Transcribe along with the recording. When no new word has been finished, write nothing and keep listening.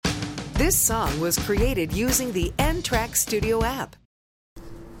This song was created using the N-Track Studio app.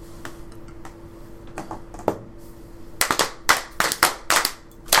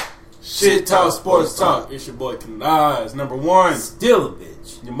 Shit Talk Sports Talk. It's your boy Kanaz, number one. Still a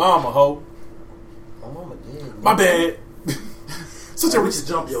bitch. Your mama, ho. My mama did. My bad. Such a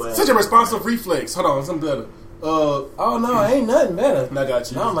responsive reflex. Hold on, something better. Oh no, ain't nothing better. I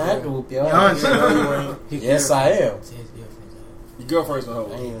got you. Now I'm gonna have to whoop your ass. Yes, I am. Your girlfriend's a hoe.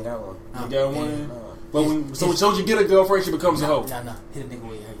 I ain't even got one. You got one? But so when you get a girlfriend, she becomes a hoe. Nah. Hit a nigga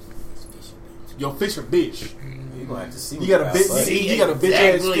with Your fish or bitch. You gonna have to see. You got a bitch. You got a bitch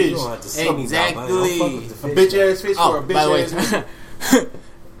ass fish. You gonna have to see me, exactly. A bitch ass fish or a bitch ass fish.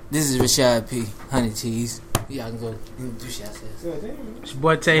 This is Rashad P. Honey Cheese. Y'all can go do shit. It's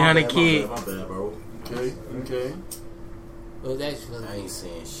boy Tay Honey Kid. My bad, bro. Okay. Well, that's really I ain't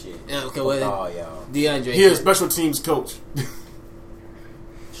saying shit. Yeah, okay, well, all y'all. DeAndre. He is special teams coach.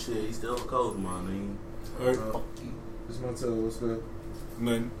 Shit, he's still a coach, man. Alright. This Montel, what's good?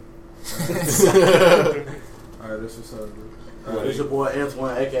 Nothing. Alright, this is It's your boy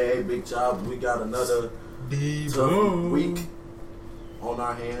Antoine, aka Big Chop. We got another tough week on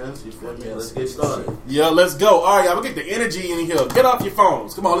our hands. You feel me? Let's get started. Yeah, let's go. All right, y'all, we'll get the energy in here. Get off your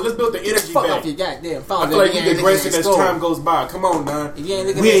phones. Come on, let's build the energy Fuck back. off your goddamn phone. I feel like we get gracing as time goes by. Come on, now. If you ain't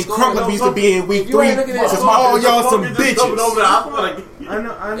looking We at ain't score, crumping beats to be in week 3. Because score, all y'all some bitches. I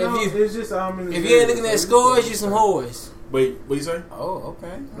know. It's just if you ain't looking at scores, you some whores. Wait, what you say? Oh,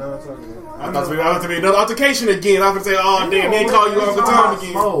 okay. No, it's okay. I thought it was going to be another altercation again. I was going to say, oh, damn, they ain't call you off the time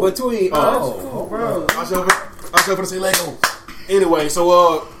again. Between, bro. I was going to say Lego. Anyway,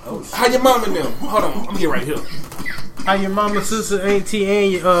 so, how your mom and them? Hold on, I'm here right here. How your mama, sister, auntie,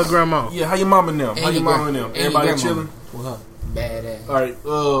 and your grandma? Yeah, how your mom and them? How your mom and them? Everybody chilling? Well, badass. All right,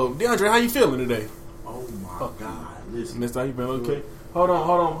 DeAndre, how you feeling today? Oh my God! Listen, Mister, how you feeling? Okay. Hold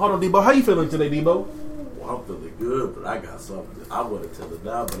on, Debo. How you feeling today, Debo? well, I'm feeling good, but I got something. I want to tell it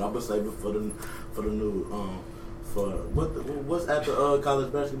now, but I'm gonna save it for the new for what's at the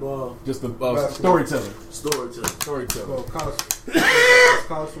college basketball? Just the storytelling. Well,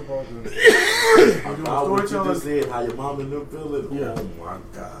 college football. What you just said, how your mom and them feeling? Yeah. Oh my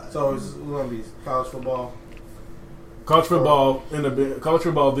God! So it's gonna be college football. College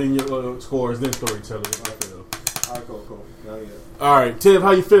football, then your scores, then storytelling. All right, cool. Now, yeah. All right, Tim,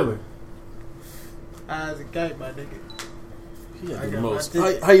 how you feeling? As a kite, my nigga. Yeah, I the got most. my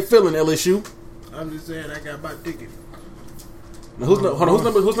ticket. How you feeling, LSU? I'm just saying, I got my ticket. Now, who's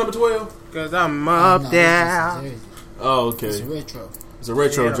number 12? Cause I'm up there. Oh, okay. It's a retro. It's a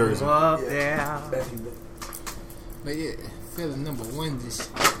retro jersey. I'm up there. But yeah, feeling number one this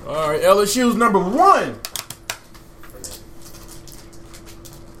year. All right, LSU's number 1.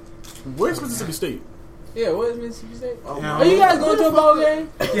 Where's Mississippi State? Yeah, where's Mississippi State? Yeah. Are you guys going to a bowl game?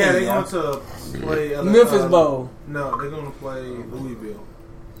 Yeah, they're going to play Memphis Bowl. No, they're going to play Louisville.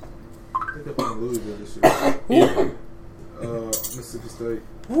 I think they're playing Louisville this year. Mississippi State.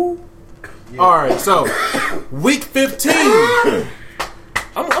 Yeah. All right, so week 15.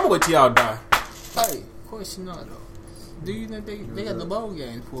 I'm gonna wait till y'all die. Hey, question though. Do you think they got the bowl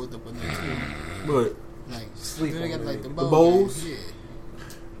game pulled up on their team? But Like, they got like the bowl bowls? games?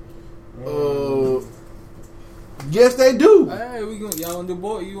 Yeah. Yes, they do. Hey, y'all want to do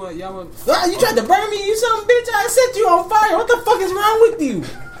boy? Y'all want? Ah, you tried to burn me, you son of a bitch! I set you on fire. What the fuck is wrong with you?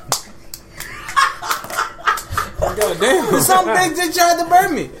 God damn. Some bitch just tried to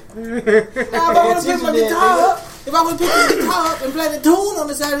burn me. Now, if I would have picked my guitar up, and played a tune on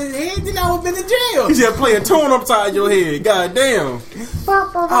the side of his head, then I would have been in jail. You just play a tune upside your head. God damn.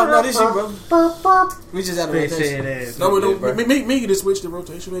 Oh no, this shit, bro. We just had a Bitch rotation. head ass. No, me just switch the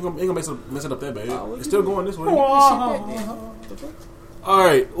rotation. Ain't gonna mess it up that bad. It's still going this way. All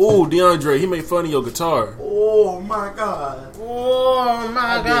right. Ooh, DeAndre, he made fun of your guitar. Oh my God! Oh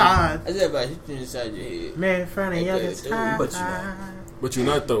my God. I said about you inside your head. Man in front of your guitar. But you not. But you're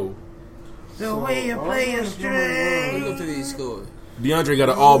not though. The way you play a Look string. up to these scores. DeAndre got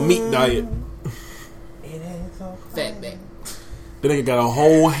an all meat diet. Fat back. That nigga got a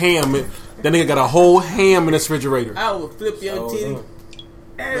whole ham. That nigga got a whole ham in his refrigerator. I will flip your titty.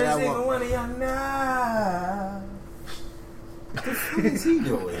 Every I single want- one of y'all now. What is he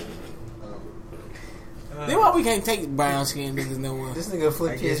doing? Then why we can't take brown skin niggas no more? This nigga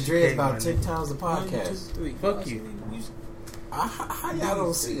flipped his dreads about 10 times the podcast. Fuck you. How y'all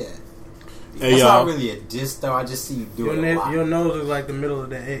don't see that? Hey, That's y'all. not really a diss though. I just see you do it a lot. Your nose is like the middle of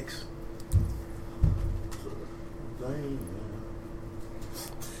the X.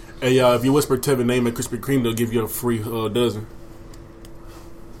 Hey, y'all, if you whisper Tevin name at Krispy Kreme, they'll give you a free dozen.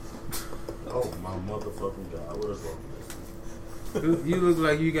 Oh my motherfucking God! What is wrong with You look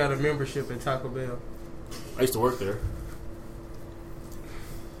like you got a membership at Taco Bell. I used to work there.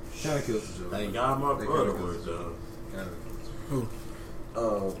 Kind of kills the joke. Thank God my brother worked though. Who?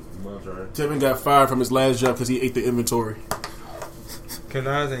 Montreal. Tevin got fired from his last job because he ate the inventory.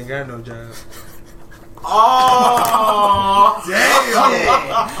 Kanaz ain't got no job. Oh, damn!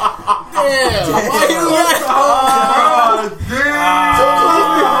 Why you like?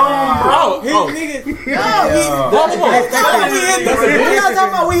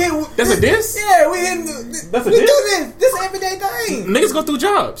 That's a diss? Yeah, we hitting. That's a we diss? do this. This everyday thing. Niggas go through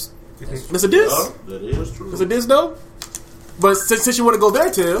jobs. That's a diss? That is true. That's a diss, though? But since you want to go there,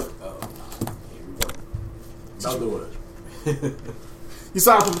 Tev, Don't do it. you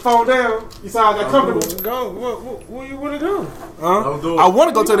saw I put the phone down. You saw I got comfortable. Go. What you want to do? Huh? Don't do it. I want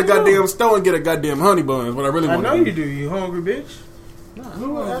to go to the goddamn store and get a goddamn honey bun. What I really I want know to you do. You hungry, bitch? You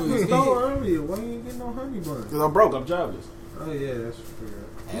were at the store earlier. Why you ain't getting no honey bun? Because I'm broke. I'm jobless. Oh yeah, that's true.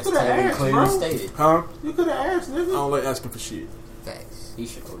 As coulda Tevin asked, clearly bro. stated. Huh? You could have asked, I nigga. don't like asking for shit. Facts. He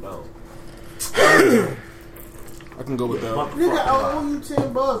should go no. I can go with that. Nigga, I owe you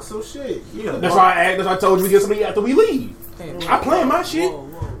 $10, so shit. Yeah, That's why I asked. That's why I told you we get somebody after we leave. I plan my shit.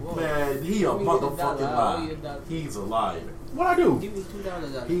 man, he a motherfucking liar. He's a liar. What I do? Give me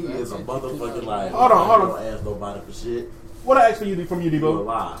 $2 out. He is a motherfucking liar. Hold on. Don't ask nobody for shit. What I asked for you from you, You a Debo?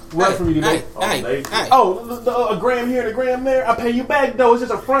 lie. What I asked from you, Debo? Hey. Oh, a gram here and a gram there. I pay you back though. It's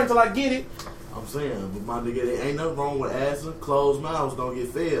just a front till I get it. I'm saying, but my nigga, there ain't nothing wrong with asking. Closed mouths don't get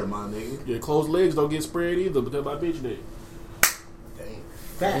fed, my nigga. Yeah, closed legs don't get spread either. But tell my bitch that.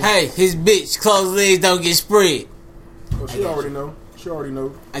 Hey, his bitch closed legs don't get spread. Oh, she already know. She already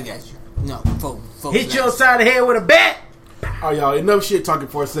know. I got you. No, focus. Hit you upside the head with a bat. All right, y'all. Enough shit talking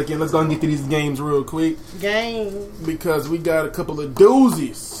for a second. Let's go and get to these games real quick Game. because we got a couple of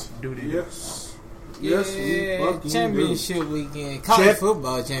doozies. Yes. Yes, we Yeah, fucking championship weekend. College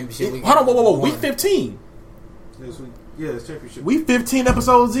football championship weekend. Hold on, whoa. Week 15. do. Yes, it's championship. We 15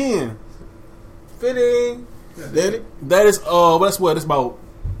 episodes in. Fitting. Did it? That is that's what it's about.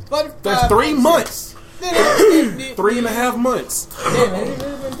 That's 3 months. 3.5 months.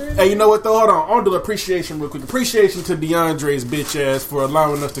 Hey, you know what though? Hold on. I want to do appreciation real quick. Appreciation to DeAndre's bitch ass for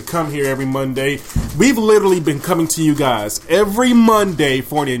allowing us to come here every Monday. We've literally been coming to you guys every Monday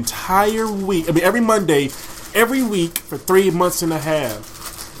for an entire week. I mean, every Monday, every week for 3 months and a half.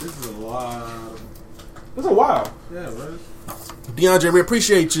 This is a lot. That's a while. Yeah, bro. DeAndre, we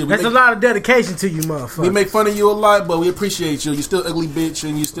appreciate you. That's a lot of dedication to you, motherfucker. We make fun of you a lot, but we appreciate you. You still ugly bitch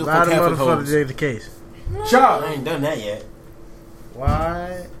and you still a lot fuck of Catholic motherfucker hoes. dedication. I Child, ain't done that yet.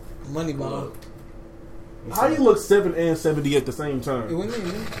 Why? Money ball. how you look 7 and 70 at the same time? It wasn't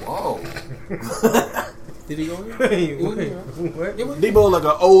me. Whoa. Did he go in? What? Debo like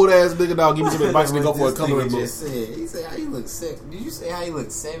an old ass nigga dog. Give me some advice to go for a coloring book. Just said. He said how you look 7. Did you say how you look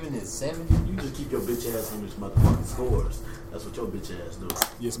 7 and 70? You just keep your bitch ass on these motherfucking scores. That's what your bitch ass do.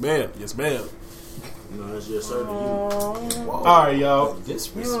 Yes, ma'am. Yes, ma'am. You know, that's just serving you. Whoa. All right, y'all.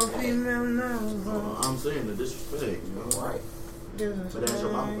 Disrespect. I'm saying the disrespect, you know. Right. But that's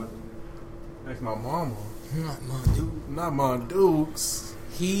your mama. That's my mama. Not my dude. Not my dukes.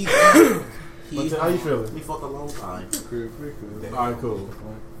 He. How you feeling? He fucked a long time. All right, cool.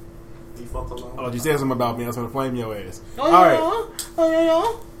 He fucked a long Oh, time. you said something about me. I was gonna flame your ass. Oh, All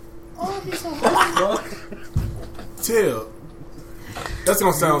right, Tell. That's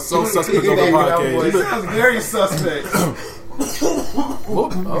gonna sound so suspect on the podcast. You look- Sounds very suspect.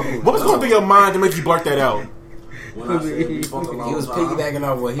 What was going through your mind to make you blurt that out? When I said he fucked a long He was time. piggybacking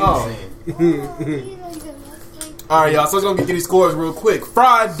off what he Oh. was saying. All right, y'all. So we're gonna get these scores real quick.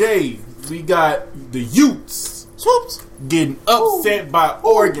 Friday, we got the Utes Swoops. getting upset by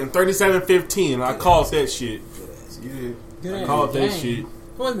Oregon, 37-15. I called that shit. You Good I ass called that game. shit.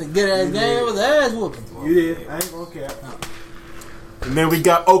 Wasn't a good ass game. It was ass whooping. did. You did. I ain't gonna cap. And then we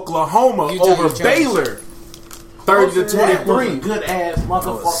got Oklahoma Utah, over you trash. Baylor, 30-23. Good ass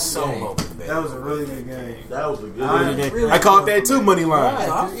motherfucking So game. open, That was a really good game. That was a good I I called that too, money line.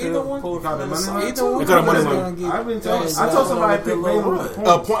 Either one. Called it money line? Either one. They got a money line. I've been telling. I told somebody to pick Baylor with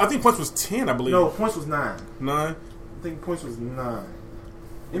the points. I think points was 10, I believe. No, points was 9. 9, I think points was 9.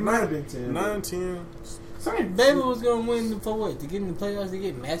 It might have been 10. 9, 10, Sorry, Baylor was gonna win for what? To get in the playoffs to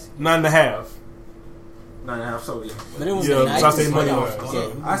get massive. 9.5. 9.5. So yeah. But it was Yeah, a nice so I say money playoffs.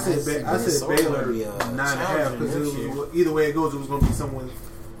 line. Yeah. I said Baylor gonna be, 9.5 because challenging was either way it goes, it was going to be someone.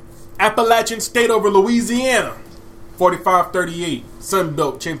 Appalachian State over Louisiana, 45-38. Sun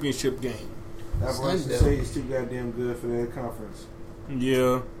Belt championship game. Appalachian State is too goddamn good for that conference.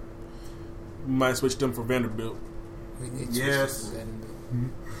 Yeah. We might switch them for Vanderbilt. Yes.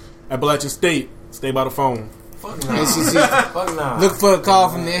 Appalachian State, stay by the phone. Fuck nah. SEC. Fuck nah. Look for a call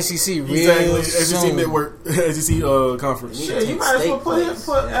from the SEC real Exactly. SEC soon. network, SEC conference. Shit, you might as well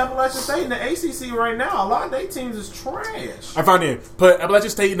put Appalachian State in the ACC right now. A lot of their teams is trash. I found it. Put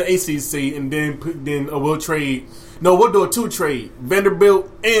Appalachian State in the ACC, and then we'll trade. No, we'll do a 2 trade: Vanderbilt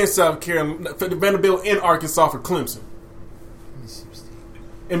and South Carolina, Vanderbilt and Arkansas for Clemson.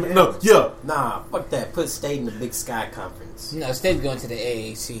 And, no, yeah, Nah, fuck that. Put State in the Big Sky Conference. No, State's going to the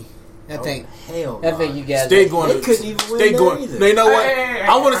AAC. I think. Hell I think you guys. State going. They couldn't even win State there going. either. No, you know what? Hey,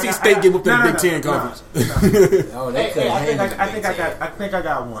 I want to see State get whooped in the Big Ten no. conference. Oh, they couldn't hang in the Big Ten. I think I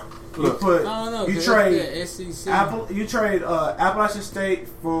got one. You Look. put. I don't know. You 'cause trade. that's the SEC. You trade Appalachian State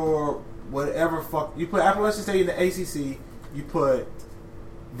for whatever fuck. You put Appalachian State in the ACC. You put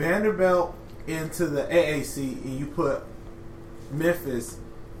Vanderbilt into the AAC, and you put Memphis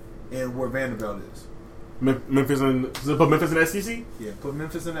in where Vanderbilt is. Memphis and put Memphis in the SEC. Yeah, put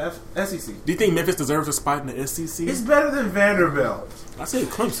Memphis in the SEC. Do you think Memphis deserves a spot in the SEC? It's better than Vanderbilt. I say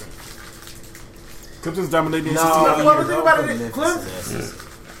Clemson. Clemson's dominating the No, SEC. well, think about it. Memphis Clemson- in the SEC.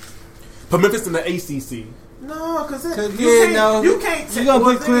 Put Memphis in the ACC. No, because no. you can't You take. gonna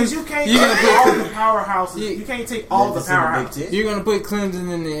Well, put the thing is, Clemson- you can't you gonna take put all Clemson- the powerhouses. Yeah. You can't take all the Memphis in the powerhouses. Big Ten. You're gonna put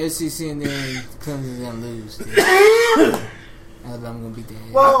Clemson in the SEC, and then Clemson's gonna lose. Alabama gonna beat their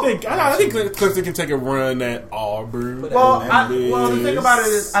ass. Well, I think Clemson can take a run at Auburn. well, the thing about it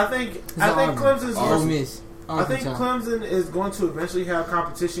is, I think Auburn. Clemson's. Ole Miss. I think Arkansas. Clemson is going to eventually have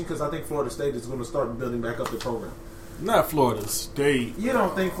competition because I think Florida State is going to start building back up their program. Not Florida State. You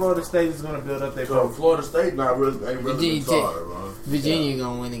don't think Florida State is going to build up their So program? Florida State ain't really Virginia been started, bro. Virginia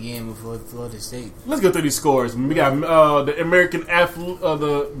gonna win again before Florida State. Let's go through these scores. We got the American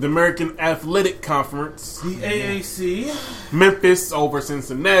the American Athletic Conference. The AAC. Memphis over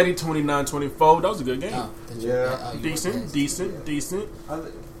Cincinnati, 29-24. That was a good game. Oh, Yeah. Decent. I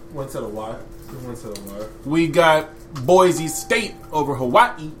went to the wire. We went to the wire. We got Boise State over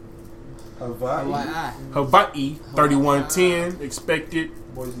Hawaii. Hawaii, 31-10. Expected.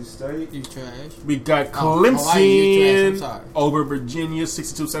 Boise State. You trash. We got Oh, Hawaii, you trash. I'm Clemson sorry. over Virginia,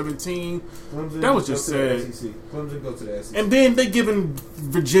 62-17. Clemson That was go just to the sad. SEC. Clemson go to the SEC. And then they giving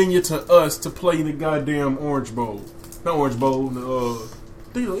Virginia to us to play in the goddamn Orange Bowl. Not Orange Bowl.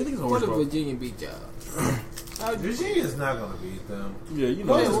 I think it's What Orange if Bowl. Virginia beat y'all? Virginia's not going to beat them. Yeah, you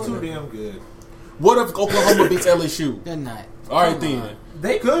know. Clemson's too damn good. What if Oklahoma beats LSU? They're not. All right, then.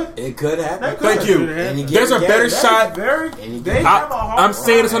 They could. It could happen. They could. Thank you. Any given There's a game, better that- shot. They have a hard I'm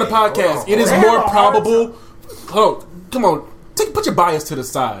saying this on the podcast. It is They have more a hard probable. Hold on, come on. Put your bias to the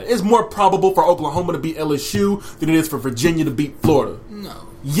side. It's more probable for Oklahoma to beat LSU than it is for Virginia to beat Florida. No.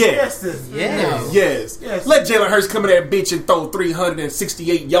 Yes. Yes. Yes. Let Jalen Hurts come in that bitch and throw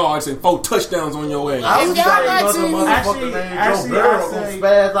 368 yards and 4 touchdowns on your ass. I was y'all saying not mother saying- motherfucker named actually, Joe Burrow I gonna say-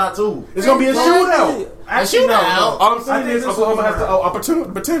 spaz out too. It's gonna be a shootout. Actually, no. All I'm I saying think is this Oklahoma was has the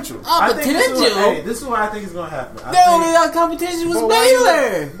gonna potential. I think this is what, Potential. this is what I think is going to happen. I Their only think other competition was Boy,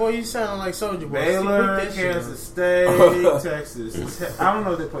 Baylor. Boy, you sound like Soldier Boy. Baylor, Quit that shit, Kansas State, Texas. I don't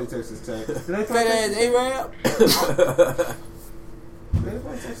know if they play Texas Tech. Do they play Fat ass Texas? A-Rab. Do they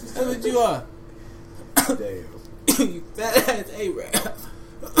play Texas That's Tech? what you are. Damn. You fat ass A-Rab.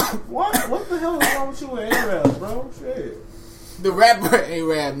 What the hell is wrong with you with A-Rab, bro? Shit. The rapper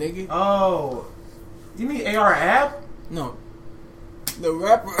A-Rab, nigga. Oh. You mean A-R-Ab? No. The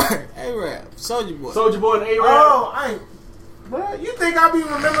rapper A-Rab. Soldier Boy. Soldier Boy and A-Rab. Oh, I ain't. Bro, you think I be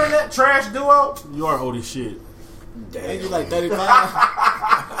remembering that trash duo? You are old as shit. Nigga like 35.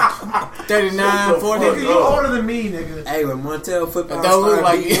 39, 40. Nigga, you older than me, nigga. Hey, when Montel football It don't look started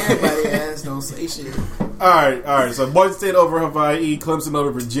like beating it. everybody ass, don't say shit. Alright. So Boise State over Hawaii, Clemson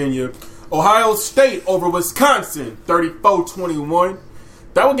over Virginia, Ohio State over Wisconsin, 34-21.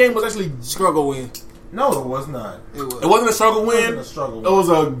 That game was actually Struggle win. No, it was not. It was. it wasn't a struggle It win. wasn't a struggle It win. was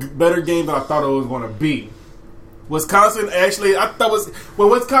a better game than I thought it was going to be. Wisconsin actually, I thought was when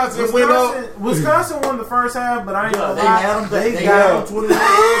Wisconsin went up. Wisconsin won the first half, but I ain't gonna They lie. had them. They got got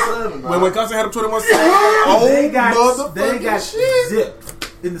them 21-7. When Wisconsin had a 21-7, oh they got motherfucking shit!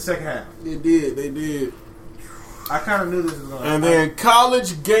 zipped in the second half. They did. I kind of knew this was going to happen. And then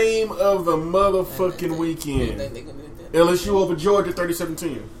college game of the motherfucking weekend: LSU over Georgia,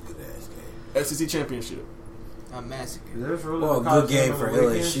 37-10. SEC championship. A massacre. There's really Well, a good college game of for the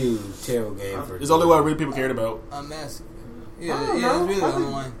weekend. LSU. Terrible game for. It's only what really people cared about. A massacre. I Yeah, don't yeah, know. it's really I the only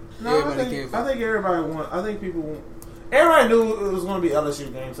think- one. No, Everybody cared I for. think everybody won. I think people won. Everybody knew it was going to be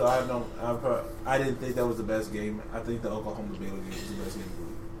LSU game, so I didn't think that was the best game. I think the Oklahoma Baylor game was the best game of the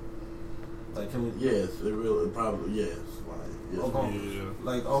week. Like, can we, Yes, it really probably yes. Like, yes. Oklahoma,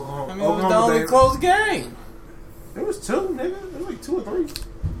 like Oklahoma. I mean, it was the Oklahoma only Baylor. close game. It was two, nigga. It was like 2 or 3.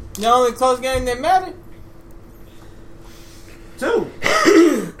 The only close game that mattered.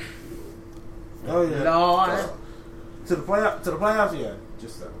 Oh yeah. Lord. To the playoffs, yeah.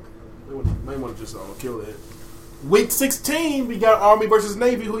 Just so. May want to just kill that. Week 16, we got Army versus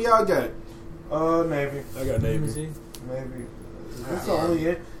Navy. Who y'all got? Navy. I got Navy. Maybe. That's the only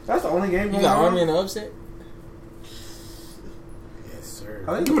game. That's the only game. You going got on. Army in the upset? Yes, sir.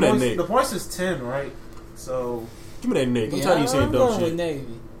 I think Give me that Navy. the points is 10, right? So Give me that Navy. I'm Yeah, tired of you saying I'm dumb going with shit.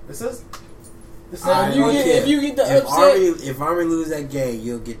 Navy. it says. It Now, says if you get the upset, If Army lose that game,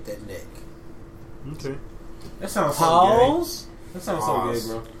 you'll get that neck. Okay. that sounds so pause. gay. That sounds so gay,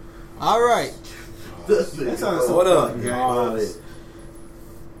 bro. All right. That sounds so What up? fucking gay.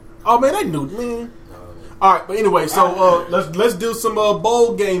 Oh man, they knew, man. All right, but anyway, so let's do some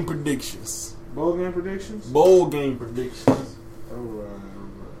bowl game predictions. Bowl game predictions. Bowl game predictions. Alright.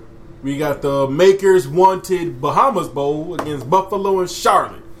 We got the Makers Wanted Bahamas Bowl against Buffalo and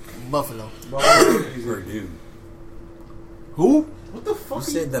Charlotte. Buffalo. Purdue. Who? What the fuck? You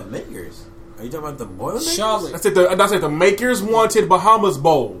said the Makers. Are you talking about the Boilermakers? Charlotte. I said the Makers Wanted Bahamas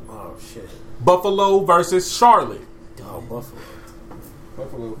Bowl. Oh shit. Buffalo versus Charlotte. Oh,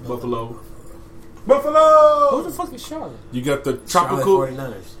 Buffalo. Buffalo. Who the fuck is Charlotte? You got the Charlotte tropical.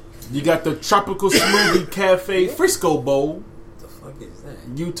 49ers. You got the Tropical Smoothie Cafe Frisco Bowl. The fuck is that?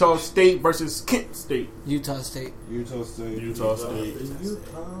 Utah State versus Kent State. Utah State. Utah State. Utah State.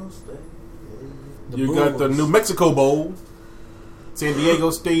 The You got the Bulls. New Mexico Bowl. San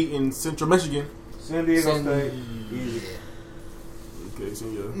Diego State and Central Michigan. San Diego San- State. Easy. Okay, so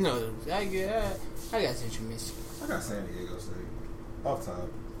yeah. No, I got Central Michigan. I got San Diego State. Off top.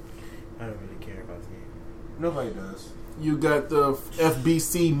 I don't really care about the game. Nobody does. You got the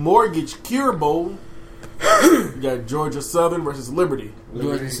FBC Mortgage Cure Bowl. You got Georgia Southern versus Liberty.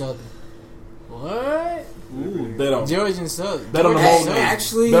 Georgia Southern. What? Ooh, bet on. Georgia Southern. Bet on the Georgia bowl Southern. game.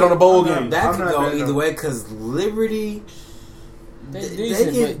 Actually, Bet on the bowl I'm not- game. that I'm could not go betting either on- way because Liberty, They they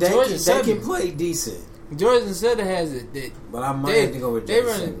decent, but Georgia can Southern. play decent. Georgia Southern has it. But I might They- have to go with they Georgia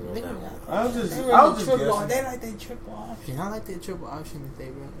run- Southern on they- that one. I was just triple. guessing. They like that triple option. I like that triple option that they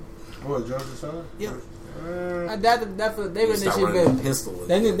run. What, Georgia Southern? Yep. Uh, I doubt that they You run that start shit running better. the pistol with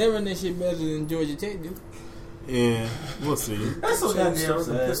They it. run that shit better than Georgia Tech do. Yeah, we'll see. that's so goddamn Start with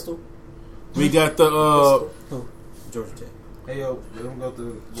the sad. pistol. We got the Georgia Tech. Hey yo, let them go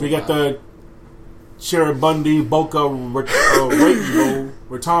through. so we got the Cheribundi Boca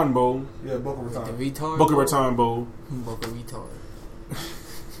Raton Bowl. Yeah, Boca The Raton. retard. Boca Raton Bowl. Boca retard.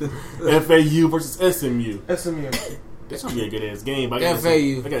 FAU versus SMU. SMU. That's gonna be a good ass game. But I got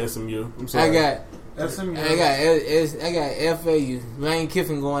FAU. I got SMU. I'm sorry. I SMU. got FAU. Lane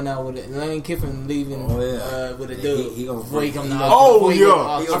Kiffin going out with it. Lane Kiffin leaving Oh, yeah. with a Yeah, dub. he gonna before he break- come he out. gonna- Oh, Before he go yeah.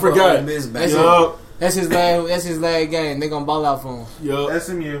 off. He I gonna forgot. put Miz back. That's Yup. That's his last game. They gonna ball out for him. Yup.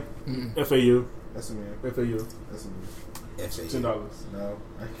 SMU. FAU. SMU. FAU. SMU. $10. No.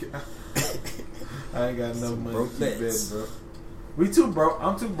 I ain't got no money Broke to keep bets. betting, bro. We too broke.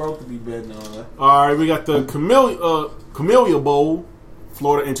 I'm too broke to be betting on that. All right, we got the Camellia Bowl.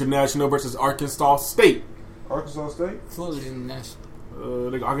 Florida International versus Arkansas State. Arkansas State. Florida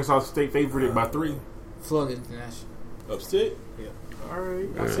International. They got Arkansas State favored by 3. Florida International. Upset? Yeah. All right,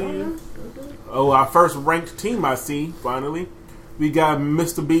 I see you. Oh, our first ranked team I see, finally. We got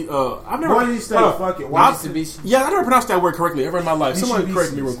Mr. B. I've never. Boise State. Hold on. Fuck it. I- Mitsubishi. Yeah, I never pronounced that word correctly ever in my life. Someone Mitsubishi.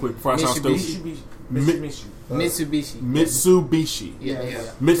 correct me real quick before I sound Mitsubishi. stupid. Mitsubishi. Mitsubishi. Mitsubishi. Yeah.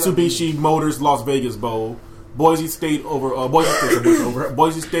 Mitsubishi Motors Las Vegas Bowl. Boise State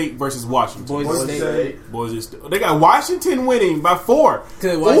Boise State versus Washington. Boise State. Boise State. They got Washington winning by 4.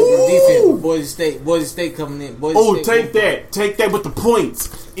 Cause Washington Ooh. defense. Boise State coming in. Boise Oh, State take that. Take that with the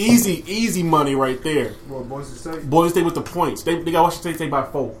points. Easy money right there. Well, Boise State. Boise State with the points. They got Washington State by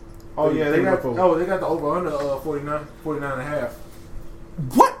 4. Oh yeah, they got. by 4. Oh, they got the over under 49 and a half.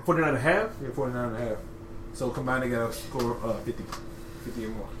 What? 49.5? Yeah, 49 and a half. So combined, they got to score 50 or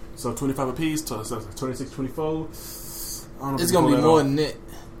more. So 25 apiece. So 26-24. It's gonna be more than that.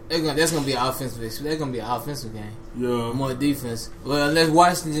 That's gonna be an offensive. That's gonna be an offensive game. Yeah. More defense. Well, unless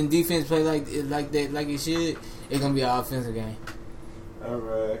Washington defense play like that, like it should, it's gonna be an offensive game. All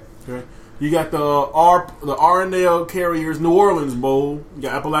right. Okay. You got the R&L Carriers New Orleans Bowl. You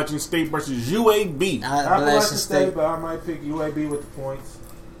got Appalachian State versus UAB. Appalachian State, but I might pick UAB with the points.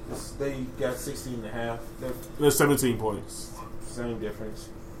 They got 16 and a half. They're There's 17 points. same difference.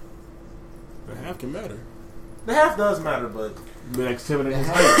 The half can matter. The half does matter, but You been extending his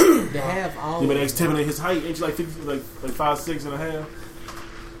height. They have all. You been extending his height. Ain't you like 50, like 5'6" and a half?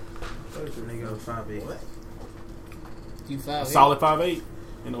 Nigga, 5'8". What? You 5'8". Solid 5'8"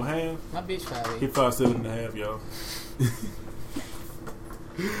 and no half. My bitch 5'8". He 5'7" and a half, y'all.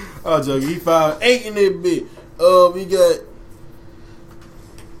 Oh, joking. He 5'8" in that bit. We got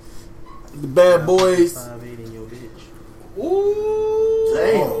The Bad Boys. 5'8" in your bitch. Ooh.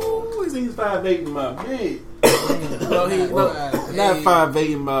 Damn. He's 5'8" in my bed. No, he Not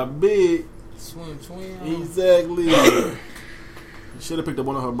 5'8" in my bed. Swim. Exactly. Should have picked up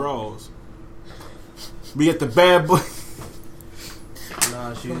one of her bras. We got the Bad Boy.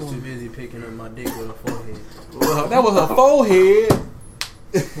 Nah, she was too busy picking up my dick with her forehead. Well, that was her forehead.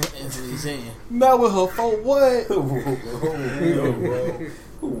 That's what he's saying. Not with her forehead. What?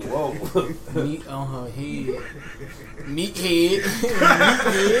 Whoa. Meat on her head. Meathead.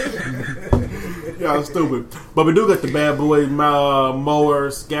 Y'all stupid. But we do got the Bad Boys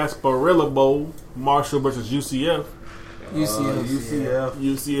Mowers Gasparilla Bowl. Marshall versus UCF.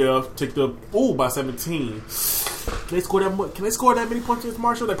 UCF ticked up by 17. Can they score that much? Can they score that many points against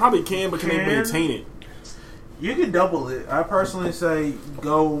Marshall? They probably can, but can they maintain it? You can double it. I personally say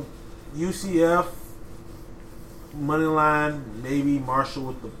go UCF money line, maybe Marshall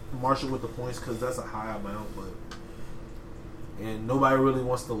with the points because that's a high amount, and nobody really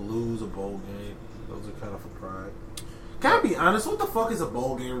wants to lose a bowl game. Those are kind of for pride. Can I be honest? What the fuck is a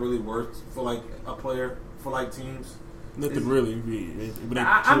bowl game really worth for like a player for like teams? Nothing really. I'm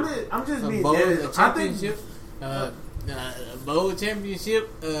just being bowl, honest. a championship, a bowl championship.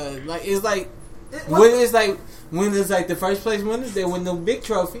 It's like when it's like the first place winners, they win the big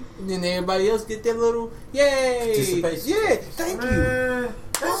trophy, and then everybody else get their little yay. Yeah, thank you.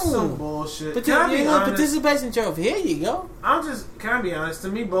 That's some bullshit. Participation trophy. Here you go. Can I be honest? To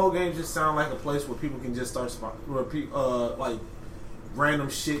me, bowl games just sound like a place where people can just start like random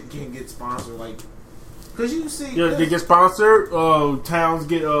shit can get sponsored, like. Cause you see, they get sponsored. Towns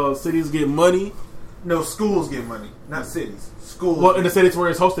get, cities get money. No, schools get money, not cities. Schools. Well, in the cities where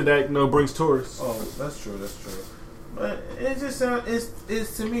it's hosted, that brings tourists. Oh, that's true. But it just sounds.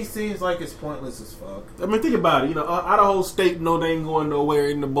 It's to me seems like it's pointless as fuck. I mean, think about it. Idaho State know they ain't going nowhere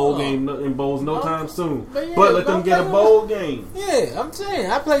in the bowl game in bowls no time soon. But let them get a bowl game. Yeah, I'm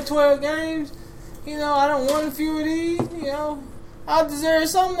saying I play 12 games. I don't want a few of these. I deserve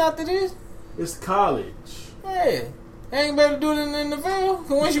something after this. It's college. Yeah. Ain't better do it in the NFL. Cause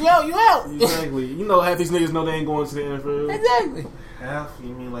once you out, you out. Exactly. Half these niggas know they ain't going to the NFL. Exactly. Half? You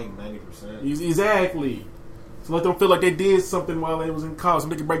mean like 90%? Exactly. So let them feel like they did something while they was in college. So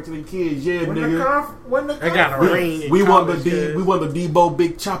they can break to their kids. Yeah, nigga. I got a ring. We won the Debo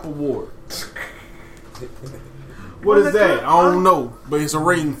Big Chop Award. What is that? I don't know, but it's a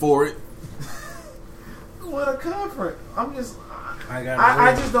ring for it. What a conference!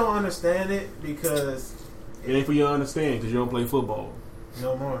 I just don't understand it because it ain't for you to understand because you don't play football.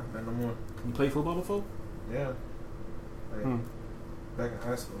 No more. You played football before? Yeah. Back in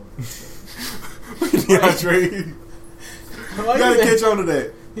high school. DeAndre, you gotta catch on to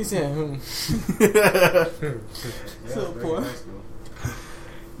that. He said, So poor.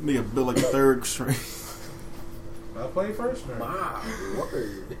 Nigga built like a third string. I played first string. My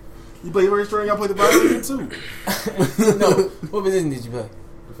word. You play first string, I played the violin too. No. What position did you play?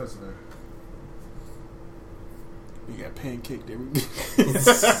 Defensive end. You got pancaked every day.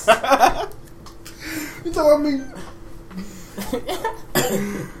 You talking about me?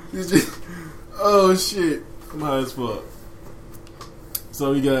 Oh shit. I'm high as fuck.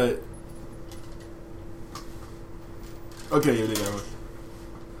 So we got. Okay, yeah, they got one.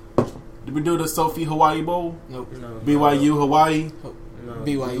 Did we do the Sophie Hawaii Bowl? Nope. No. BYU Hawaii? No.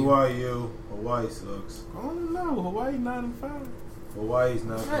 BYU. Hawaii sucks. I don't know. Hawaii 9-5. Hawaii's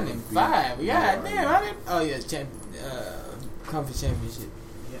not 9-5. God damn. I didn't. Oh yeah, conference championship.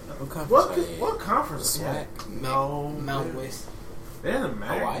 What conference? SWAC. No. Mountain West. They're in the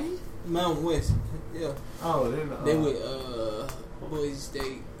MAC. Hawaii? Mountain West. Yeah. Oh, they're not. They with Boise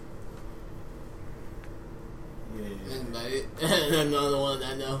State. Yeah. That's about it. That's the only one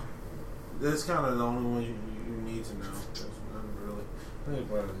I know. That's kind of the only one you need to know. That's not really. I think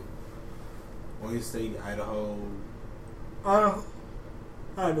probably Boise State, Idaho.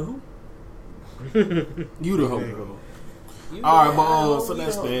 Idaho. You the hoe. Alright, but so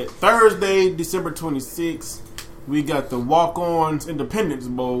that's that. Thursday, December 26th, we got the Walk-Ons Independence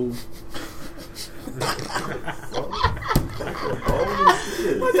Bowl.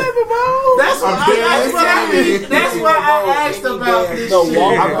 What type of bowl? That's what I asked about this shit. It makes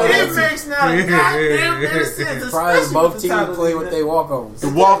no goddamn bit of sense. Probably both teams play what they walk on. The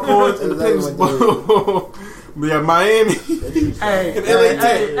Walk-Ons Independence Bowl. We got Miami. Hey,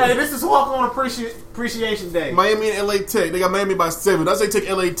 this is Walk-On Appreciation Day. Miami and LA Tech. They got Miami by 7. I say take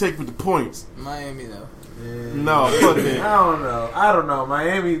LA Tech with the points. Miami though. No, fuck that. I don't know.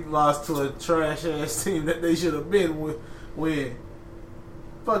 Miami lost to a trash ass team that they should have been with. When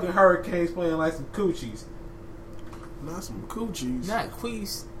fucking Hurricanes playing like some coochies. Not some coochies. Not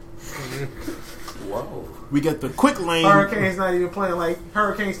Queez. Whoa. We got the quick lane. Hurricanes not even playing like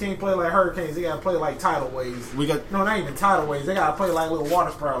Hurricanes can't play like Hurricanes. They gotta play like tidal waves. We got No, not even tidal waves. They gotta play like little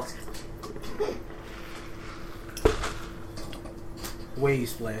water sprouts. Wave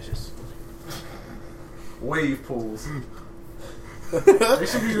splashes. Wave pools. They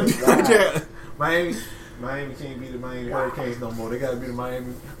should be the Miami can't be the Miami Hurricanes no more. They gotta be the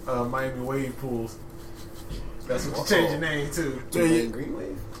Miami Wave Pools. That's what you change your name to. Green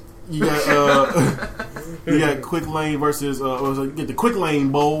Wave. you got quick lane versus you get the quick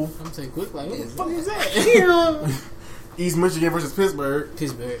lane bowl. I'm saying quick like, what the fuck is that? East Michigan versus Pittsburgh.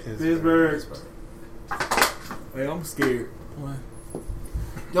 Pittsburgh. Hey, I'm scared. What?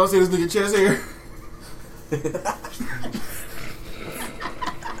 Y'all see this nigga chest hair?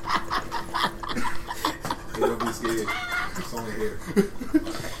 Don't be scared. It's only here.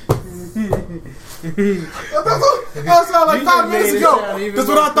 That sounded like 5 minutes ago. That's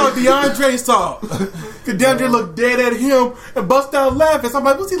what I thought DeAndre saw. Cause DeAndre looked dead at him and bust out laughing. So I'm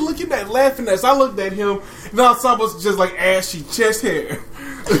like, what's he looking at, laughing at? So I looked at him and all I saw was just like ashy chest hair.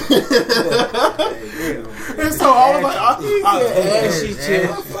 And so I was like, Ashy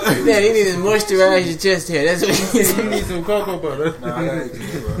chest. Yeah, you need to moisturize your chest hair. That's what You need some cocoa butter. Nah, I gotta do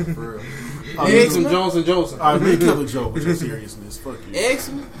it, bro. For real. You need some Johnson Johnson. I mean, kill a joke with your seriousness. Fuck you.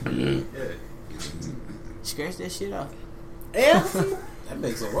 eczema. Scratch that shit off. Eczema? That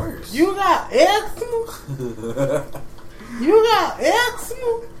makes it worse. You got eczema? You got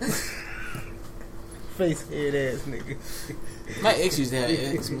eczema? Face head ass nigga. My ex used to have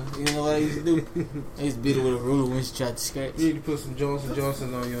eczema. You know what I used to do? I used to beat her with a ruler when she tried to scratch. You need to put some Johnson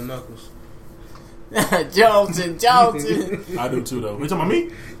Johnsons on your knuckles. Johnson. I do too, though. You talking about me?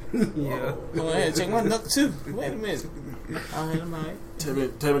 Yeah. Go ahead, check my knuckle too. Wait a minute. Alright, I'm alright.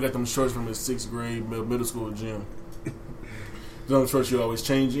 Taylor got them shorts from his 6th grade middle school gym. Them shorts you always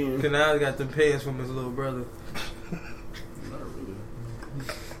change in. Kanai got them pants from his little brother. Not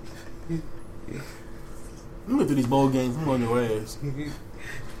really. I'm going through these bowl games. I'm on your ass.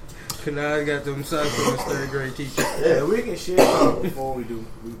 Kanai got them socks from his 3rd grade teacher. Yeah, we can shit talk before we do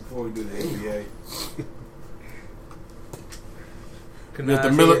the NBA.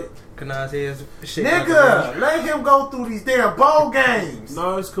 Kanai's head shit. Nigga, let him go through these damn bowl games.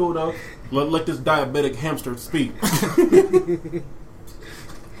 No, it's cool though. Let this diabetic hamster speak.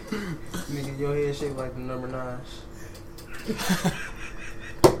 Nigga, your head shaped like the number 9.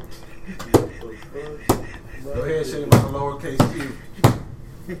 Your head shaped like a lowercase q.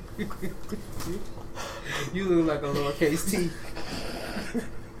 You look like a lowercase t.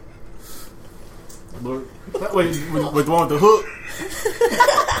 Wait, with the one with the hook?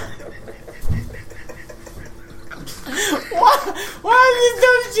 Why is this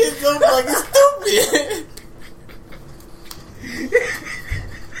dumb shit so fucking stupid?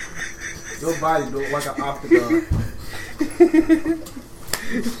 Your body look like an octagon.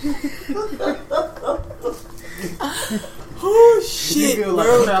 Oh You shit, feel like a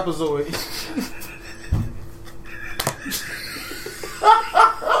trapezoid.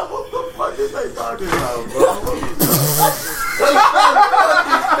 What is they talking about, bro?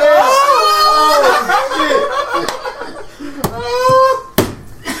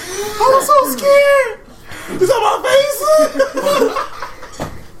 I'm so scared. Is that my face?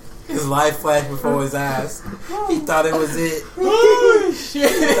 His life flashed before his eyes. He thought it was it. oh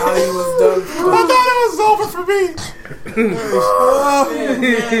shit. He thought he was done. I thought it was over for me.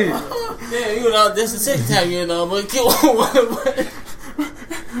 Yeah, you know, that's the second time you know, but keep on.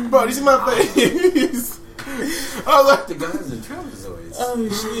 Bro, you see my face? I was like, The guys in trapezoids. Oh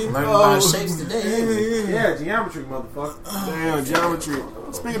shit. Learning about shapes today. Yeah, geometry, motherfucker. damn, geometry.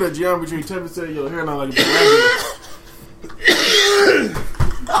 Speaking of geometry, Tevin said your hair not like a pyramid.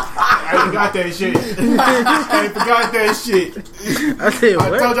 I forgot that shit. I forgot that shit. I said I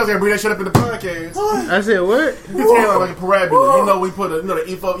told you I was gonna bring that shit up in the podcast. I said what? His hair look like a parabola. You know, we put the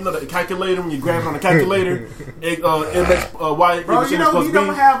info, the calculator. When you grab it on the calculator, it makes why. Bro, you know you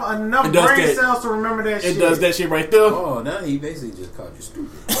don't have enough It does brain that. cells to remember that shit. It does that shit right there. Oh, now he basically just called you stupid.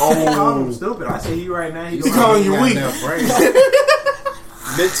 He called him Oh, stupid. I say he right now. He calling you weak.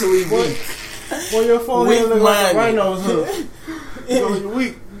 Mentally weak. Well, your phone Weak head look like a minded. rhino's hood. calling you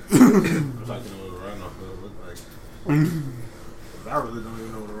weak. I really don't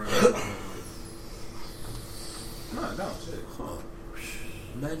even know what a rhino is. No, shit.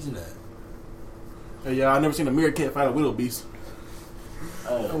 Imagine that. Hey, yeah, I never seen a meerkat fight a wildebeest.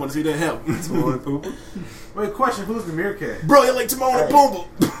 I want to see that happen. Wait, question: who's the meerkat? Bro, you're like Timon and Pumbaa.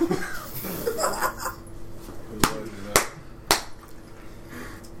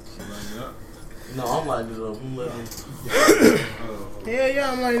 No, I'm like this. I'm letting Hell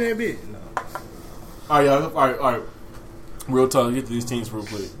yeah, I'm liking that bitch. No. All right, y'all. All right. Real talk. Get to these teams real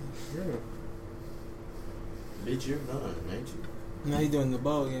quick. Bitch, you're done, ain't you? Now he doing the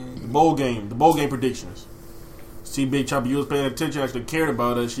bowl game. The bowl game predictions. See, Big Chopper, you was paying attention, actually cared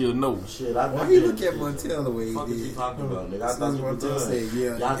about us, she'll know. Shit, I Why you look at Montel the way he What the fuck is you did? talking about, nigga? I thought you were Montel done. said,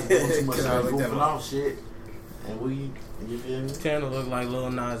 yeah. Y'all just doing too much Cause I looked at goofing him. off shit. And you feel me? Tanner look like Lil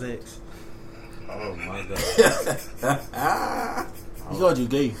Nas X. Oh my god. He called you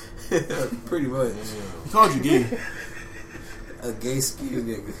gay. Pretty much. He called you gay. A gay skew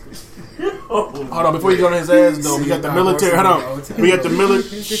nigga. Hold on, before you go to his ass, though, we got the military. Hold on. We got the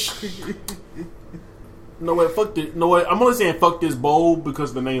military. No way, fuck this. No way. I'm only saying fuck this bowl because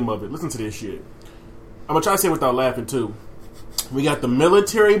of the name of it. Listen to this shit. I'm gonna try to say it without laughing too. We got the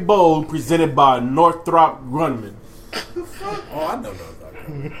military bowl presented by Northrop Grumman. Oh, I know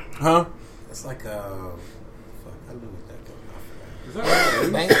that. Huh? It's like a. Fuck, I knew what that Is that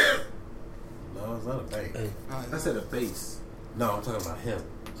a Bank. base? No, it's not a bank. I said a base. No, I'm talking about him.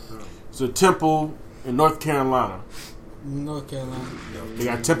 It's a temple in North Carolina. North Carolina. They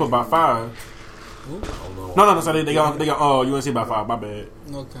got Temple by 5. Oh, No. Sorry, they got UNC by 5. My bad.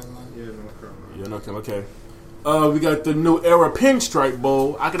 North Carolina. Yeah, North Carolina. Yeah, North Carolina. Okay. We got the New Era Pinstripe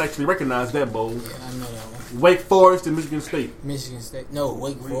Bowl. I can actually recognize that bowl. Yeah, I know that one. Wake Forest and Michigan State. Michigan State. No,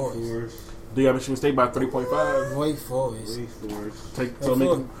 Wake Forest. They got Michigan State by 3.5. Wake Forest. Take so make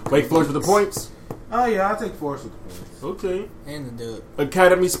Wake Forest with the points. Oh yeah, I'll take Forest with the points. Okay. And the dub.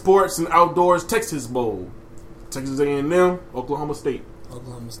 Academy Sports and Outdoors Texas Bowl. Texas A&M, Oklahoma State.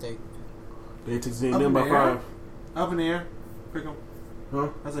 Oklahoma State. They had Texas Up A&M in by the air? 5. Up in the air. Pick 'em. Huh?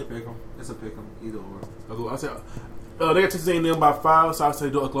 I say pick 'em. It's a pick 'em. Either or. I said they got Texas A&M by 5, so I say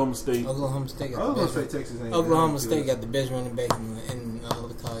do Oklahoma State. Oklahoma State I got was the gonna best. say Texas A&M. Oklahoma too. State got the best running back in the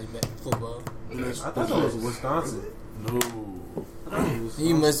college football. I thought that was Wisconsin. No.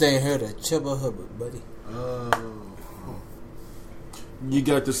 You must ain't heard of Chubba Hubbard, buddy. You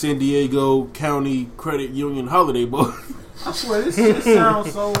got the San Diego County Credit Union Holiday Bowl. I swear this shit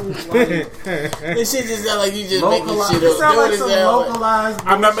sounds so like This shit just sound like you just making localized. shit This up. sound like That some what it sound like. localized.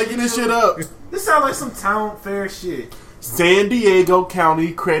 I'm not making this shit up. This sound like some town fair shit. San Diego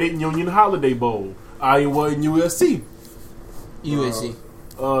County Credit Union Holiday Bowl. Iowa and USC. USC.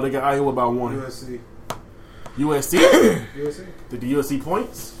 They got Iowa by 1. USC. USC? USC. Did the USC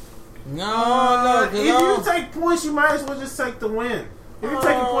points? No, If you take points, you might as well just take the win. If you're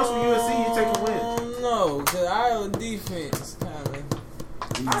taking points from USC, you take a win. No, because Iowa defense kind of.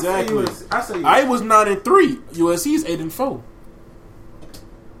 Exactly. I say USC. Iowa's 9-3. USC is 8-4.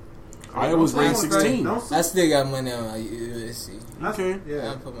 Iowa's ranked 16. I still got money on USC. Okay.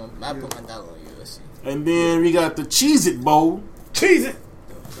 Yeah. I put my dollar on USC. And then we got the Cheez-It Bowl. Cheese it.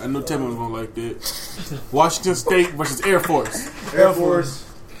 I knew Tim was gonna like that. Washington State versus Air Force. Air Force.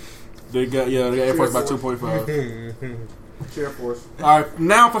 They got Air Force by 2.5. Air Force. All right,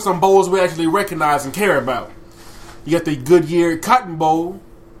 now for some bowls we actually recognize and care about. You got the Goodyear Cotton Bowl.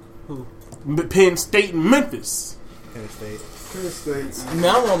 Who? Penn State and Memphis. Penn State. Penn State. I mean,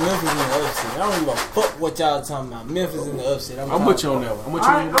 I want Memphis in the upset. I don't give a fuck what y'all talking about. Memphis in the upset. I'm with you on that one. I'm with you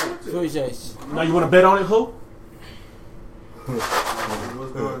on that. Appreciate you. Now you want to bet on it, who?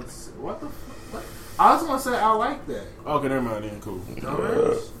 What the fuck? I was gonna say I like that. Okay, never mind. Then cool.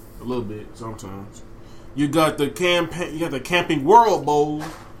 Dumbass. A little bit sometimes. You got the Camping World Bowl.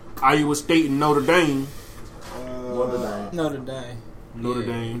 Iowa State and Notre Dame. Notre Dame. Notre Dame. Notre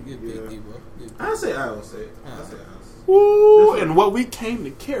Dame. Good pick, D-Boy. Good pick. I say Iowa State. I say Iowa State. Woo! And what we came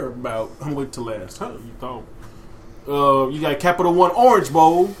to care about. I'm waiting to last. Huh? You thought? You got Capital One Orange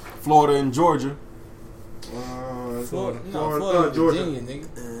Bowl. Florida and Georgia. Florida, Georgia. Virginia, nigga.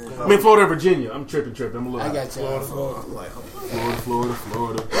 I mean Florida and Virginia. I'm tripping. I'm a little. I got you. Florida.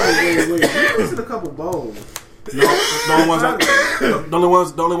 Florida. Wait. You missed a couple bowls. The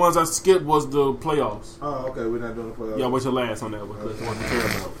only ones I skipped was the playoffs. Oh, okay. We're not doing the playoffs. Yeah, wait till last on that one. That's what I care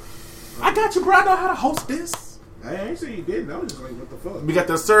about. I got you, bro. I know how to host this. I ain't say you didn't. I was just like, what the fuck? We got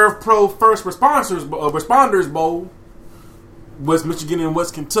the Serve Pro First Responders Bowl. West Michigan and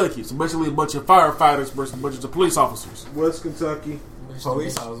West Kentucky. So basically a bunch of firefighters versus a bunch of police officers. West Kentucky.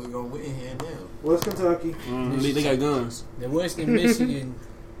 Police officers gonna win here now. West Kentucky. They got guns. The Western Michigan.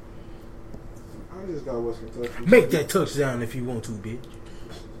 I just got West Kentucky. Make that touchdown if you want to, bitch.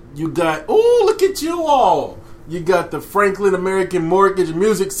 You got, look at you all. You got the Franklin American Mortgage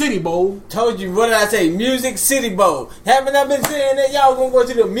Music City Bowl. Told you, what did I say? Music City Bowl. Haven't I been saying that y'all gonna go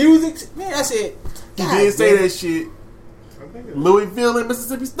to the music? Man, I said, You did say that shit. Louisville and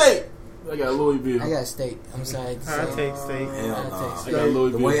Mississippi State. I got Louisville. I got State. I'm sorry to say. I take State. Hell no. I got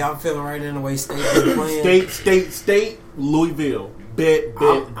Louisville. The way I'm feeling right now, the way State been playing, State, Louisville. Bet.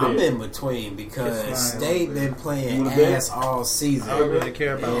 I'm in between because State been playing You wanna bet? ass all season. I don't really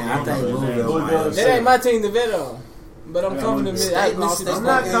care about And I think Louisville. Louisville might That ain't my team to bet on. But I'm confident State I lost Mississippi their I'm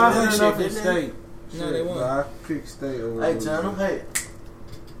not game confident that enough shit, in didn't they? State. No, they Shit, won. but I picked State over. Hey, Channel, hey.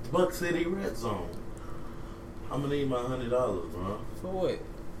 Buck City Red Zone. I'm gonna need my $100, bro. For what?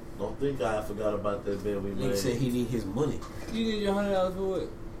 Don't think I forgot about that bet we Nigga made. said he need his money. You did your $100 for what?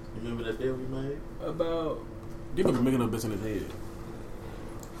 Remember that bet we made? About They've been making up this in his head.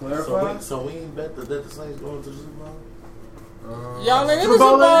 Clarify. So we ain't bet that the Saints going to the Super Bowl? y'all ain't in the Super Super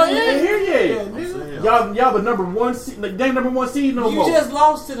Bowl Bowl ain't yet. here yet. I'm saying. Y'all the number one seed. They ain't number one seed no You more. just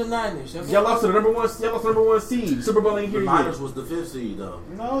lost to the Niners. Okay? Y'all lost to the number one. Y'all lost to the number one seed. Super Bowl ain't The here Niners yet. was the 5th seed, though.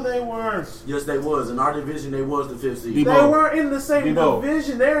 No, they weren't. Yes, they was. In our division, they was the 5th seed. Debo. They weren't in the same Debo.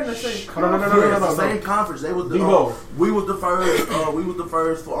 division. They're in the same. No. Yeah, it's the same conference. They was the Debo. we was the first. We was the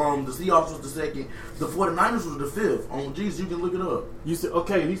first. For the Seahawks was the second. The 49ers was the 5th. On geez, you can look it up. You said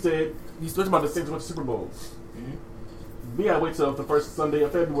okay. He said he's talking about the Saints went to Super Bowl. We gotta wait till the first Sunday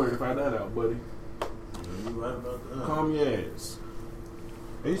of February to find that out, buddy. You right about that? Calm your ass.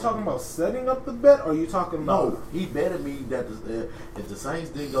 Are you talking about setting up the bet, or are you talking about? No, he betted me that if the Saints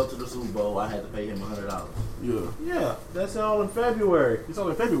didn't go to the Super Bowl, I had to pay him $100. Yeah. Yeah, that's all in February. It's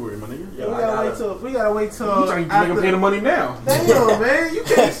only February, my nigga. Yeah, we I gotta wait till. You trying to make him pay the money now? Damn, man, you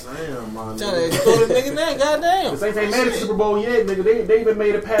can't. Damn, man. Trying to expose the nigga now, The goddamn. Saints ain't made it to Super Bowl yet, nigga. They even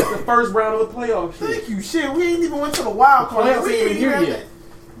made it past the first round of the playoff shit. Thank you, shit. We ain't even went to the wild The card. playoffs We ain't even here at yet.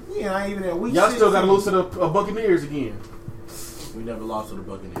 that- We ain't even at week. Y'all still gotta 16. lose to the Buccaneers again. We never lost to the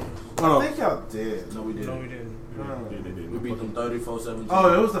Buccaneers. Oh, I think y'all did. No, we didn't. No, we didn't. We beat them 34-17.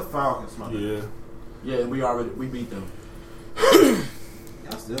 Oh, it was the Falcons, my bad. Yeah. Yeah, we beat them.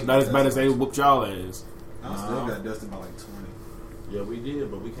 Y'all still Not as bad as they whooped y'all ass. Y'all still got dusted by like 20. Yeah, we did,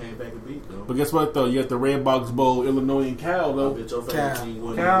 but we came back and beat them. But guess what though? You got the Red Box Bowl, Illinois and Cal I though. bet your favorite Cal. team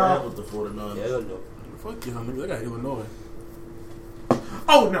wouldn't Cal. bad with the 49ers. Yeah, no. Fuck you, nigga. I got Illinois.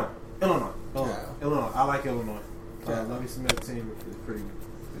 Oh no, Illinois. Cal. Illinois. I like Illinois. Cal. Lovie Smith team is pretty.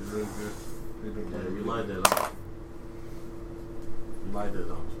 Is really good. They've been Yeah, really you good. like that, don't you? You like that,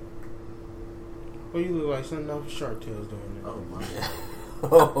 don't you? Well, you look like something off of Shark Tales doing there. Oh, my.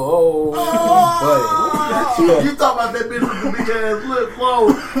 Oh, You talk about that bitch with the big ass lip,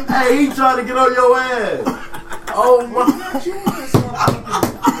 whoa. Hey, he trying to get on your ass. Oh, my.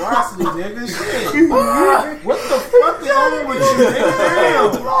 Varsity, nigga. Shit. What the fuck is wrong with you,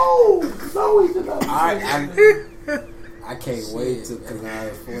 nigga? Damn. No, he did not. I can't wait to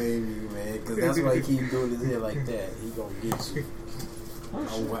Kanai flame you, man, because that's why he keep doing his head like that. He gonna get you.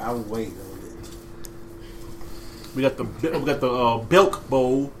 I'm waiting on it. We got the Belk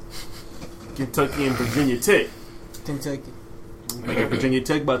Bowl, Kentucky and Virginia Tech. Kentucky. I got Virginia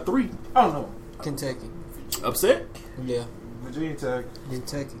Tech by 3. Oh no. Kentucky. Upset? Yeah. Virginia Tech.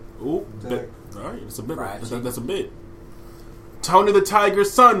 Kentucky. Ooh, Tech. all right, that's a bit. Fried That's a bit. Tony the Tiger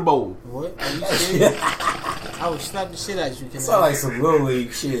Sun Bowl. What? Are you serious? I would slap the shit out you. It sound like some Little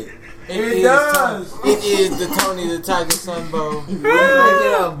League shit. It does. It is the Tony the Tiger Sun Bowl. Get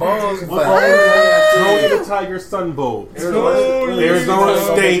out balls for Tony the Tiger Sun Bowl. Arizona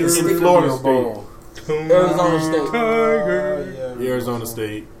State and Florida State. Arizona State. Arizona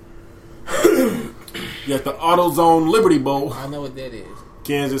State. You got the AutoZone Liberty Bowl. I know what that is.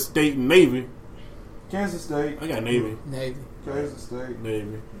 Kansas State and Navy. Kansas State. I got Navy. Navy. Kansas State.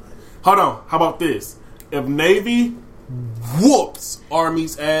 Navy. Hold on. How about this? If Navy whoops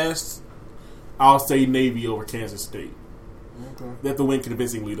Army's ass, I'll say Navy over Kansas State. Okay. They have to win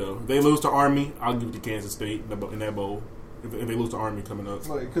convincingly, though. If they lose to Army, I'll give it to Kansas State in that bowl. If they lose to Army coming up.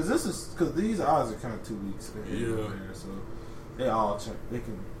 Like, because these odds are kind of 2 weeks. Yeah. There, so they all change. They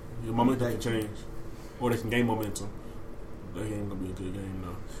can. Your momentum can change. Or they can gain momentum. That game gonna be a good game,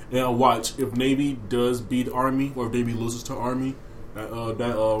 though. And watch, if Navy does beat Army, or if Navy loses to Army, that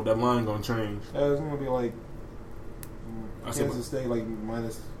line gonna change. It's gonna be like I said Kansas State like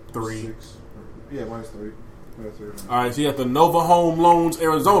minus 3. 6. Yeah, minus 3. Minus 3. Alright, so you got the Nova Home Loans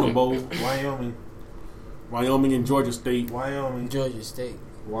Arizona Bowl. Wyoming. Wyoming and Georgia State. Wyoming. Georgia State.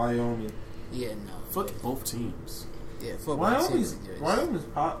 Wyoming. Yeah, no. Fuck both teams. Yeah, football. Wyoming's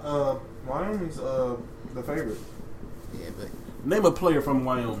Georgia. Wyoming's the favorite. Yeah, but Name a player from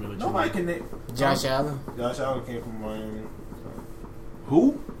Wyoming. that you Nobody like. can name. Josh Allen, Josh Allen came from Wyoming.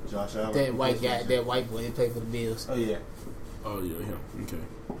 Who? Josh Allen. that white guy, that white boy, that played for the Bills. Oh yeah. Oh yeah, him. Okay.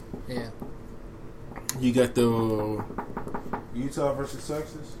 Yeah. You got the Utah versus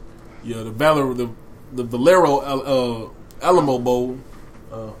Texas. the Valero Alamo Bowl.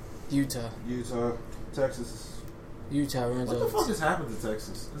 Utah, Texas. runs What the over. fuck has happened to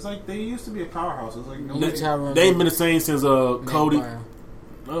Texas? It's like they used to be a powerhouse. It's like nobody. Utah runs They ain't over. been the same since Mac Cody. Brown.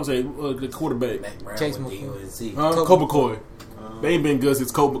 I don't say the quarterback. Mac Brown Chase with McCoy. UNC. Colt McCoy. They ain't been good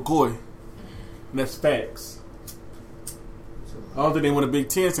since Colt McCoy. And that's facts. I don't think they won a Big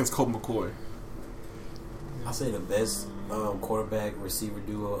Ten since Colt McCoy. I say the best quarterback receiver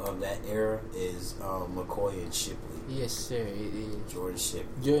duo of that era is McCoy and Shipley. Yes, sir. It is. Jordan Shipley.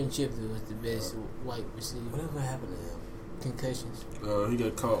 Jordan Shipley was the best white receiver. Whatever happened to him? Concussions. He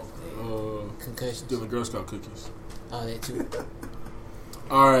got caught Concussions. stealing Girl Scout cookies. Oh, that too.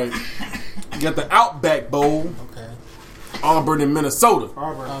 All right, you got the Outback Bowl, Okay. Auburn and Minnesota.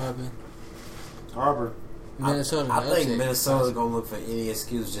 Auburn. Minnesota. I think upset. Minnesota's gonna look for any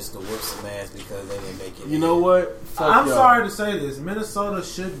excuse just to whip some ass because they didn't make it. You know what? Fuck I'm y'all. sorry to say this. Minnesota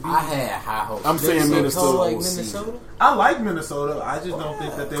should be. I had high hopes. I'm saying Minnesota Minnesota. Like whole season. Minnesota. I like Minnesota. I just don't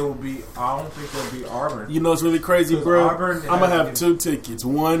think that they will be. I don't think they'll be Auburn. You know what's really crazy, 'Cause bro? Auburn I'm gonna have has- 2 tickets.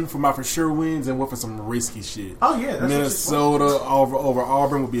 One for my for sure wins, and one for some risky shit. Oh yeah, that's Minnesota over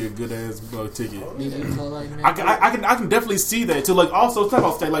Auburn would be a good ass ticket. Did you feel like I can definitely see that too. Like also talk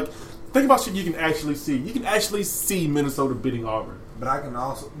about state. Like think about shit you can actually see. You can actually see Minnesota beating Auburn. But I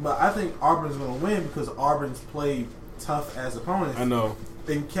think Auburn's going to win because Auburn's played tough as opponents. I know.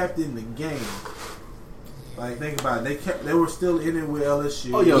 And kept in the game. Like think about it, they were still in it with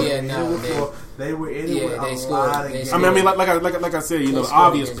LSU. Oh, yeah. They were in it Yeah, with they a scored. lot of They games. I mean, like I said, you know, the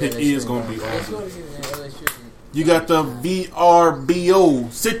obvious pick is going to be Auburn. You got the VRBO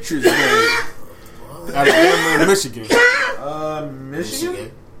Citrus Bowl, Alabama and Michigan.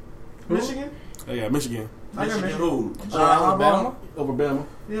 Michigan. Michigan. Oh, yeah, Michigan I got Michigan. Who? Alabama? over Bama.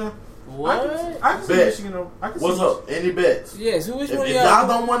 Yeah. What? I can see Bet. Michigan. I can What's see up? Any bets? Yes, who is If one of y'all y'all?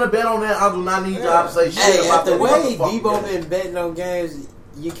 don't want to bet on that, I do not need y'all to say shit Hey, about after that the way motherfucker. Debo been betting on games,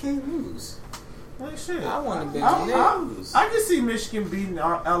 you can't lose. Like shit. I want to bet on that. I can see Michigan beating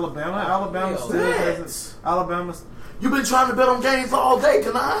Alabama. Alabama hell, still bet. has Alabama. You been trying to bet on games all day,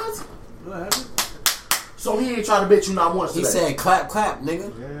 Kanaz. So he ain't trying to bet you not once He today. said, "Clap, clap,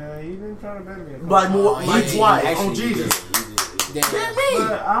 nigga." Yeah, he been trying to bet me. Like more, Oh, like yeah, twice Actually, on he Jesus. did. Damn. Bet me.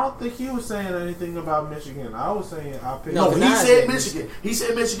 But I don't think he was saying anything about Michigan. I was saying I picked. No, No, he Kanaz said said Michigan. He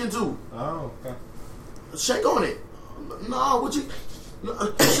said Michigan too. Oh, okay. Shake on it. No, what you?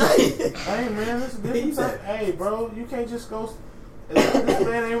 Shake. Hey man, this is He different. said- Hey bro, you can't just go. This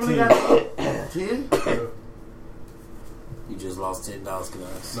man ain't really got. 10. You just lost $10,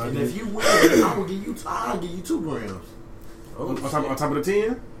 guys. And if you win, I will give you. I'll give you 2 grams. On top of the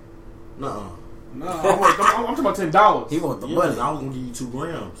 10? Nuh-uh. No, I'm talking about $10. He want the Yeah, money. I was gonna give you 2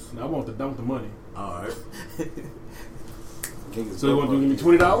 grams. No, I want the money. All right. Niggas So you want to give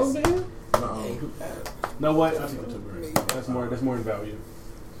me $20 then? Nuh-uh. Hey, who got No, what? I think that's more. That's more in value.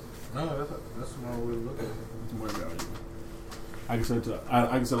 No, that's one way to look at it. It's more in value. I can sell I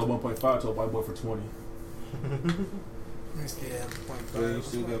can sell a 1.5 to a white boy for 20. Yeah, you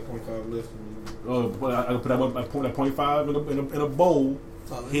still got 0.5 left. But I can put that 0.5 in a bowl.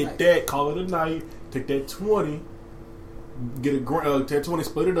 Hit that, call it a night. Take that 20, get take 20,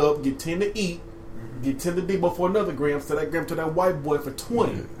 split it up, get 10 to eat, get 10 to Debo for another gram, sell that gram to that white boy for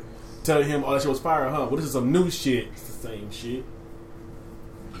 20. Tell him, oh, that shit was fire, huh? Well, this is some new shit. It's the same shit.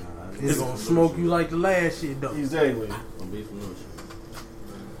 It's gonna smoke you like the last shit, though. Exactly. Gonna be some new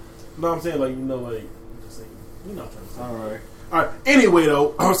shit. No, I'm saying, like, you know, like, just saying, you know what I'm saying. All right, All right. Anyway,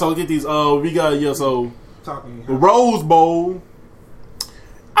 though, so get these. We got so talking. the Rose Bowl.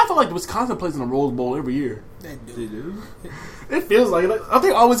 I feel like Wisconsin plays in the Rose Bowl every year. They do. It feels like are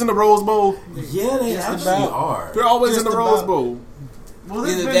they always in the Rose Bowl? Yeah, they Just actually about. are. They're always Just in the Rose about. Bowl. Well,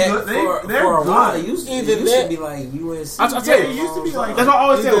 Either they've that been good. They're For a while, good. it used Either to that- be like UNC. I tell Yeah, you, it used to be like that's what I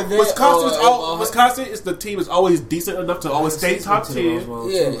always Either say. that Wisconsin or- Wisconsin is the team is always decent enough to always stay top 10.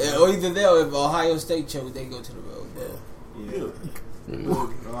 Yeah, or either that or if Ohio State chose, they go to the road.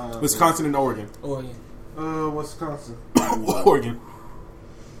 Yeah. Wisconsin and Oregon. Oregon. Wisconsin. Oregon.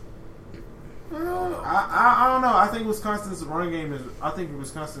 I don't know. I think Wisconsin's run game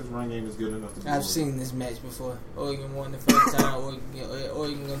is good enough to. I've seen this match before. Oregon won the first time.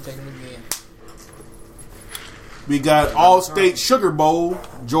 Oregon gonna take them again. We got All-State Sugar Bowl,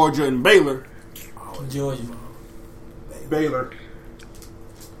 Georgia and Baylor. Georgia. Baylor.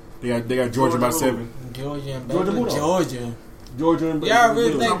 They got Georgia by 7. Georgia and Georgia Baylor. Bulldogs. Georgia. Georgia and Baylor. Y'all really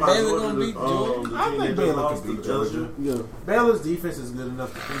think Somebody Baylor ordered gonna beat Georgia? I think Baylor can beat Georgia. Yeah. Baylor's defense is good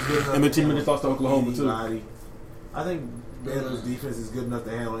enough. And the team just lost to Oklahoma, too. anybody. I think Baylor's defense is good enough to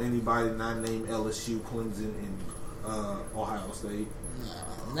handle anybody not named LSU, Clemson, and Ohio State.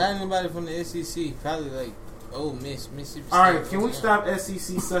 Not anybody from the SEC. Probably like Oh, Mississippi. All right, State. can we stop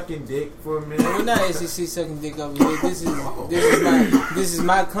SEC sucking dick for a minute? We're not SEC sucking dick over here. This is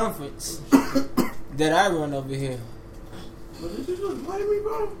my conference that I run over here. But did you just blame me,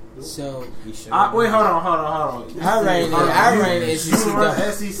 bro? So Wait, hold on. I ran SEC. You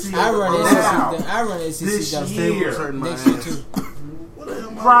run SEC. I run now. SEC. I run SEC This down year. next year too. What the hell,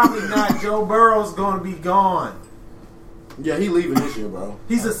 am I- Probably not. Joe Burrow's going to be gone. Yeah, he leaving this year, bro.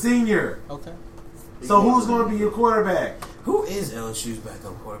 He's a senior. Okay. So who's going to be your quarterback? Who is LSU's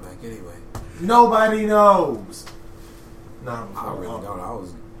backup quarterback anyway? Nobody knows. No, I really don't. I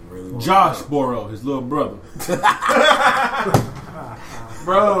was really Josh Burrow, his little brother.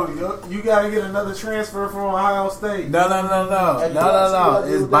 Bro, you got to get another transfer from Ohio State. No.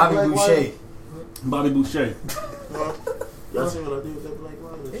 It's Bobby Boucher. Bobby Boucher. Y'all see what I did with that black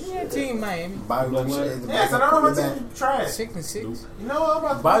line? Isn't that team Miami? Bobby Boucher is the Yes, backup and I know my quarterback. team trash. 6-6. You know what? I'm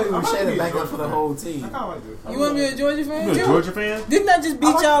about to Bobby I'm about Boucher to the be a backup Georgia for the fan. whole team. I kind of like it. You want to be a Georgia fan? You a too? Georgia fan? Didn't I just beat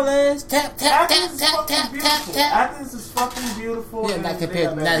y'all ass? Tap tap tap Athens is tap fucking tap beautiful. tap tap. Athens is fucking beautiful. Yeah, and not they compared.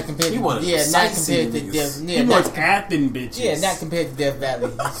 got Not that. compared. He To, wanted yeah, to not sightsee compared to niggas. Death. He Yeah, wants not, Athens bitches. yeah, not compared to Death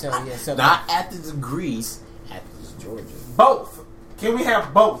Valley. So yeah, so Not Athens of Greece. Athens, Georgia. Both. Can we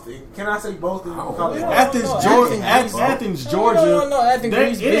have both? Can I say both? And Oh, call it yeah. both? Athens, No, Georgia. Athens, Athens, No, Georgia. no, Athens, They-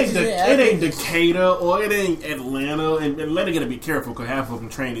 Greece, it ain't bitches, it ain't Athens. Decatur or it ain't Atlanta. And Atlanta gotta be careful because half of them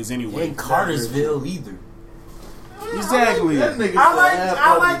trainers anyway. In Cartersville either. Exactly. That nigga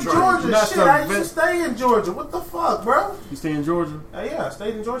I like Georgia. Not Shit, the I used to vet- stay in Georgia. What the fuck, bro? You stay in Georgia? Yeah, I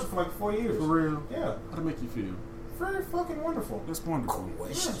stayed in Georgia for like 4 years. For real? Yeah, How'd it make you feel? very fucking wonderful. That's wonderful.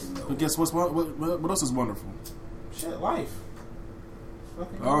 Question though. But guess what else is wonderful? Shit, life.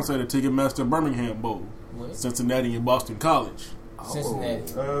 Fucking I don't say the Ticketmaster Birmingham Bowl, What? Cincinnati and Boston College. Cincinnati.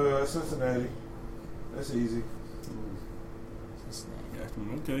 Cincinnati. That's easy.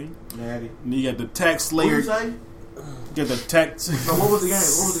 Cincinnati. Okay. Natty. And you got the tax What you layer. say? You got the tax. So what was the game?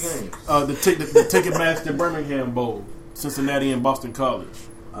 What was the game? The Ticketmaster Birmingham Bowl, Cincinnati and Boston College.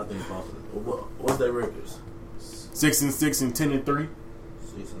 I think Boston. What's their records? 6-6 and 10-3.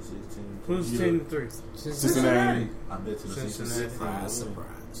 6 and 16. Who's Yeah. 10-3? Cincinnati. I bet to the Cincinnati. Surprise, surprise.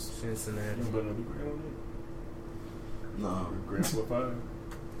 Cincinnati. No. Grand 4 or 5.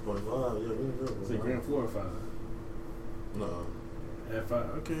 25. Yeah, we good. Say Grand 4 or 5. No. At 5.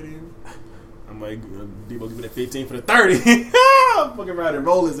 Okay then. I might Debo give it a 15 for the 30. Fucking around and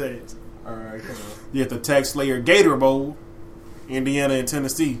roll his ass. Alright, come on. You got the Tax Layer Gator Bowl, Indiana and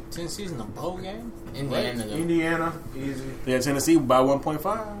Tennessee. Tennessee's in the bowl game. Indiana. though. Indiana, easy. They got Tennessee by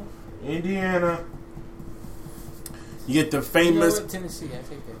 1.5. Indiana. You get the You know famous. what? Tennessee. I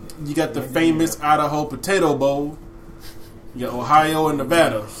take that. You got the famous Idaho Potato Bowl. You got Ohio and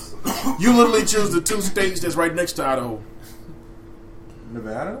Nevada. You literally choose the two states that's right next to Idaho.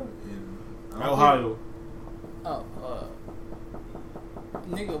 Nevada? Ohio. Oh,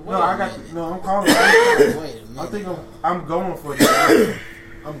 nigga. Wait No, I a got. minute. No, I'm calling. Wait a minute. I think I'm going for Nevada.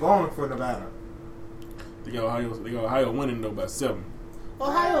 I'm going for Nevada. They got Ohio winning though by 7.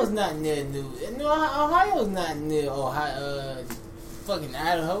 Ohio's not near Ohio's not near Ohio. Fucking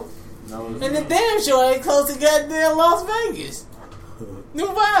Idaho. No, And the damn sure ain't close to goddamn Las Vegas.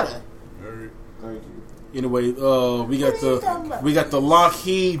 Nevada. thank you. Anyway, we What are you talking got about? the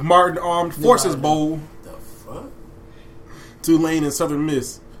Lockheed Martin Armed Forces Bowl, The fuck? Tulane and Southern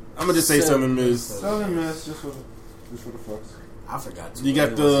Miss. I'm gonna just say Southern Miss. Southern Miss, just for the fucks. I forgot. You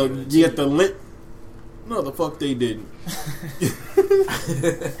got the lit. No, the fuck they didn't.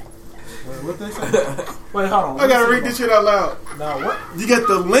 Wait, what they say? Wait, hold on. I gotta read this shit out loud. Now what? You got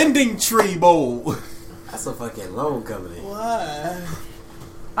the Lending Tree Bowl. That's a fucking loan company. Why?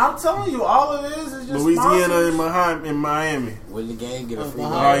 I'm telling you, all it is just Louisiana sponsors. and Miami. When the game get a free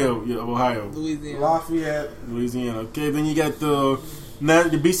Ohio. loan. Ohio, yeah, Ohio, Louisiana. Lafayette. Louisiana. Okay, then you got the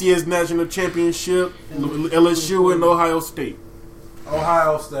BCS National Championship, LSU and Ohio State.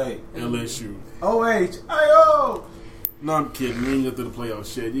 Ohio State. LSU. OH. Ayo. No, I'm kidding. You ain't got to the playoff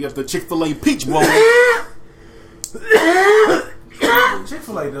shit. You got the Chick-fil-A Peach Bowl.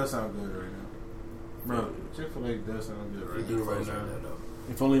 Chick-fil-A does sound good right now. Bro, Chick-fil-A does sound good right do now. it right now.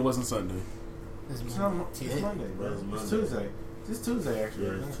 If only it wasn't Sunday. It's Monday, bro. It's Monday. It's Tuesday. It's Tuesday, actually.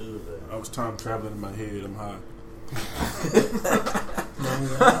 Yeah, right it's now. Tuesday. I was time traveling in my head. I'm high.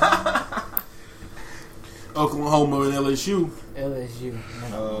 Oklahoma and LSU. LSU.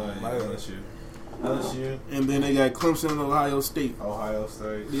 LSU. And then they got Clemson and Ohio State. Ohio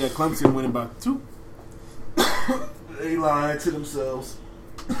State. They got Clemson winning by 2. They lying to themselves.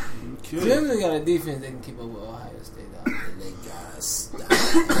 Okay. Clemson got a defense that can keep up with Ohio State. Though. And they got stop.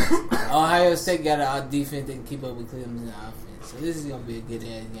 Ohio State got a defense that can keep up with Clemson's offense. So this is gonna be a good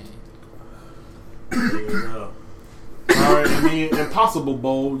ass game. All right, and then Impossible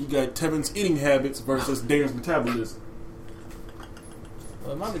Bowl, you got Tevin's eating habits versus Darren's metabolism.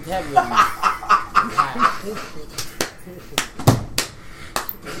 Well, my metabolism is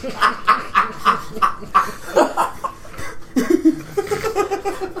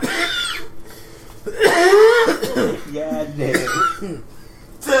God damn.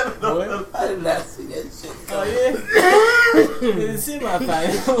 What? I did not see that shit. Oh, yeah? In the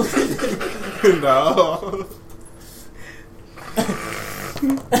semifinals. No.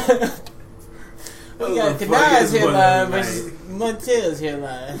 We got Kanai's hairline versus Montel's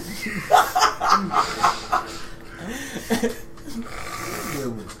hairline.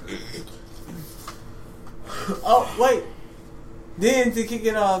 Oh, wait. Then to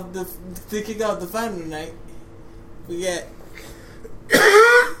kick off the final night, we got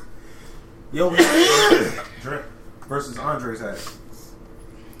Yo, Drake versus Andre's hat.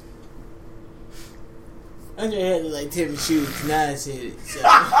 Andre had like Timmy shoes. Kanai said it. So.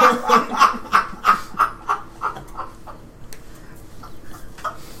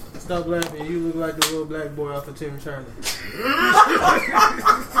 Stop laughing. You look like the little black boy off of Tim and Charlie.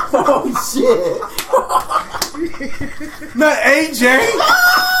 Oh shit! Not AJ.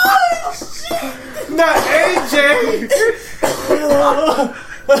 Not AJ. You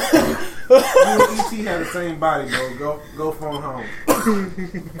and ET have the same body, bro. Go phone home.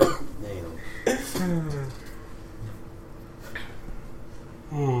 Damn.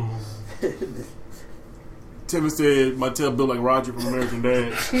 Tevin said Montel built like Roger from American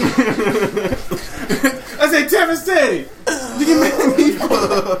Dad. I said Tevin said it. You can make me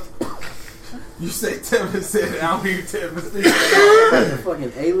You say Tevin said it. I don't hear Tevin say it. Like a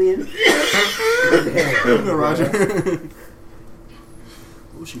fucking alien. Damn. Roger.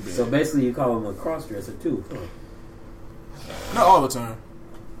 Who she been? So basically, you call him a cross-dresser too. Huh? Not all the time.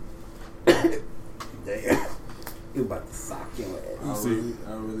 Damn. You about to sock your ass. Let's see.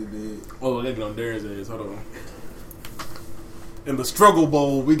 I really did. Oh, they get on Darren's ass. Hold on. In the Struggle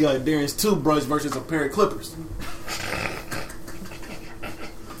Bowl, we got Darren's toothbrush versus a pair of clippers.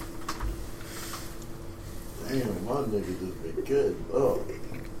 Damn, my nigga just been good. Oh.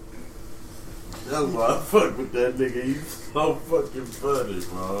 That's why I fuck with that nigga. He's so fucking funny,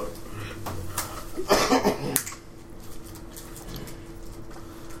 bro.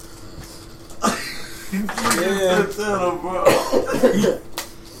 Yeah. Tell him, bro.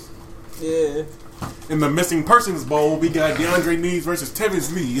 Yeah. In the Missing Persons Bowl, we got DeAndre Knees versus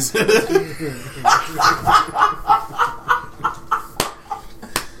Tevin's Knees.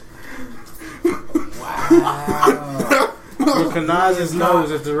 Wow. But Kanai's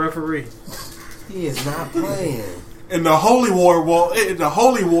nose as the referee. He is not playing. In the Holy War Bowl,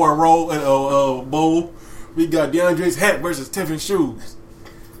 bowl, we got DeAndre's hat versus Tevin's shoes.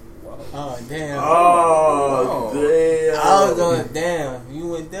 Oh damn. Oh, damn. I was going damn. You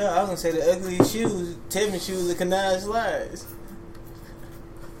went there. I was gonna say the ugly shoes, Tevin shoes, and Kanai slides.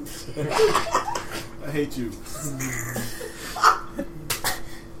 I hate you.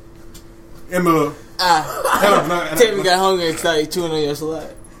 In the Tevin got hungry and started chewing on your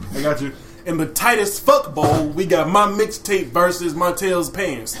slide. I got you. In the Tightest Fuck Bowl, we got my mixtape versus Montel's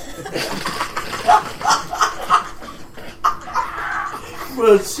pants.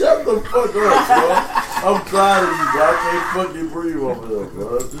 Bro, shut the fuck up, bro. I'm tired of you, bro. I can't fucking breathe over there,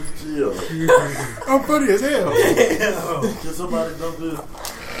 bro. Just chill. I'm funny as hell. Can somebody know this?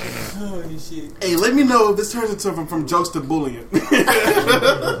 Holy shit. Hey, let me know if this turns into from jokes to bullying.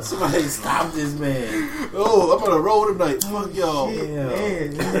 Somebody stop this man. Oh, I'm on a roll tonight. Fuck y'all.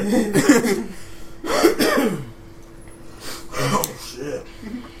 Oh, shit.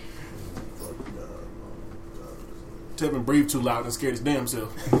 Tevin breathed too loud and scared his damn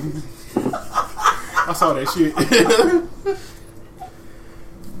self. I saw that shit.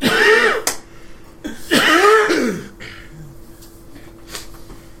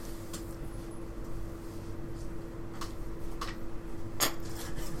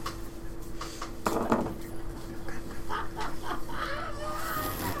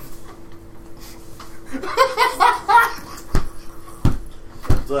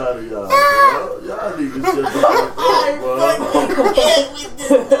 I'm tired of y'all, bro. Y'all need to shut the fuck up, bro.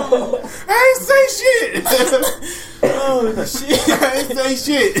 I ain't say shit. Oh shit. I ain't say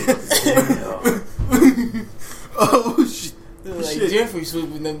shit. Oh shit. Like Shit. Jeffrey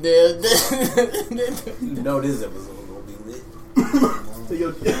swooping them there. You know this episode gonna be lit. He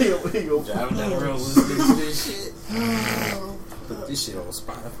go. Driving down the road listening to this shit. Put this shit on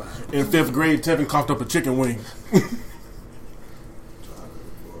Spotify. In 5th grade, Tevin coughed up a chicken wing.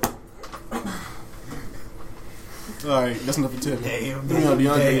 Alright, that's enough for Tevin. Damn. You know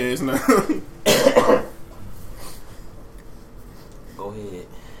DeAndre is now. Go ahead.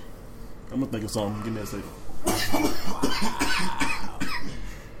 I'm gonna think of something. Give me a second.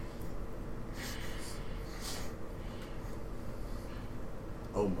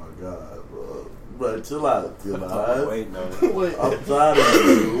 Oh my god, bro. Bro, chill out. Wait, no. Wait, I'm tired of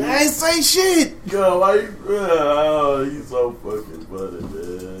you. I ain't say shit. Yo, why you? Oh, you so fucking funny,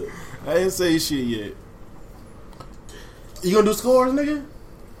 man. I ain't say shit yet. You gonna do scores, nigga?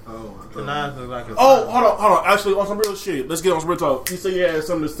 Knives look like a Oh, hold on. Actually, on some real shit. Let's get on some real talk. You said you had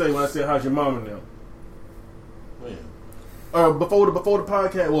something to say when I said, "How's your mama now?" Man. Before the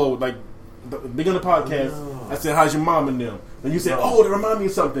podcast, well, like the beginning of the podcast, I said, "How's your mom and them?" And you said, "Oh, they remind me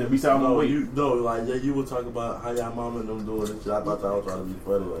of something." We said, "I'm gonna wait." You were talking about how y'all mama and them doing and shit. I thought y'all was trying to be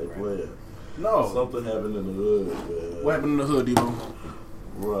funny, like, where? No. Something happened in the hood, man. What happened in the hood, Debo?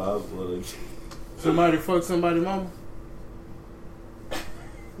 Bro, I was like, somebody fuck somebody mama.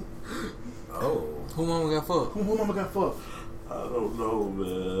 Oh. Who mama got fucked? Who mama got fucked? I don't know,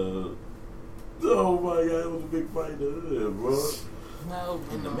 man. Oh my god, it was a big fight in the hood, bro. No,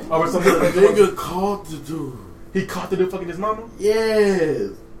 Or The something. nigga caught the dude. He caught the dude fucking his mama.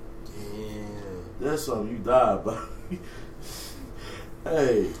 Yes. Damn. That's something you died by.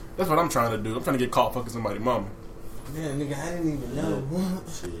 Hey. That's what I'm trying to do. I'm trying to get caught fucking somebody's mama. Yeah, nigga, I didn't even know.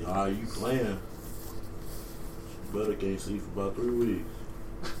 Shit, you playing? Better can't sleep for about 3 weeks.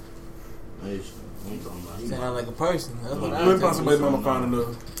 Hey, I'm talking about. Sound like a person. That's what Let I'm me find talking somebody's about. mama finding the.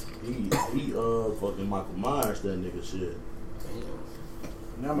 He fucking Michael Myers that nigga shit.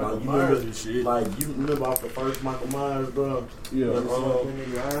 Now Like, Michael you Myers remember, and shit. like you remember off the first Michael Myers, bro? Yeah.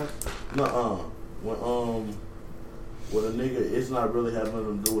 Nuh-uh. When a nigga, it's not really having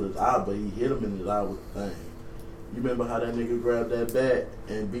nothing to do with his eye, but he hit him in his eye with the thing. You remember how that nigga grabbed that bat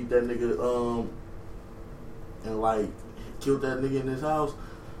and beat that nigga, and like killed that nigga in his house?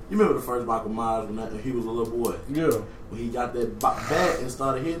 You remember the first Michael Myers when he was a little boy? Yeah. When he got that bat and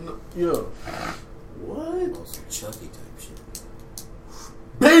started hitting him? Yeah. What? Oh, some Chucky type shit.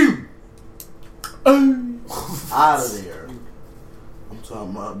 Boom. Out of there. I'm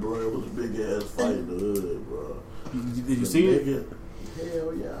talking about, bro, it was a big ass fight in the hood, bro. Did you see it?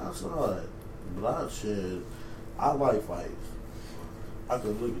 Hell yeah, I saw it. But I like fights. I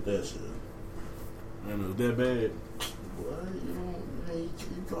could look at that shit. Man, it was that bad. What? You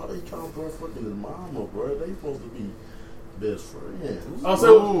trying to fucking his mama, bro. They supposed to be best friends. Oh,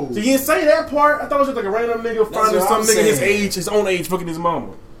 so you didn't say that part? I thought it was just like a random nigga finding what some I'm nigga saying. his own age, fucking his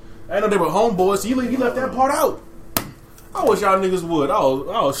mama. I didn't know they were homeboys, so you left that part out. I wish y'all niggas would.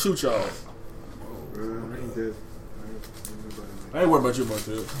 I'll shoot y'all. I ain't worried about you,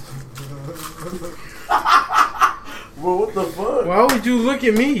 Montel. Bro, what the fuck? Why would you look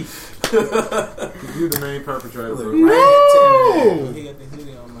at me? You the main perpetrator, bro. He got the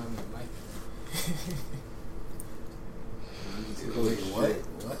hoodie on my mic. What?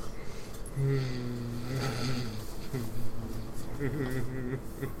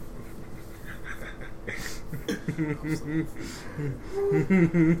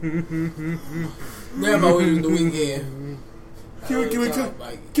 Yeah, but we was the weekend.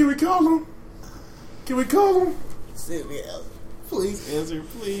 Can we call him? Can we call him? Please answer.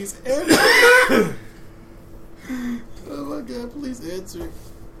 Please answer. Oh my god, please answer.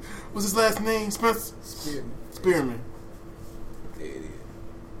 What's his last name? Spencer? Spearman. There it is.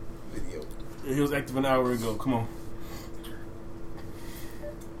 Video. Yeah, he was active an hour ago. Come on.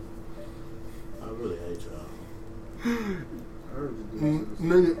 I really hate y'all.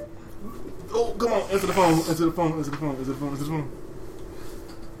 Nigga. Oh, come on. Answer the phone.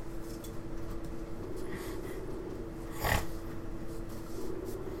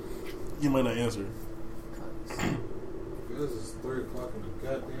 You might not answer. This is 3 o'clock in the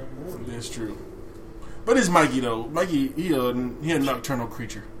goddamn morning. That's true. But it's Mikey though. Mikey, he a nocturnal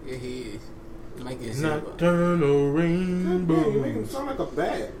creature. Yeah, he is. Mikey is Nocturnal You rainbow. make him sound like a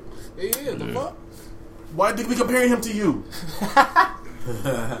bat. Yeah, the fuck? Why did we compare him to you?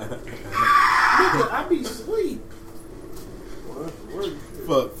 Nigga, I be asleep.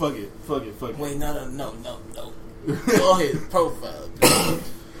 Fuck it. Wait, no. Go ahead, profile.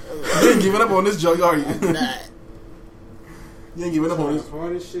 You ain't giving up on this joke, are you? Nah. You ain't giving up on this.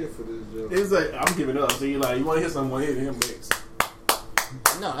 Hard as shit for this joke. It's like I'm giving up. So you like you want to hit someone, hit him next.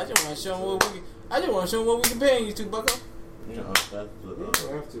 No, I just want to show him what we comparing you to, Bucko. You know, that's You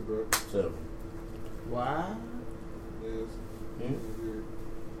don't have to, bro. 7. Why? Yes. Hmm?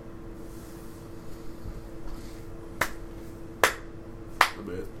 I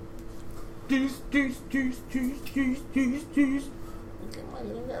bet. Okay, Mikey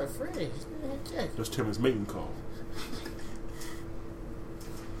don't got a friend. That's Tim's mating call.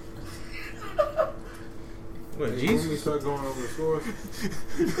 What, Hey, Jesus? when we start going over the scores?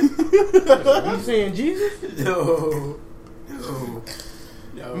 You saying Jesus? No.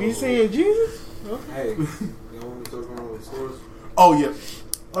 You saying Jesus? Hey, you know when we start going over the scores? Oh yeah.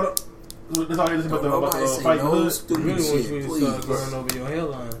 Hold up. That's all this about the Nobody say fight. no I stupid really want shit, you to please. start going over your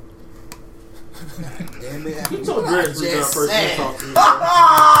hairline. Damn it. You told Greg to Just first said. talk to me.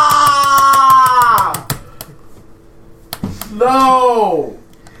 No.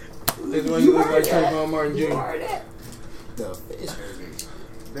 That's why you look like Trayvon Martin Jr. The fish hurt me.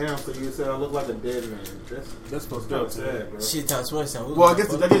 Damn, so you said I look like a dead man. That's supposed kind to of sad, bro. Shit, that's what I said. Well, I guess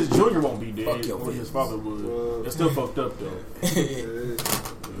Junior won't be dead. Fuck your Or his business. father would. It's still fucked up though.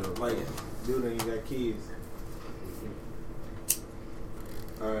 Like, dude, ain't got kids.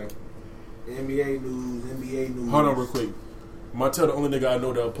 Alright. NBA news. Hold on real quick. Montel the only nigga I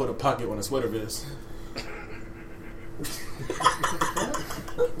know that'll put a pocket on a sweater vest.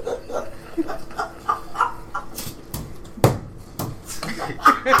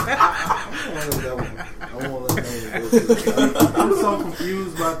 I won't let no one go. I'm so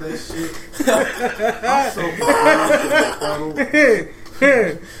confused about that shit. I'm so confused.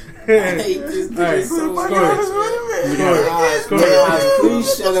 I hate this nigga so much. Please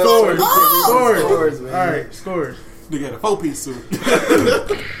shut up. Scores. Man. Alright, scores. Nigga had a 4-piece suit.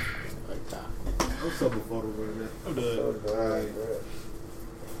 I'm so befuddled right now. I'm done.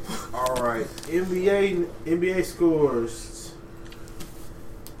 Alright. NBA scores.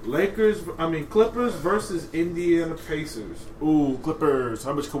 Clippers versus Indiana Pacers. Ooh, Clippers.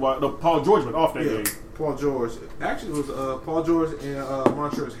 How much Kawhi? No, Paul George went off that game. Paul George. Actually, it was Paul George and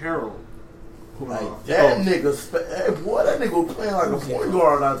Montrezl Harrell. Like that nigga, hey, boy, that nigga was playing like a point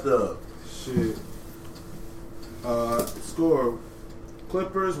guard out there. Shit. Score.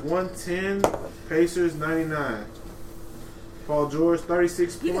 Clippers 110, Pacers 99. Paul George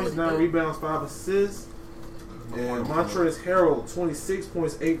 36 points, 9 rebounds, 5 assists. And Montrezl Harrell 26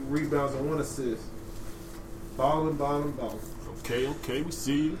 points, 8 rebounds, and 1 assist. Ballin'. Okay, we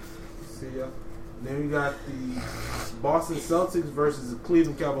see you. See ya. Then we got the Boston Celtics versus the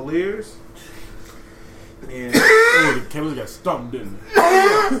Cleveland Cavaliers. And Oh, the Cavaliers got stumped, didn't they?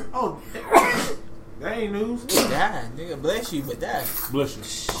 oh, that ain't news. Die, nigga, bless you, but die. Bless you.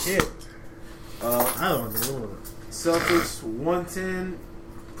 Shit. I don't know. Celtics 110,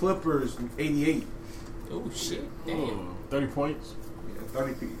 Clippers 88. Oh shit, damn. 30 points. Yeah,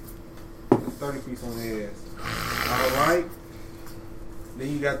 30 piece. 30 piece on the ass. Alright. Then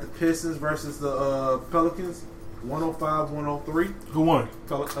you got the Pistons versus the Pelicans. 105-103. Who won?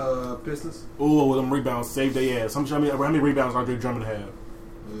 Pistons. Ooh, them rebounds saved their ass. How many rebounds Andre Drummond have?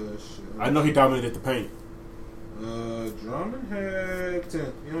 Shit. I know he dominated the paint. Drummond had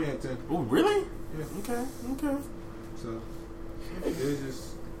 10. He only had 10. Oh, really? Yeah. Okay. So, it's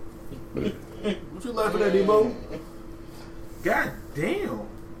just... What you laughing at, Debo? God damn.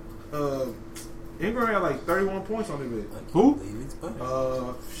 Ingram had like 31 points on the bit. Who?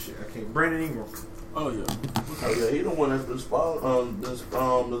 Shit, I can't. Brandon Ingram. Oh yeah. Oh yeah, he the one that's been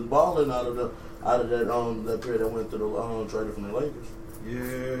balling out of that period that went to the traded from the Lakers.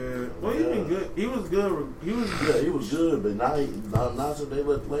 Yeah. Well, he been good. He was good. He was good, but now since they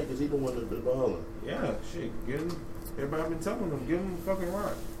left the Lakers, he the one that's been balling. Yeah, shit. Get him. Everybody been telling him, give him the fucking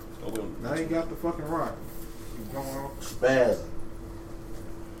rock. Now he got the fucking rock. Keep going on. Spaz.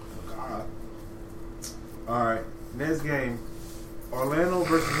 God. All right. Next game. Orlando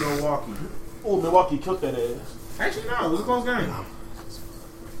versus Milwaukee. Oh, Milwaukee killed that ass. Actually, no. It was a close game.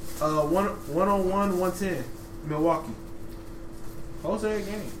 101-110. Milwaukee. Close that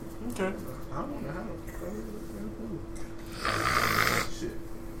game. Okay. I don't know how. Shit.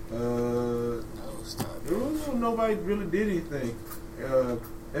 There was nobody really did anything.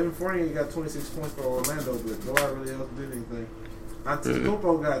 Evan Fournier got 26 points for Orlando, but nobody really else did anything.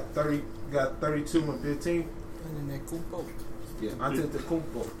 Antetokounmpo got 32 and 15. Yeah,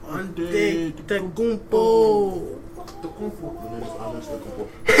 Antetokounmpo.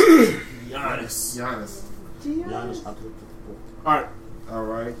 Giannis. All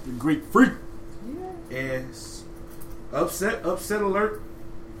right. The Greek freak. And upset alert.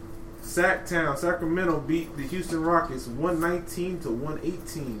 Sacktown, Sacramento beat the Houston Rockets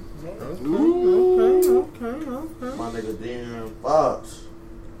 119-118. Okay. My nigga De'Aaron Fox.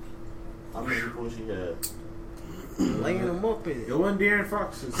 How many points he had? Laying them up in it. It wasn't De'Aaron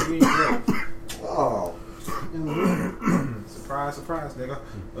Fox. It's Ian Gray. Oh. Surprise, nigga.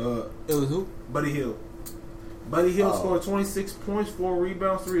 It was who? Buddy Hield. Buddy Hield scored 26 points, 4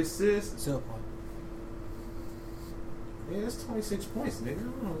 rebounds, 3 assists. Yeah, that's 26 points, nigga. I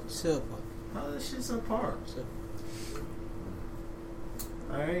don't know. How that shit's apart.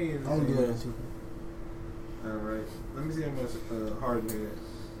 I ain't. I don't do that too. All right. Let me see how much Harden had.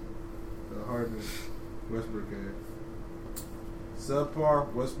 Harden, Westbrook had.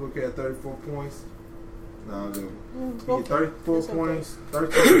 Subpar. Westbrook had 34 points. No, he had 34 points,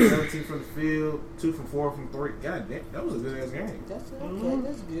 13 from 17 from the field, 2 from 4 from 3. God damn, that was a good ass game. That's okay.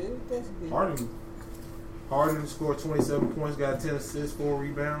 That's good. That's good. Harden scored 27 points, got 10 assists, 4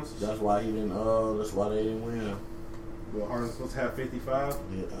 rebounds. That's why he didn't. That's why they didn't win. Well, Harden's supposed to have 55.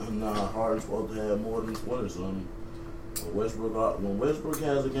 Yeah, nah, Harden's supposed to have more than 20 something. When Westbrook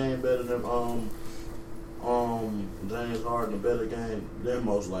has a game better than James Harden, a better game, they're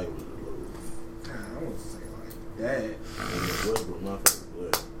most likely to lose. Nah, I wouldn't say like that. Westbrook not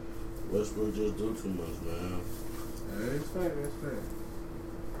favorite player. Westbrook just do too much, man. That's fair.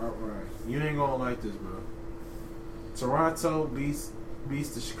 Alright. You ain't gonna like this, bro. Toronto beats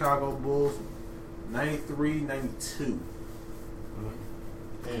the Chicago Bulls 93-92.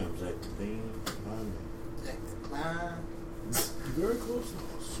 Damn, Zach Levine. Very close.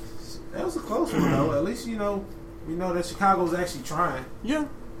 That was a close one, though. At least, we know that Chicago's actually trying. Yeah.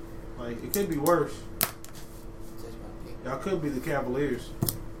 Like, it could be worse. Y'all could be the Cavaliers.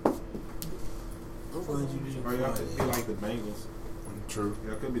 Or y'all could be like the Bengals. True.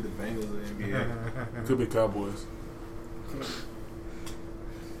 Y'all could be the Bengals of the NBA. Could be Cowboys.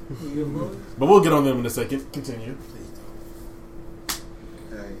 But we'll get on them in a second. Continue.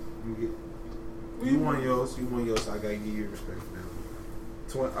 Hey, you won yours. I gotta give you respect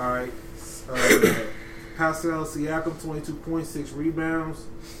now. Alright. Pascal Siakam, 22 points, 6 rebounds.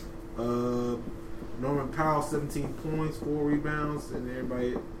 Norman Powell, 17 points, 4 rebounds, and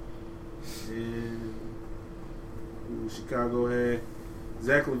everybody. And Chicago had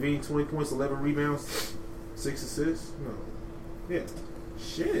Zach Levine, 20 points, 11 rebounds, 6 assists. No, yeah,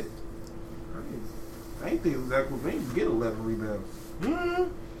 shit. I didn't think Zach Levine would get 11 rebounds. I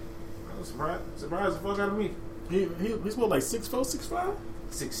was surprised the fuck out of me. He's what, like 6'4", 6'5"?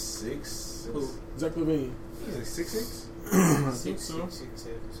 6'6". Zach Levine. He's like 6'6".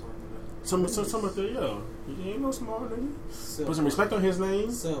 6'7". Some of the, yeah. He ain't no small nigga. Put some respect on his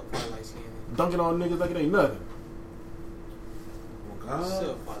name. Dunking on niggas like it ain't nothing. Oh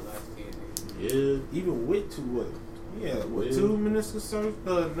God. Yeah. Even with 2 what? Yeah, with 2 meniscus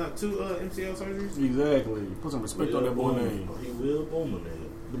surgeries, not 2 MCL surgeries. Exactly. Put some respect on that boy name. He will boom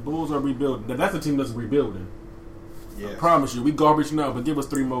it. The Bulls are rebuilding. Now, that's the team that's rebuilding. Yeah. I promise you, we garbage now, but give us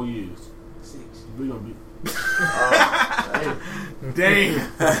 3 more years. 6. We gonna be. Damn.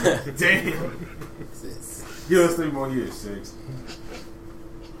 Give us 3 more years, 6.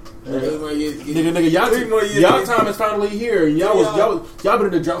 Nigga, y'all time is finally here. Y'all been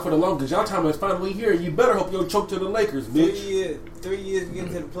in the drought for the longest. Y'all time is finally here. You better hope you don't choke to the Lakers, bitch. 3 years to get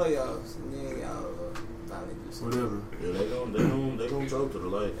into the playoffs, and then y'all finally do something. Whatever. Yeah, they gonna choke to the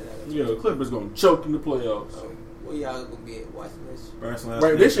Lakers. Yeah, the Clippers gonna choke in the playoffs. Where y'all gonna be at watching this?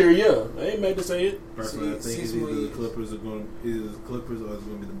 Right this year, yeah. I ain't mad to say it. Personally, I think it's either the Clippers or it's gonna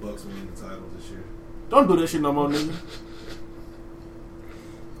be the Bucks winning the title this year. Don't do that shit no more, nigga.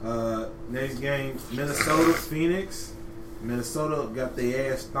 Next game, Minnesota, Phoenix. Minnesota got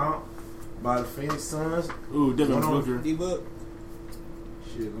their ass stomped by the Phoenix Suns. Ooh, Devin Booker. D-Book.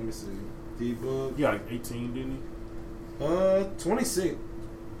 Shit, let me see. D-Book. Yeah, like 18, didn't he? 26.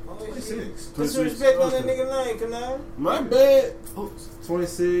 26. Put some respect on that nigga name, Canal. My bad.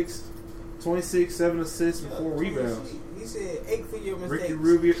 26, 7 assists and 4 rebounds. He said 8 for your mistakes.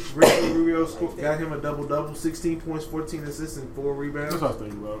 Ricky Rubio got him a double-double, 16 points, 14 assists, and 4 rebounds. That's what I was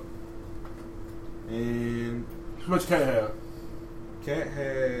thinking about. And how much Cat have? Cat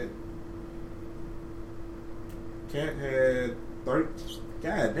had 30.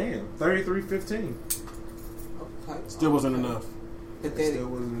 God damn, 33-15. Still wasn't enough. Still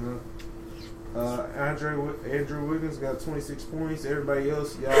wasn't enough. Andrew Wiggins got 26 points. Everybody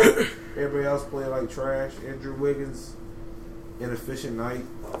else played like trash. Andrew Wiggins, inefficient night.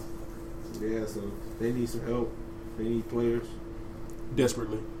 Yeah, so they need some help. They need players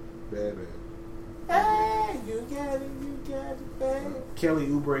Desperately. Bad. Hey, you got it, babe. Kelly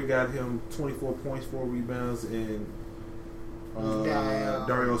Oubre got him 24 points, 4 rebounds, and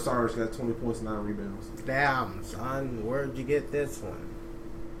Dario Saric got 20 points, 9 rebounds. Damn, son, where'd you get this one?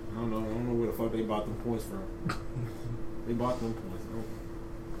 I don't know where the fuck they bought them points from. They bought them points.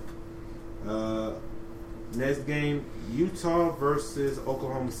 Next game, Utah versus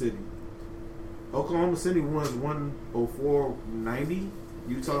Oklahoma City. Oklahoma City wins 104-90.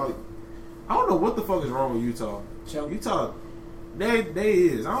 Utah, I don't know what the fuck is wrong with Utah. Utah, they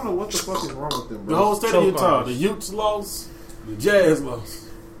is. I don't know what the fuck is wrong with them, bro. The whole state of Utah. The Utes lost. The Jazz lost.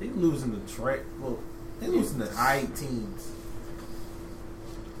 They losing the track. Well, they losing the I teams.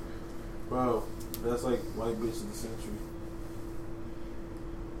 Bro, that's like white bitch of the century.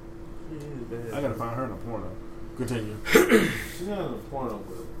 I gotta find her in a porno. Continue. She's not in a porno,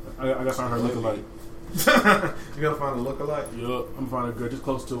 but I gotta find her lookalike. you gotta find a lookalike. Yup, I'm finding a girl just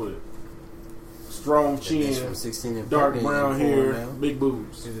close to it. Strong chin, from 16 and dark 14 brown and hair, now. big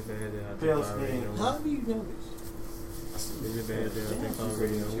boobs. Is it bad that I think Pale I already skin. know? How do you know this? Is it bad that I think I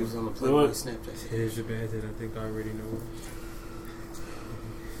already know? She was on the What? Playboy Snapchat. Is it bad that I think I already know?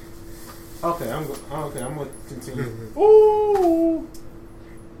 Okay, I'm gonna continue. Ooh.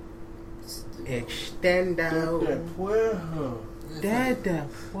 Extendo. Dada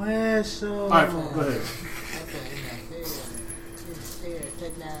Pueso. Alright, go ahead.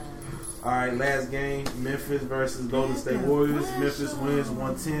 Alright, last game, Memphis versus Golden State Warriors. Memphis wins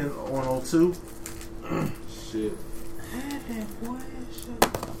 110-102. Shit.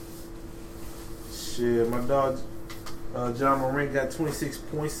 Shit, my dog John Morant got 26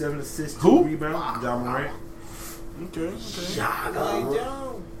 points, 7 assists, 2 Who? rebounds. John Morant. Okay.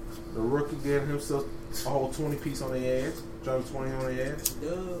 The rookie gave himself a whole 20 piece on the ass. Dropped 20 on the ass.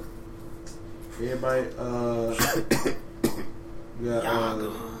 Everybody, we got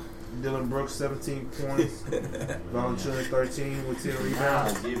Dylan Brooks, 17 points. Valanciunas, 13 with 10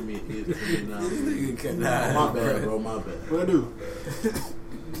 rebounds. Give me it now. My bad, bro. My bad. What I do?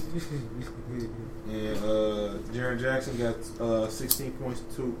 And Jaren Jackson got 16 points,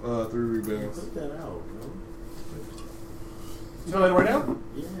 3 rebounds. Put that out, bro. You know that right now?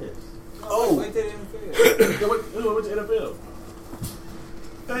 Yes. Oh. Wait till the NFL. Yeah, what's the NFL?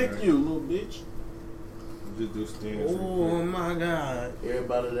 Thank you, little bitch. Just do stands. Oh my God.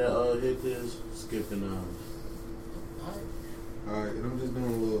 Everybody that hit this, skipping Alright, and I'm just doing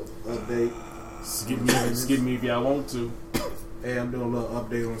a little update. Skip me if y'all want to. Hey, I'm doing a little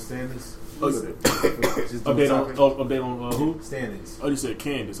update on standings. Oh, Just doing update on who? standings. Oh, you said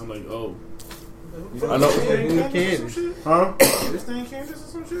Candace. I'm like, oh. You I know. Candace. Huh? This thing Candace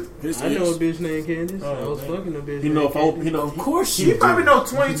or some shit? I know a bitch named Candace. I was okay. fucking a bitch. He know named Candace. of course You probably know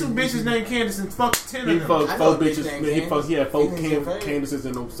 22 bitches named Candace and fuck 10 He of them. fucked I four know a bitch bitches. named He Candace. had four He was your favorite. Candaces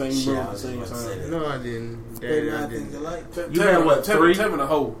in the same room at the same time. No, I didn't. They Daddy, I not think didn't. alike. You had what, 3? Tevin a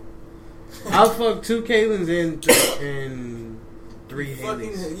hoe. I fucked 2 Kaylins and 3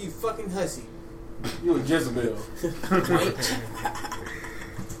 Haleys. You fucking hussy. You a Jezebel.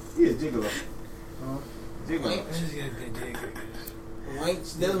 Yeah, gigolo. Wank. Wank.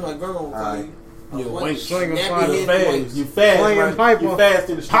 That's what my grandma would call you. You a Wank. wank. Slinging Nappy fire. head Fast. wank. You fast. Slinging Right? pipe You off. fast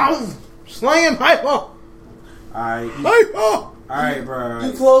in the Pow! streets. Slinging piper. Alright, Piper. alright, bro.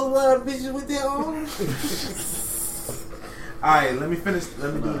 You close a lot of bitches with that on? Alright, let me finish.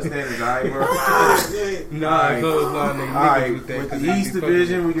 Let me do the standings, alright, bro? Nah, Alright. close line nigga. Alright, With that, with 'cause the they East be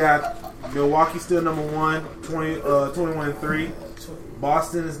Division, we got Milwaukee still number 1, 21-3.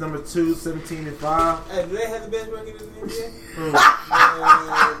 Boston is number 2, 17-5. Hey, do they have the best record in the NBA?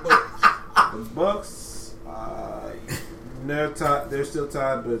 The Bucks, they're still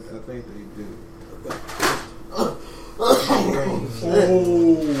tied, but I think they do. Oh.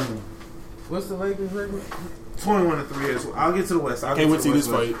 What's the Lakers record? 21-3 as well. I'll get to the West. I'll Can't get wait to to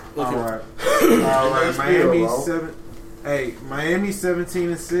see the this West fight. All Okay. right, all right. Miami bro. 7. Hey, Miami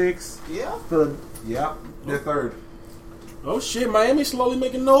 17-6. Yeah. Yep, they're third. Oh shit, Miami slowly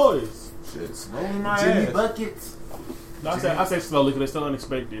making noise. Shit, slowly my Jimmy ass. Buckets. No, I say slowly because they're still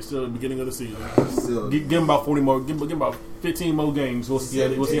unexpected. It's still the beginning of the season. Still, Give them about 40 more. Give them about 15 more games. We'll see how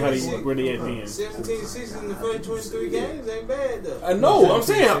they where they at then. 17-6 in the first 23 games ain't bad though. I know. I'm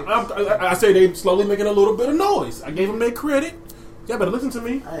saying. I say they slowly making a little bit of noise. I gave them their credit. Y'all better listen to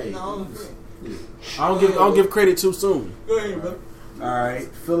me. Hey. No, I don't give credit too soon. go ahead, bro. all right.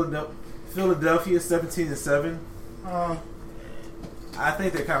 Philadelphia 17-7. I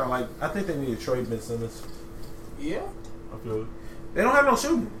think they're kind of like. I think they need to trade Ben Simmons. Yeah. I feel it. They don't have no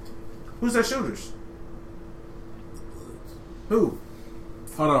shooting. Who's their shooters? Who?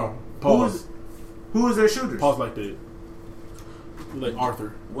 Hold on. Pause. Who is their shooters? Pause like that. Like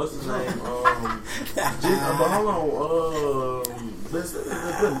Arthur. What's his name? Hold on.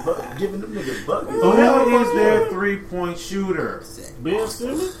 Giving them niggas buckets. Who is their 3-point shooter? Ben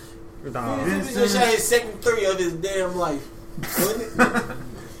Simmons? Nah. Ben He just shot Simmons. his second 3 of his damn life. Wasn't it?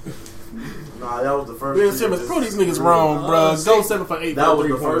 Nah, that was the first. Ben Simmons. Prove these niggas wrong, bro. Go 7 for 8. That was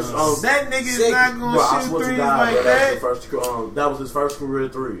for the first. 3 That nigga is Second. not Bro, I gonna shoot swear to threes God, like bro, that. that was his first career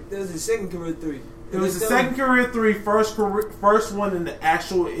 3. That was his second career 3. It was the second career 3, first one in the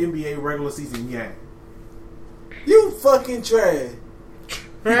actual NBA regular season game. You fucking trash.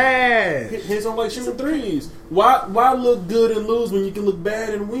 Trash. Hits on like shooting threes. Why look good and lose when you can look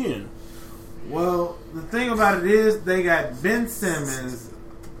bad and win? Well, the thing about it is they got Ben Simmons,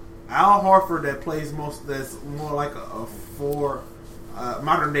 Al Horford that plays that's more like a 4,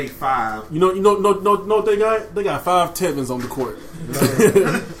 modern day 5. You know what they got? They got 5 Tevins on the court.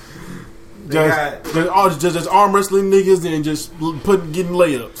 just arm wrestling niggas and just getting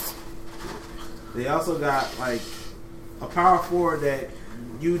layups. They also got like a power forward that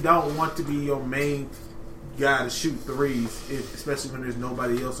you don't want to be your main guy to shoot threes, especially when there's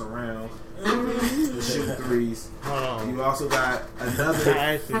nobody else around to shoot threes. You also got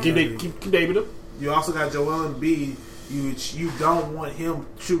another. Keep David up. You also got Joel Embiid. You don't want him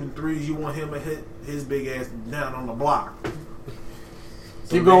shooting threes. You want him to hit his big ass down on the block.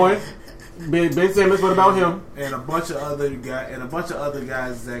 Keep going. Ben Simmons. What about him? And a bunch of other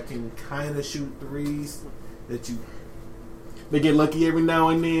guys that can kind of shoot threes that you. They get lucky every now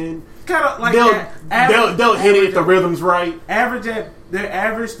and then. Kind of like they'll hit it if the rhythm's right. They're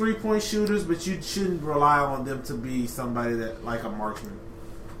average 3-point shooters, but you shouldn't rely on them to be somebody that like a marksman.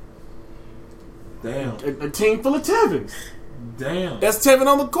 Damn, A team full of Tevins. Damn, That's Tevin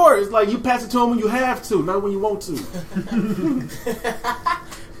on the court. It's like you pass it to him when you have to, not when you want to.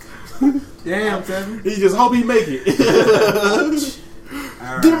 damn, Tevin. You just hope he make it.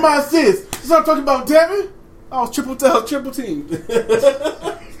 Right. Give him my assist. Stop talking about Tevin. I was triple team.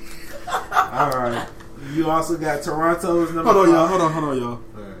 All right. You also got Toronto's number. Hold on, 5. y'all. All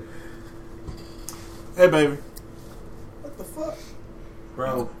right. Hey, baby. What the fuck?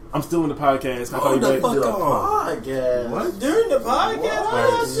 Bro, I'm still in the podcast. I call Hold you the back. fuck The on. podcast. What? During the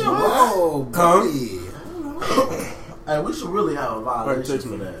podcast? Oh, buddy. Hey, we should really have a violation text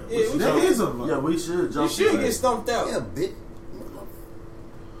for me. that. Yeah, That is a. Yeah, we should You jump. should to get that. stumped out. Yeah, bitch.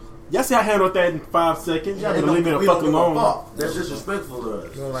 Y'all see I handled that in 5 seconds. Y'all Hey, better leave me the we fuck don't give a alone. fuck. That's disrespectful to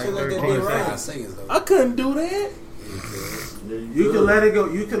us. Like Shit like that 13 be right. seconds. Seconds, I couldn't do that. Yeah, You could let it go.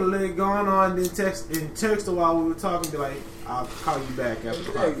 You could have let it go on, then text her while we were talking. Be like, "I'll call you back after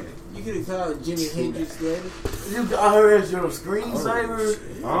the podcast." You could have called Jimi Hendrix later. I heard it's your screensaver.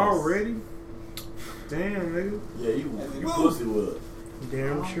 Already? Damn, nigga. Yeah, you pussy wood.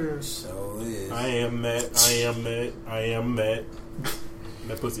 Damn sure. So is. I am Matt.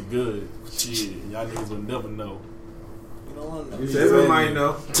 That pussy good. Shit, y'all niggas will never know. You don't want to know. Tevin might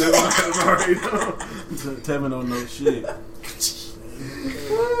know. Tevin might already know. Tevin don't know shit.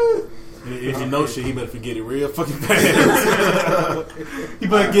 If you know shit, he better forget it real fucking fast. He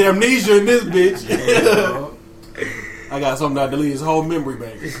better get amnesia in this bitch. I got something that delete his whole memory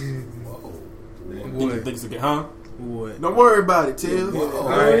bank. What? Thinks again, huh? What? Don't worry about it, Till. All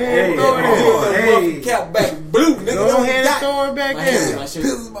right, hey, Go ahead. hey. Cap back blue, nigga. Go ahead and throw it back My hand, in. my shit.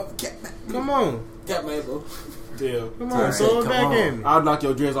 Come on. Cap my elbow. Till. Come on, throw it back in. I'll knock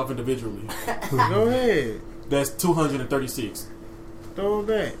your dreads off individually. Go ahead. That's 236. Throw it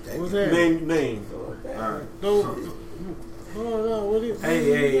back. What's that? Name. All right. Throw. Hold on, what is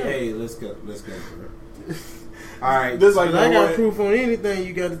Hey, let's go, bro. All right, This like I got the one. proof on anything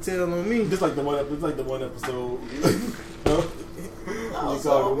you got to tell on me. This like the one. This like the one episode. You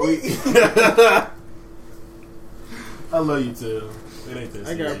called it weak. I love you, Till. It ain't that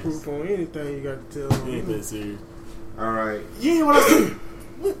I serious. got proof on anything you got to tell It on ain't me. that serious. all right. Yeah, what I said.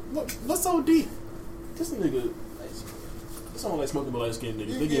 What's so deep? This nigga. This sound like smoking light skinned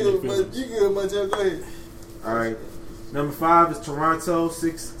niggas. They get their feelings. good, my child. Go ahead. All right. Number 5 is Toronto,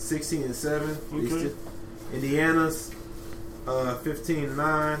 16-7. Okay. Indiana's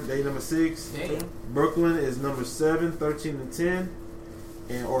 15-9. They number 6. Damn. Brooklyn is number 7, 13-10.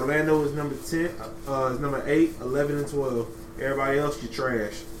 And Orlando is number 10. Is number 8, 11-12. Everybody else, you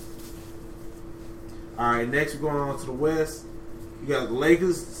trash. All right. Next, we're going on to the West. You got the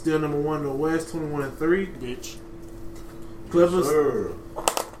Lakers, still number 1 in the West, 21-3. Bitch. Clippers, Sure.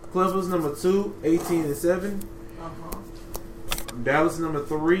 Clippers number 2, 18-7. Dallas number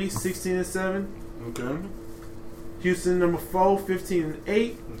 3, 16-7. Okay. Houston number 4,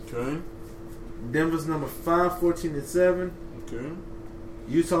 15-8. Okay. Denver's number 5, 14-7. Okay.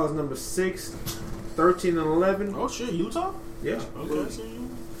 Utah's number 6, 13-11. Oh shit, Utah? Yeah, Okay, see you.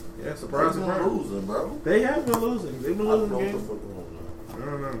 yeah. Surprise, Been surprise. losing, bro. They have been losing. They've been I don't losing know what the games. fuck going on. I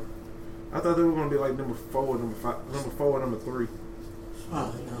don't know. I thought they were gonna be like number 4, number 5, number 4, and number 3.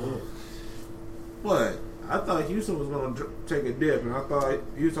 Oh, no. What? I thought Houston was gonna take a dip, and I thought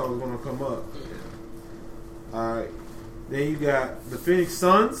Utah was gonna come up. All right. Then you got the Phoenix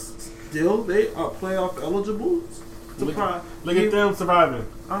Suns. Still, they are playoff eligible. Look at them surviving.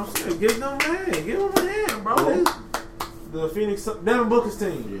 I'm saying, give them a hand. Give them a hand, bro. The Phoenix Suns, Devin Booker's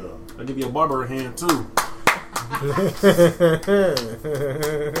team. Yeah. I'll give you a barber a hand too.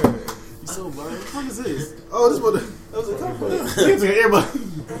 You so blind. What is this? Oh, this one. That was a compliment. Nigga took an earbud.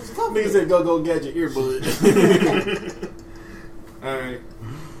 Nigga said, go gadget earbud. All right.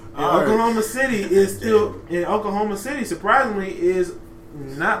 Oklahoma City is still in Oklahoma City. Surprisingly, is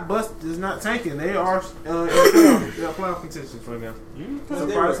not tanking. They are in playoff contention right now.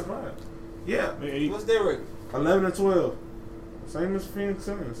 Surprise. Yeah. What's their record? 11-12. Same as Phoenix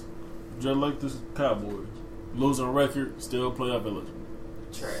Suns. Just like the Cowboys. Losing record, still playoff eligible.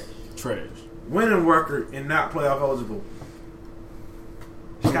 Trash. Winning record and not playoff eligible.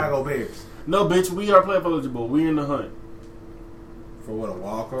 Chicago Bears. No, bitch, we are playoff eligible. We in the hunt. For what, a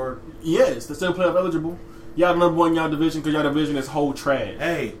wild card? Yes, they're still playoff eligible. Y'all number one in y'all division because y'all division is whole trash.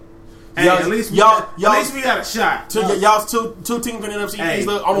 Hey, at least we got a shot. Y'all's two teams in the NFC East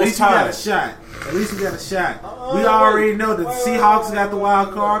At almost least we tied. got a shot. At least we got a shot. We already know that the Seahawks got the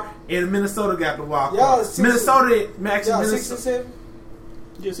wild card and Minnesota got the wild card. Minnesota, Max, y'all Minnesota. 6-7.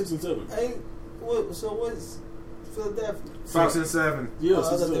 Yeah, 6-7. Hey, so what's Philadelphia? 6-7. Yeah, I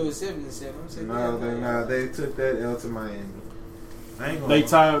thought they 6-7. were 7-7. I'm saying They took that L to Miami. They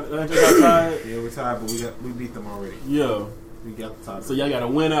tied. They got tied. Yeah, we're tied, but we beat them already. Yeah. We got the tie. So y'all got to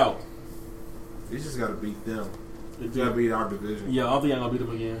win out. We just got to beat them. We got to beat our division. Yeah, I don't think y'all gonna beat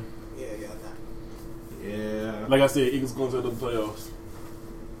them again. Yeah, y'all not. Yeah. Like I said, Eagles going to the playoffs.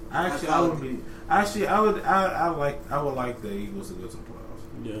 I would like the Eagles to go to the playoffs.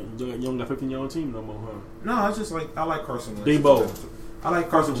 Yeah, you don't got 15 year old team no more, huh? No, I like Carson Wentz. Debo. I like Carson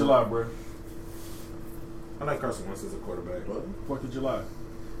Carson July, Wentz. bro. I like Carson Wentz as a quarterback. 4th of July.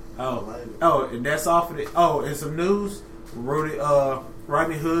 Oh, and that's off of it. Oh, and some news.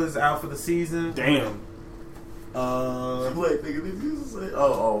 Rodney Hood's out for the season. Damn. Wait, nigga, did you say?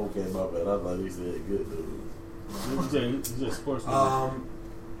 Oh, okay, my bad. I thought he said good news. He's just sports. Right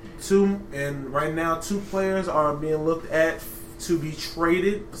now, 2 players are being looked at to be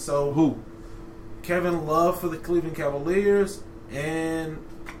traded. So Who? Kevin Love for the Cleveland Cavaliers and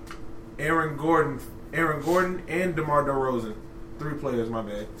Aaron Gordon and DeMar DeRozan. 3 players, my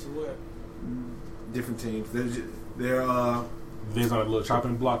bad. To where? Different teams. They're Vin's on a little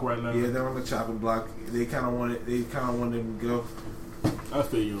chopping block right now. yeah, they're on the chopping block. They kind of wanted them to go. I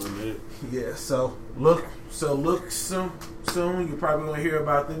feel you on that. Yeah, so look soon. You're probably gonna hear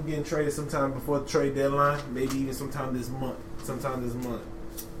about them getting traded sometime before the trade deadline. Maybe even sometime this month. So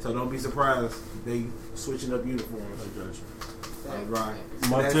don't be surprised they switching up uniforms. I got you. All right.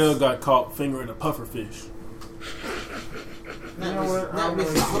 Montel got caught fingering a puffer fish. Not know what? Not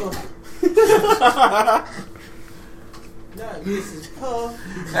Mrs. Puff. Not Mrs. Puff.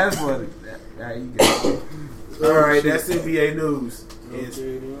 That's what. You got it. All right, that's NBA news.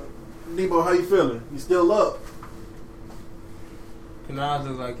 Debo, how you feeling? You still up? Kanaz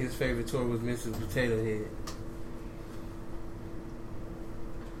looked like his favorite tour was Mrs. Potato Head.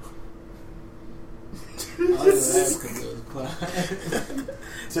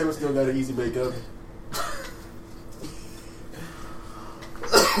 Taylor still got an easy bake oven.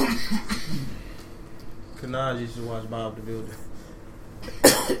 Kanaz used to watch Bob the Builder.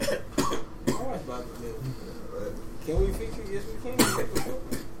 I watch Bob the Builder. Can we fix it? Yes, we can.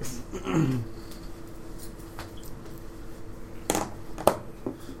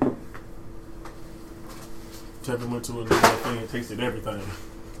 Tevin went to another thing and tasted everything.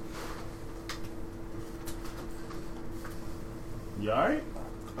 You alright?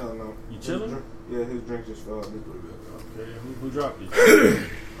 I don't know. You chilling? Yeah, his drink just fell out. Okay, who dropped it? It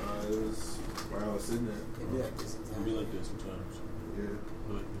was where I was sitting at. It be like this sometimes. Yeah.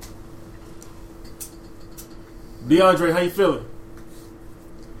 DeAndre, how you feeling?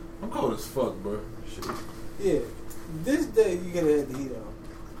 I'm cold as fuck, bro. Shit. Yeah. This day, you gotta have the heat on.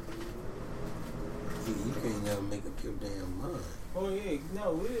 See, you can't never make up your damn mind. Oh, yeah.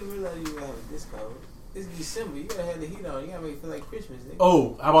 No, we didn't realize you were gonna have it this cold. It's December. You gotta have the heat on. You gotta make it feel like Christmas, nigga.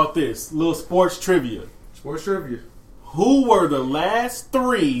 Oh, how about this? Little sports trivia. Sports trivia. Who were the last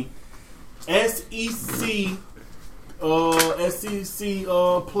 3 SEC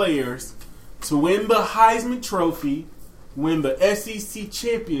players to win the Heisman Trophy, win the SEC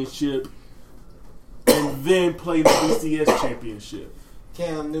Championship, and then play the BCS Championship?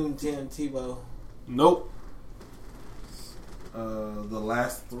 Cam Newton, Tim Tebow. Nope. The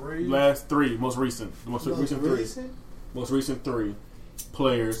last 3. Last 3. Most recent. The most recent 3. Most recent 3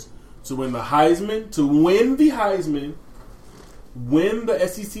 players to win the Heisman, win the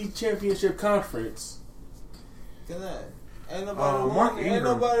SEC Championship Conference. Ain't nobody Mark Ain't Ingram.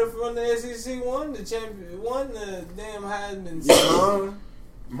 nobody from the SEC won the damn Heisman.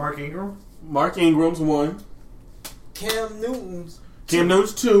 Mark Ingram. Mark Ingram's 1. Cam Newton's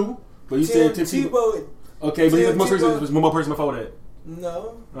 2. But you said Tim Tebow. Okay, but Tim most recent. Tebow. There's one more person before that.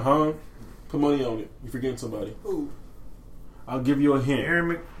 No. Put money on it. You're forgetting somebody. Who? I'll give you a hint.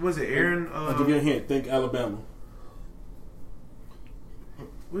 Aaron? I'll give you a hint. Think Alabama.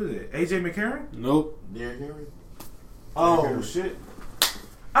 What is it? AJ McCarron? Nope. Derrick Henry. Oh shit!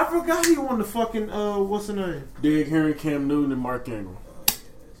 I forgot he won the fucking what's the name? Derrick Henry, Cam Newton, and Mark Ingram.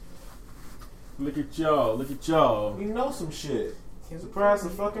 Look at y'all. Look at y'all. We know some shit. Surprise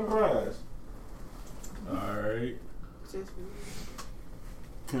and fucking prize. Alright.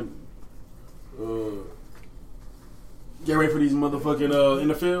 Get ready for these motherfucking in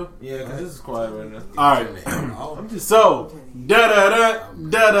the field? Yeah, because this is quiet right now. Alright. I'm just So, da.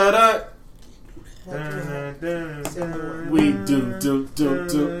 We do.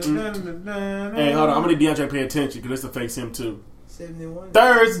 Hey, hold on. I'm gonna need DeAndre to pay attention because it's a fake sim too. 71.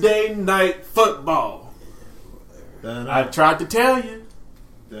 Thursday night football. I tried to tell you.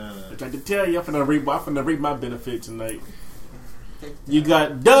 I'm finna reap my benefit tonight. You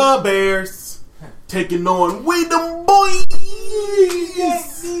got the Bears taking on We Them Boys.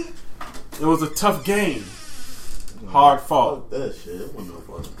 It was a tough game. Hard fought. Fuck that shit. It wasn't no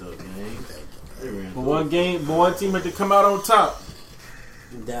fucking tough game. But one team had to come out on top.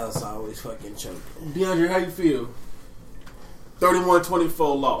 Dallas always fucking choking. DeAndre, how you feel?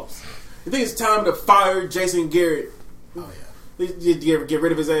 31-24 loss. You think it's time to fire Jason Garrett? Oh yeah. Get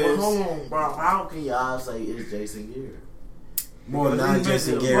rid of his ass. Well, hold on, bro. How can y'all say it's Jason Garrett? More not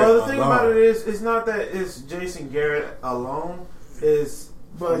Jason Garrett. Well, the thing alone. about it is, it's not that it's Jason Garrett alone. It's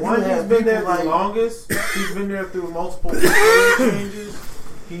But one, you he's have been there people the like- longest. He's been there through multiple changes.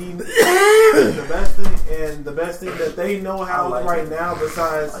 He the best thing that they know how I like right him. now,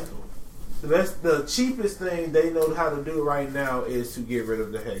 besides Like, the cheapest thing they know how to do right now is to get rid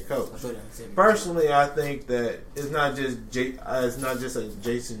of the head coach. I thought I said- Personally, I think that it's not just a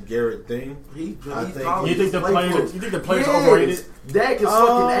Jason Garrett thing. I think- You think the players Yes. overrated? Dak is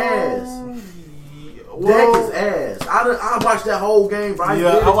fucking ass. Dak is ass. I watched that whole game, bro.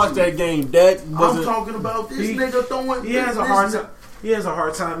 Yeah, I watched that game. Dak I'm wasn't. talking about this He- nigga throwing. He has a this hard nigga- time. He has a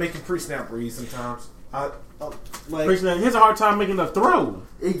hard time making pre-snap reads sometimes. Like He has a hard time making a throw.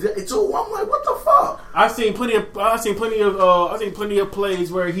 Exactly. So I'm like, what the fuck? I've seen plenty of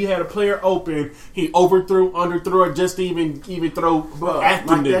plays where he had a player open, he overthrew, underthrew, or just even throw Bro, acting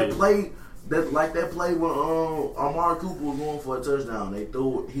like to that it. play. That play when Amari Cooper was going for a touchdown, he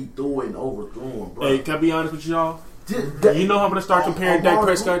threw it and overthrew him, bro. Hey, can I be honest with y'all? That- You know how I'm gonna start comparing Dak Amari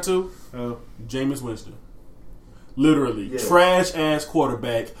Prescott to? Jameis Winston. Literally, Yeah. trash ass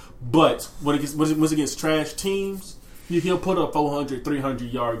quarterback. But when it was against trash teams, he'll put up 400,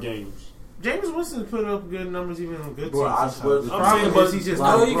 300-yard games. James Winston put up good numbers even on good Bro, teams. I swear sometimes. to The God. problem I'm saying, is he just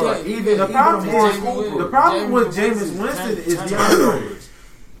No, not you Bro, can't. even The problem Amari is Cooper. the problem with James Jameis Winston is Winston- DeAndre.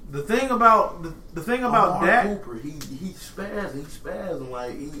 The thing about Amari Dak, Cooper, he spazzing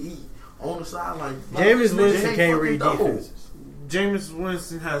like he on the sideline. Jameis Winston He can't fucking read double. defenses. Jameis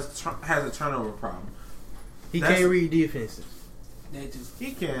Winston has a turnover problem. He That's- can't read defenses. That just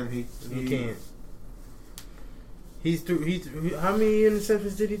He can. He can't. He's how many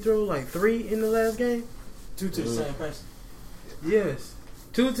interceptions did he throw? Like 3 in the last game? two to the same person. Yes.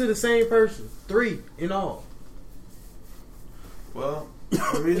 2 to the same person. 3 in all. Well,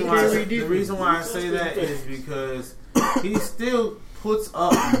 the reason why I say that is because he still puts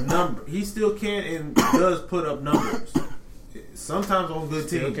up numbers. He still can and does put up numbers. Sometimes on good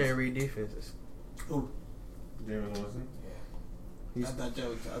Still teams. can't read defenses. Jameis Winston. I thought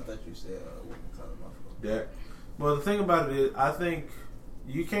you said what was talking about. Dak. Well, the thing about it is, I think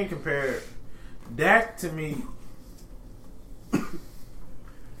you can't compare Dak to me.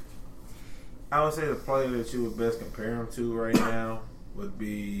 I would say the player that you would best compare him to right now would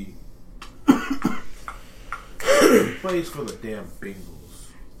be he plays for the damn Bengals.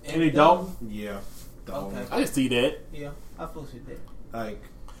 Andy Dalton? Yeah, Dalton. Okay. I can see that. Yeah, I fucks with that. Like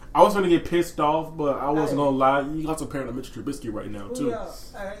I was going to get pissed off, but I wasn't going to lie. You also comparing to Mitchell Trubisky right now, Who too. y'all?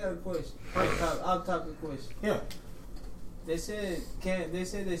 I got a question. I'll talk a question. yeah, They said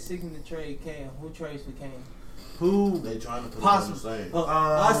they're seeking to trade Cam. Who trades for Cam? who? They trying to put Possible. him on the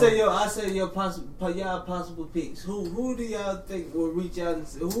same. I say your possible picks. Who do y'all think will reach out and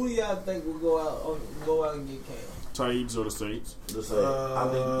who do y'all think will go out and get Cam? Titans or the Saints. Just say, I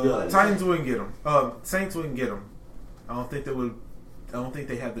think, yeah, Titans wouldn't get him. Saints wouldn't get him. I don't think they would. I don't think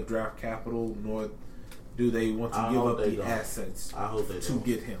they have the draft capital, nor do they want to I give hope up they the don't. assets I hope they to don't.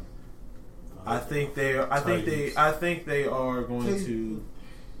 get him. I think they are. I think they are going to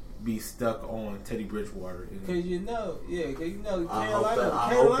be stuck on Teddy Bridgewater. Cause you know I hope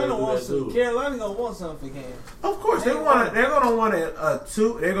they Carolina do wants that some. too. Carolina gonna want something for Cam. Of course, they're gonna want a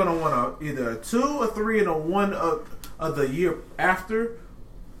 2. They're gonna want either a 2, a 3, and a 1 of the year after,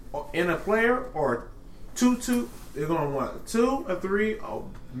 in a player, or 2. They're gonna want a 2, a 3, or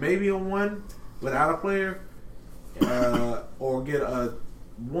maybe a 1 without a player, or get a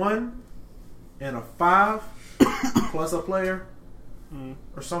 1 and a 5 plus a player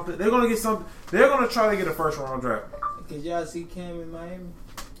or something. They're gonna get something. They're gonna try to get a first round draft. Cause y'all see Cam in Miami.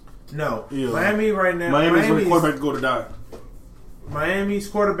 No, Yeah. Miami right now. Miami's where the quarterback to go to die. Miami's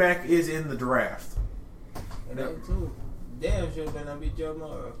quarterback is in the draft. And that too. Damn sure better not be Joe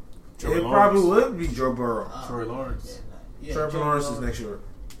Burrow. Trevor It Lawrence. probably would be Joe Burrow. Troy Lawrence. Yeah, Trevor Lawrence is next year.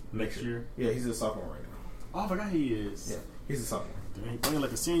 Next year. Yeah, he's a sophomore right now. Oh, I forgot he is. Yeah, he's a sophomore. He's playing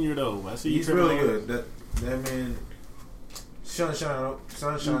like a senior though. I see He's Trevor really Lawrence. good. That man, Sunshine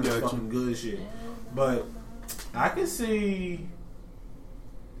is You fucking good shit. But I can see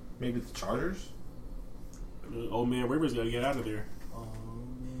maybe the Chargers. Old man Rivers got to get out of there. Oh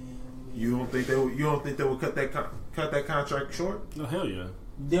man. You don't think they would cut that contract short? No, hell yeah.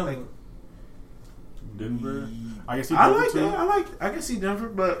 Denver. Denver. I can see I Denver like too. that. I can see Denver,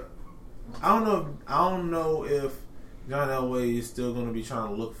 but I don't know if John Elway is still going to be trying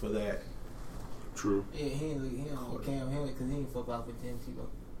to look for that. True. Yeah, he don't Cam Henry because he ain't fuck off with Tim Tebow.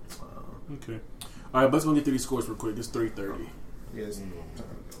 Okay. All right, let's go get through these scores real quick. It's 3:30. Yes.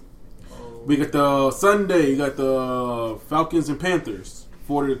 Oh, We got the Sunday. You got the Falcons and Panthers,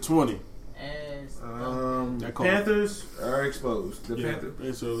 40-20. ass. That call. Panthers are exposed. The Yeah,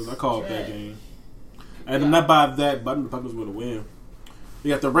 Panthers. so I called that Yeah. game. And I'm not by that, but I think the Falcons going to win. We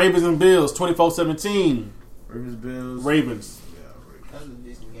got the Ravens and Bills, 24-17. Ravens, Bills. Ravens. Yeah, Ravens. That was a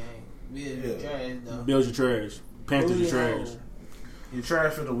decent game. Bills Yeah. trash though. Bills, you trash. Panthers, you trash. You're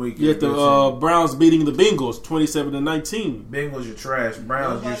trash for the week. You got the Browns beating the Bengals, 27-19. Bengals, you're trash.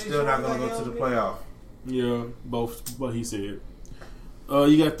 Browns, you're Nobody still not going to scored go to the like playoff. Yeah, both what he said.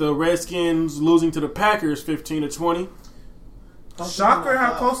 You got the Redskins losing to the Packers, 15-20. Shocker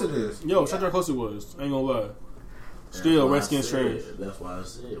how close it is. Yo, check how close it was. I ain't gonna lie. Still, Redskins trash. That's why I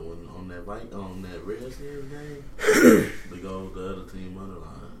said when on that Redskins game, they go the other team money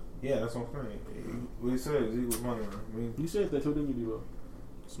line. Yeah, that's what I'm saying. What he said is Eagles money line. I mean, You said that, so didn't you, Debo?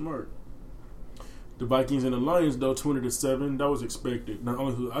 Smart. The Vikings and the Lions, though, 20-7. That was expected. Not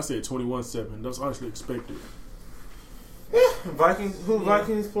only I said 21-7. That was honestly expected. Vikings. Who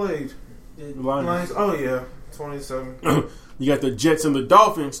Vikings played? The Lions. Lions. Oh yeah, 27. You got the Jets and the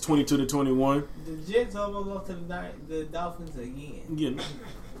Dolphins, 22-21. The Jets almost lost to the Dolphins again. Yeah.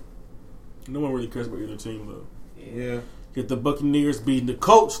 No one really cares about either team, though. Yeah. Get the Buccaneers beating the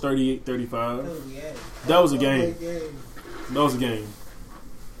Colts, 38-35. That was a game. That was a game.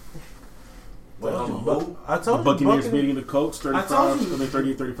 Well, I The told you, Buccaneers beating the Colts, I told you.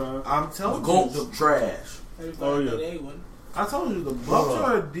 38-35. I'm the telling Colts you. are trash. Oh, yeah. I told you the Bucks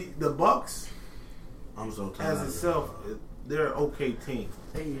are the Bucks I'm so tired. as itself. They're an okay team.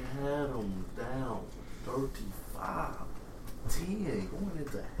 They had them down 35-10 going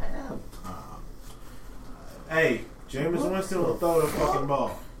into halftime. Hey, Jameis Winston will throw the fucking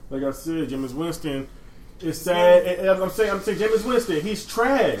ball. Like I said, Jameis Winston is sad. And I'm saying Jameis Winston, he's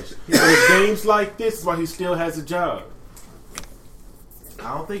trash. In games like this is why he still has a job.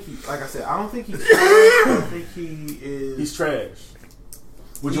 I don't think he. Like I said, I don't think he's. I don't think he is. He's trash.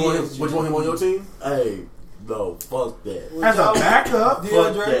 Would you want him? Would you want him on your team? Hey, no, fuck that. as a backup.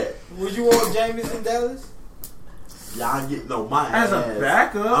 Fuck DeAndre, that. would you want Jameis in Dallas? Y'all getting on my As ass. a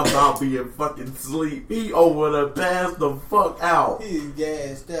backup. I'm about being fucking sleep. He over there passed the fuck out. He is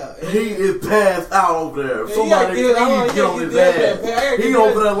gassed out. He is passed out over there. Yeah, Somebody you gotta please get- get on you his gotta get ass. that. He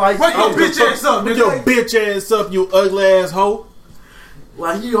over there like Wake your bitch ass up, Put nigga. your bitch ass up, you ugly ass hoe.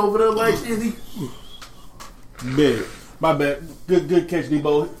 Like he over there like is he? Big. My bad. Good catch,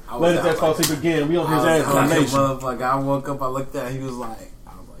 Debo. Let us that fall asleep again. We on his ass on the nation. Motherfucker, I woke up, I looked at, he was like,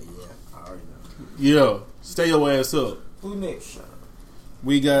 I was like, yeah, I already know. Yeah. Stay your ass up. Who next?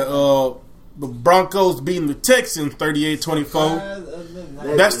 We got the Broncos beating the Texans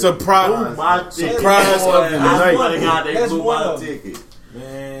 38-24. That's surprise. My ticket. Surprise of the I night. swear to God, they That's blew one my of them. ticket.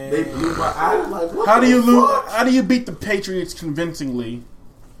 Man, They blew my. I was like, what How do the you lose? fuck? How do you beat the Patriots convincingly,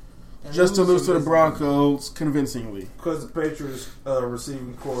 just to lose to the Broncos convincingly? because the Patriots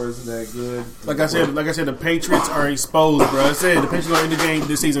receiving core isn't that good. Like I said, the Patriots are exposed, bro. I said the Patriots are in the game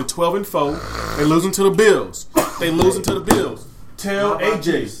this season 12-4. They're losing to the Bills. They losing to the Bills. Tell How about AJ.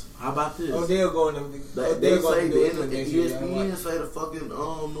 this? How about this? Oh, they'll go in the. They They'll go say in the the next year. ESPN say the fucking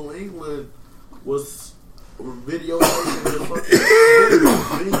New England was videotaping the fucking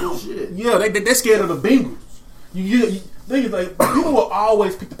Bengals shit. Yeah, they're scared of the Bengals. They like people will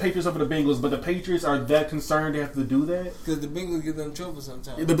always pick the Patriots over the Bengals, but the Patriots are that concerned they have to do that. Because the Bengals get them trouble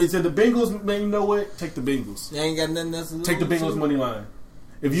sometimes. The Bengals, man, you know what? Take the Bengals. They ain't got nothing else to lose. Take the Bengals to. money line.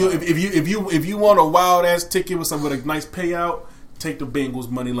 If you want a wild ass ticket with some with a nice payout, take the Bengals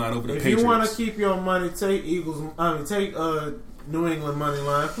money line over the If Patriots. you want to keep your money, take Eagles. Take New England money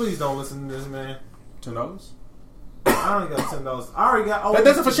line. Please don't listen to this, man. $10. I only got $10. I already got.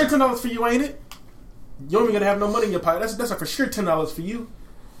 That's a for sure $10 for you, ain't it? You don't even gotta have no money in your pocket. That's a for sure $10 for you.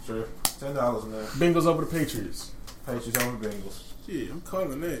 Sure. $10, man. Bengals over the Patriots. Patriots over the Bengals. Yeah, I'm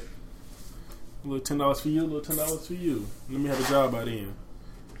calling that. A little $10 for you, a little $10 for you. Let me have a job by then.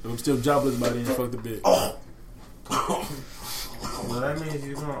 If I'm still jobless by then, fuck the bitch. Well, that means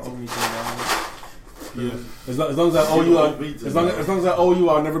you're gonna owe me $10. Yeah, as long as I owe you, as long as I owe you,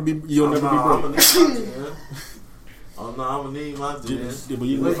 you'll never be broke. I'm gonna need my man.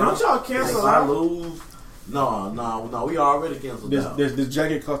 Wait, don't y'all cancel if I out? lose, no, we already canceled out. This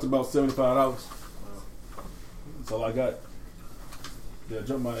jacket cost about $75. That's all I got. Yeah,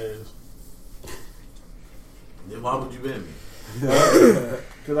 jump my ass. Then why would you bet me?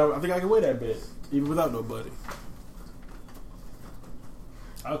 Because I think I can wear that bet even without nobody.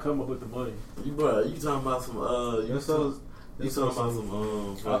 I'll come up with the money. You talking about some I'll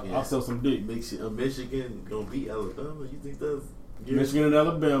sell some dick. Michigan gonna beat Alabama? You think that's Michigan and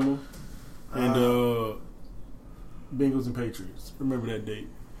Alabama and Bengals and Patriots. Remember that date.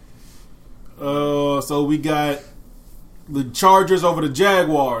 So we got the Chargers over the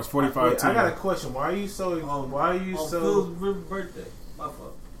Jaguars, 45-10. I got a question. Why are you so? Phil's birthday. My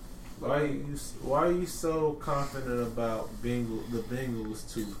fault. Why are you so confident about the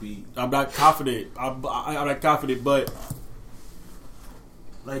Bengals to beat? I'm not confident. I'm not confident, but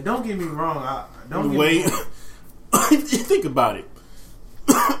like, don't get me wrong. Think about it.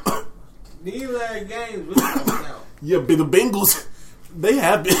 These last games really coming out. Yeah, but the Bengals, they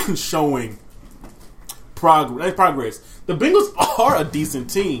have been showing progress. The Bengals are a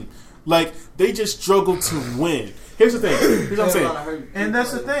decent team. Like, they just struggle to win. Here's the thing. Here's what I'm saying. And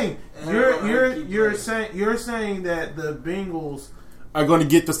that's the thing. You're saying that the Bengals are going to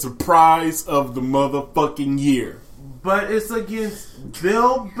get the surprise of the motherfucking year. But it's against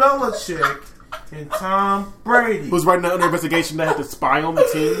Bill Belichick and Tom Brady, who's right now under investigation that had to spy on the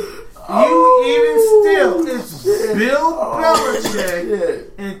team. It's Bill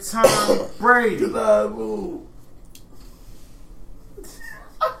Belichick and Tom Brady.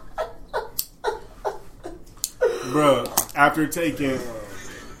 Bruh, after taking...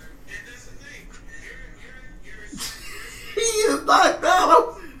 He is knocked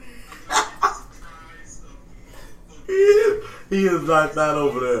out. He is knocked out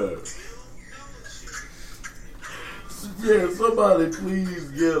over there. Yeah, somebody please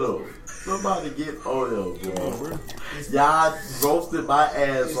get him. Somebody get oil, bro. Y'all roasted my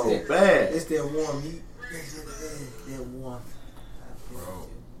ass so bad. It's that warm heat. That warm. Bro.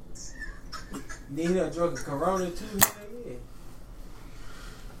 Then he done drunk a Corona too.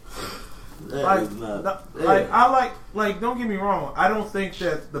 Don't get me wrong. I don't think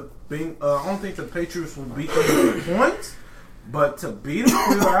that I don't think the Patriots will beat them with points, but to beat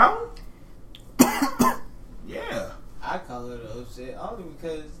them out, yeah. I call it an upset only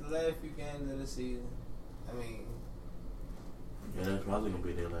because the last few games of the season. I mean, yeah, that's probably gonna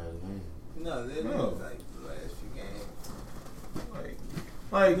be their last game. No, they're like the last few games.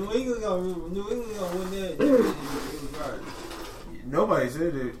 Like New England gonna win their division regardless. Nobody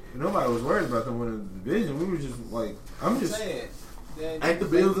said it. Nobody was worried about them winning the division. We were just like, I'm just saying. Ain't the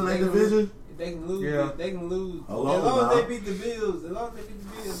Bills in that division? They can lose. Yeah. They can lose. Hello, as long as they beat the Bills, they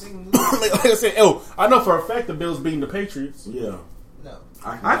can lose. like I said, I know for a fact the Bills beating the Patriots. Yeah. No.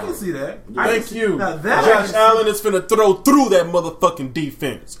 I can see that. Thank you. Now Josh Allen is finna throw through that motherfucking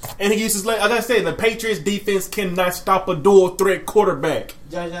defense. And he uses, like I gotta say, the Patriots defense cannot stop a dual threat quarterback.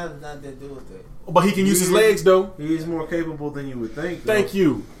 Josh Allen's not that dual threat. But he can use his legs, though. He's more capable than you would think. Though. Thank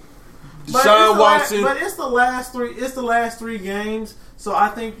you. But Deshaun Watson. But it's the last three. It's the last 3 games. So I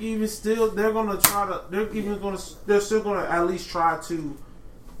think even still, they're gonna try to. They're still gonna at least try to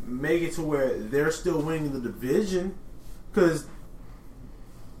make it to where they're still winning the division. Because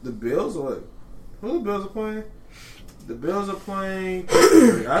the Bills are what? Who the Bills are playing? The Bills are playing.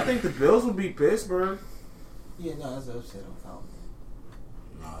 I think the Bills will beat Pittsburgh. Yeah, no, that's an upset on count.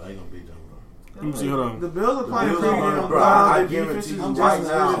 Nah, they gonna beat them, bro. Let me see, hold on. The Bills are playing Bills pretty are good. bro, I guarantee you right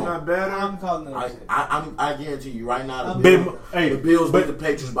now. Not better. I'm calling it upset. I guarantee you right now. The Bet, Bills beat the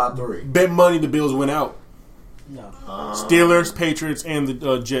Patriots by 3. Bet money the Bills win out. No. Steelers, Patriots, and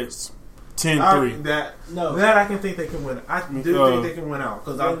the Jets. 10-3. That I can think they can win. I do think they can win out.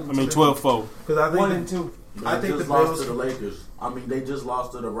 12-4. Because I think 1-2. I think the Bills lost to the Lakers. I mean, they just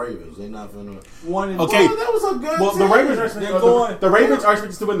lost to the Ravens. They not finna. 1-2. Okay. Well, that was a good Well, team. the Ravens are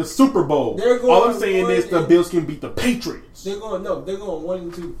expected to win the Super Bowl. All I'm saying is the Bills can beat the Patriots. They're going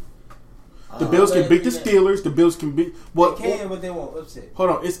 1-2. The Bills can beat the Steelers. The Bills can beat. They can, but they won't upset. Hold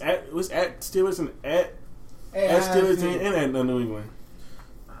on, it's at Steelers and at At Steelers and at New England.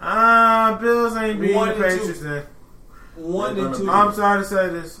 Bills ain't beating the 1-2. Patriots then. 1-2. I'm sorry to say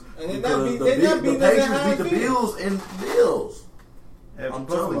this. And Because the Patriots beat the Bills and Bills. I'm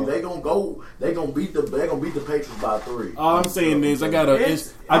telling you, they gonna beat the Patriots by 3. All I'm saying is, I got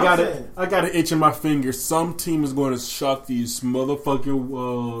an itch in my finger. Some team is going to shock these motherfucking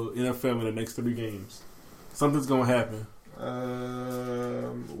NFL in the next 3 games. Something's going to happen. I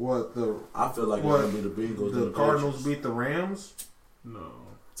feel like it's gonna be the Bengals. The Cardinals beat the Rams. No,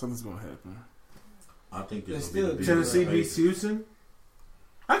 something's going to happen. I think It's it's still Tennessee beats Houston.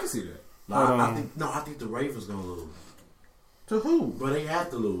 I can see that. I think the Ravens gonna lose. To who? But they have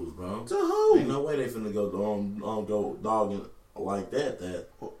to lose, bro. To who? Ain't no way they finna go go dogging like that.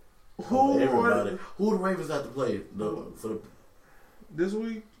 Who? Everybody. Who the Ravens have to play This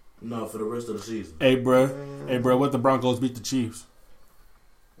week? No, for the rest of the season. Hey, bro, what the Broncos beat the Chiefs?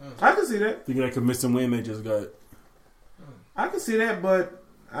 I can see that. Thinking that convincing win they just got. I can see that, but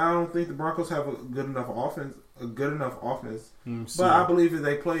I don't think the Broncos have a good enough offense. But I believe that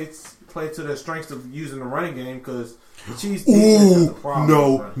they play to their strengths of using the running game because the Chiefs defense has a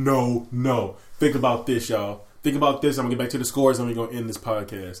problem. No. Think about this, y'all. Think about this. I'm going to get back to the scores and we're going to end this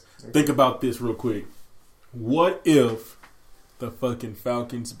podcast. Think about this real quick. What if the fucking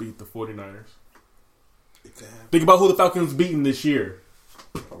Falcons beat the 49ers? Think about who the Falcons beaten this year.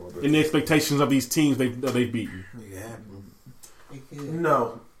 And the expectations of these teams they've beaten.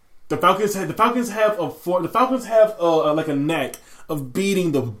 No. The Falcons have like a knack of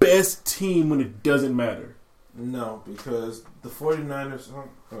beating the best team when it doesn't matter. No, because the 49ers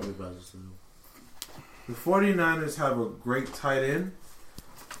have a great tight end,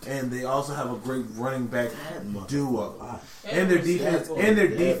 and they also have a great running back duo. And their defense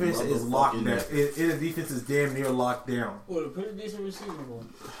is locked down. And their defense is damn near locked down. With a pretty decent receiving core.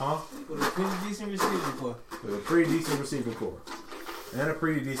 Huh? With a pretty decent receiving core. With a pretty decent receiving core. And a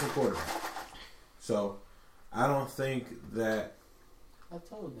pretty decent quarterback. So, I don't think that... I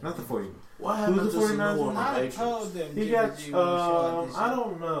told them. Not the 49ers. What happened to Who's the 49ers? I told them. He got... I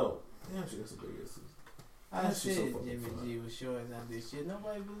don't know. Damn, she got some big asses. I That's just said so fucking Jimmy fun. G was showing out this shit.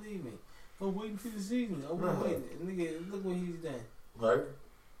 Nobody believed me. Go wait until the season. Oh, No. wait. Look what he's done. Right?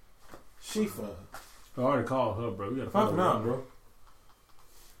 She fun. I already called her, bro. We gotta Fuck find him out, out, bro.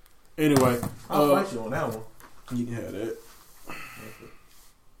 Anyway, I'll fight you on that one. you can have that. I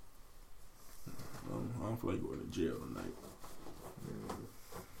don't feel like going to jail tonight.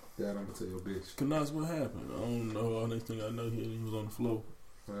 Dad, I'm gonna tell your bitch. Canas, what happened? I don't know. Next thing I know, he was on the floor.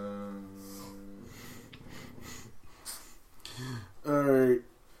 Alright.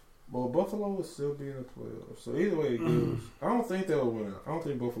 Well, Buffalo will still be in the 12. So either way it goes, I don't think they'll win out. I don't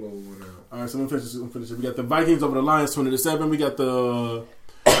think Buffalo will win out. Alright, so I'm gonna finish it. We got the Vikings over the Lions 20-7. We got the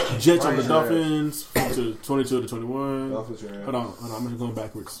Jets over the Dolphins 22-21. Dolphins are Hold on. I'm just going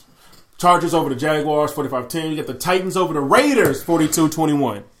backwards. Chargers over the Jaguars 45-10. You got the Titans over the Raiders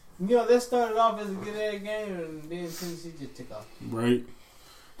 42-21. You know, that started off as a good ass game, and then Tennessee just took off. Right.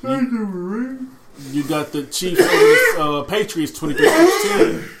 You got the Chiefs over the Patriots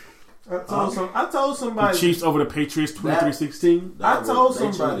 23-16. I told somebody. The Chiefs over the Patriots 23-16. I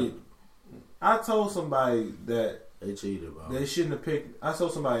told somebody that They cheated, bro. they shouldn't have picked. I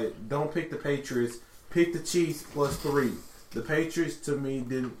told somebody, don't pick the Patriots. Pick the Chiefs +3. The Patriots, to me,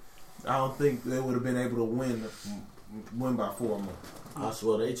 didn't. I don't think they would have been able to win by 4 more. I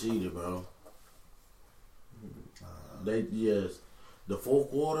swear they cheated, bro. The fourth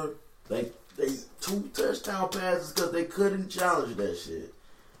quarter, they 2 touchdown passes because they couldn't challenge that shit.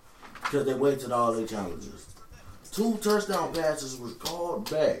 Because they wasted all their challenges. 2 touchdown passes was called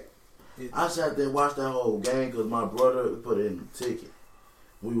back. I sat there and watched that whole game because my brother put in the ticket.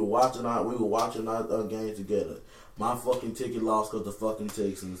 We were watching our game together. My fucking ticket lost because the fucking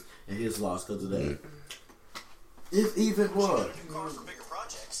Texans, and his lost because of that. It's even what?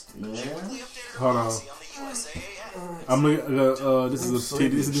 Man. Hold on. This is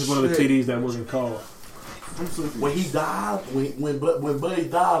one of the TDs that wasn't called. When he dived, when Buddy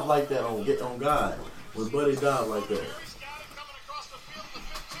dived like that on God, when Buddy dived like that.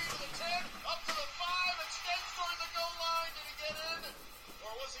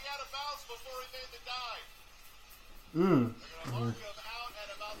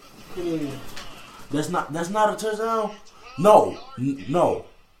 That's not a touchdown. No.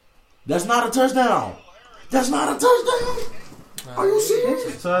 That's not a touchdown. That's not a touchdown. Are you serious?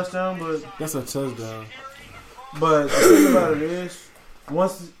 It's a touchdown, but That's a touchdown. the thing about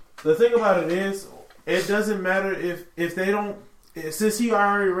it is, it doesn't matter if they don't. Since he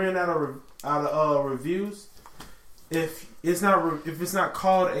already ran out of reviews, if it's not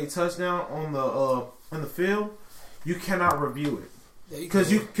called a touchdown on the field, you cannot review it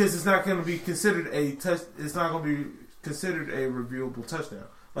because it's not going to be considered a touch. It's not going to be considered a reviewable touchdown.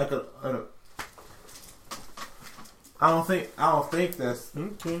 Like I don't think that's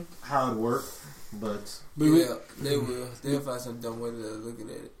how it works. But yeah, they will. They'll find some dumb way to look at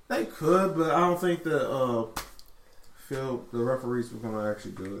it. They could, but I don't think the referees were going to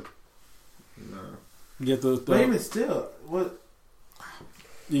actually do it. No. Get the but even still, what?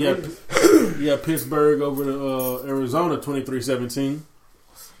 You got Pittsburgh over to Arizona 23-17.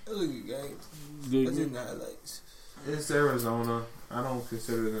 Look at games. What's in the highlights? It's Arizona. I don't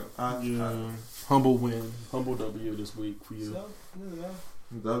consider them. Humble win, humble W this week for you.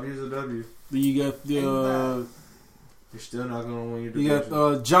 W's a W. Then you got the. You're still not going to win your division. You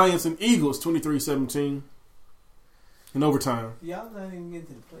got Giants and Eagles 23-17 in overtime. Y'all not even get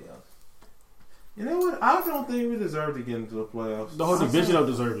to the playoffs. You know what? I don't think we deserve to get into the playoffs. The whole division don't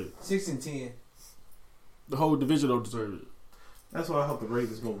deserve it. 6-10. The whole division don't deserve it. That's why I hope the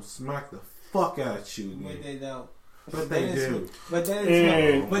Raiders go smack the fuck out of you. But they don't. But they do. But that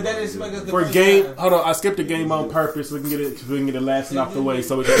is smack us the for game. Hold on, I skipped a game on purpose so we can get it last off the way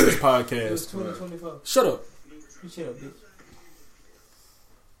so we can do this podcast. It was 2024. Shut up. You shut up, bitch.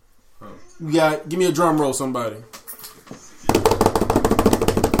 You got. Give me a drum roll, somebody.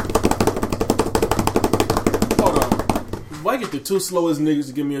 Why get the two slowest niggas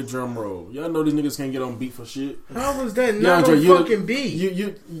to give me a drum roll? Y'all know these niggas can't get on beat for shit. How was that not on fucking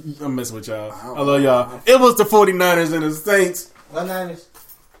beat? I'm messing with y'all. I love y'all. It was the 49ers and the Saints. What Niners?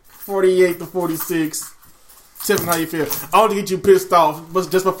 48-46. Tiffin, how you feel? I want to get you pissed off,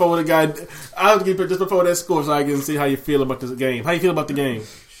 but just before the guy, I want to get just before that score, so I can see how you feel about this game. How you feel about the game?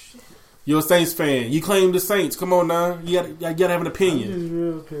 You're a Saints fan. You claim the Saints. Come on now. You gotta have an opinion. I'm just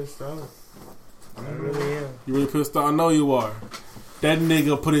real pissed off. I really am. You really pissed off? I know you are. That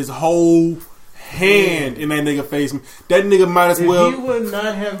nigga put his whole hand in that nigga face. That nigga might as well. If he would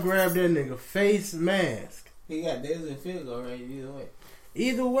not have grabbed that nigga face mask. He got Dez and field goal right either way.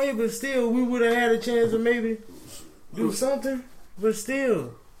 Either way, but still, we would have had a chance to maybe do something. But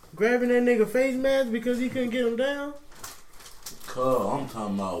still, grabbing that nigga face mask because he couldn't get him down. I'm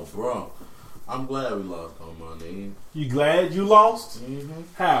talking about, bro. I'm glad we lost on my nigga. You glad you lost? Mm-hmm.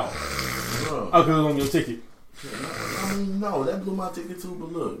 How? Bro. Oh, because it was on your ticket. I mean, no, that blew my ticket too,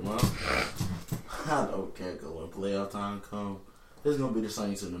 but look, man. I don't care when playoff time come. It's going to be the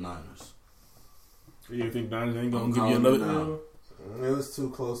Saints and the Niners. You think Niners ain't going to give you another? It was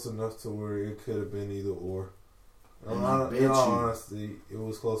too close enough to where it could have been either or. In all honesty, it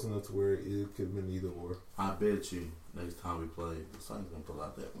was close enough to where it could have been either or. I bet you next time we play, the Saints going to pull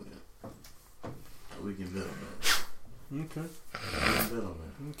out that win. We can bet on that. Okay. We can bet on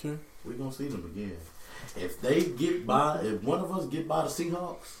that. Okay. We're going to see them again. If one of us get by the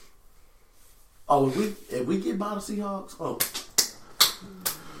Seahawks, if we get by the Seahawks,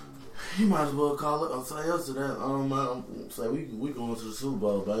 you might as well call it or say us to that. Say we going to the Super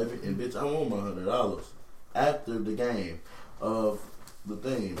Bowl, baby, and bitch, I want my $100 after the game of the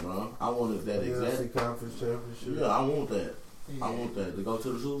thing, bro. I wanted that exact conference championship. Yeah, I want that. Yeah. I want that to go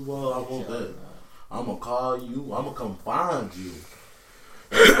to the Super Bowl. I want that. I'm gonna call you. I'm gonna come find you.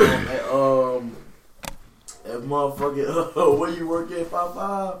 At motherfucking where you work at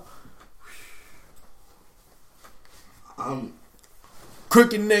 5-5. I'm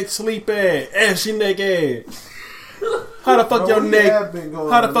crooked neck, sleep ass, ashy neck ass. How the fuck your neck?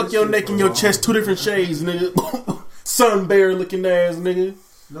 How the fuck your neck and your chest two different shades, nigga? Sun bear looking ass, nigga.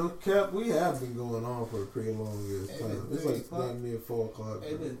 No cap, we have been going on for a pretty long time. It's like damn near 4 o'clock.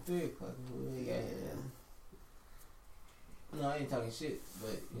 It's been 3 o'clock. Yeah. No, I ain't talking shit,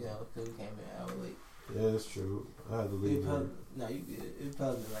 but you know, because we came in an hour late. Yeah, that's true. I had to leave. No, you good. It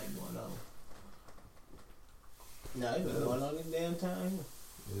probably been like going on. No, it been going on this damn time.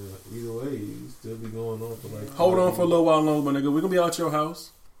 Yeah, either way, you still be going on for like. Hold on for a little while longer, my nigga. We're gonna be out your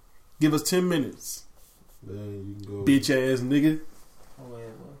house. Give us 10 minutes. Then you can go. Bitch ass nigga. Oh, yeah,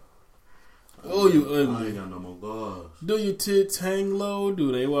 boy. Oh, you I ugly. ain't got no more guards. Do your tits hang low?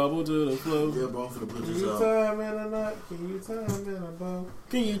 Do they wobble to the floor? Yeah, bro, I'm finna put Can this you out. time in a knot? Can you time in a bow?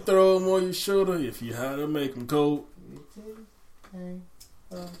 Can you throw them on your shoulder if you how to make them cold?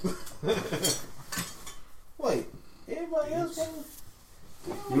 Wait, everybody else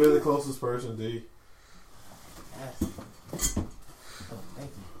You're the closest person, D. Oh, thank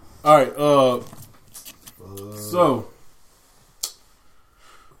you. All right, so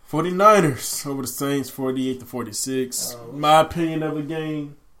 49ers over the Saints 48-46. My opinion of the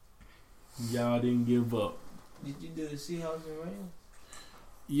game, y'all didn't give up. Did you do the Seahawks and Rams?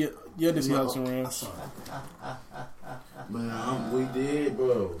 Yeah, the Seahawks and Rams. Man, we did,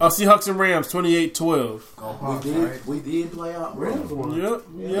 bro. Oh, Seahawks and Rams, 28-12. We did play out, bro. Yep.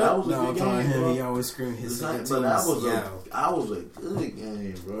 That was a good game, him, bro. he always scream his second But team. that was Seattle. I was a good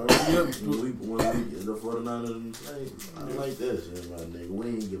game, bro. Yep. When the 49ers played, I like that shit, my nigga. We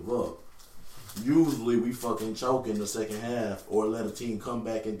ain't give up. Usually we fucking choke in the second half or let a team come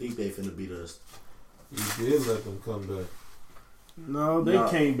back and think they finna beat us. You did let them come back. No, they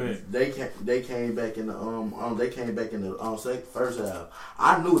came back. They came back in the first half.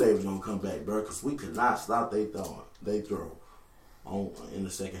 I knew they was gonna come back, bro, because we could not stop they throw in the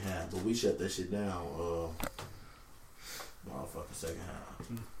second half. But we shut that shit down. Motherfucking second half.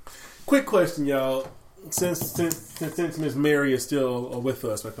 Quick question, y'all. Since Miss Mary is still with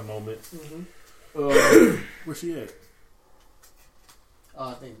us at the moment, where's she at? Oh,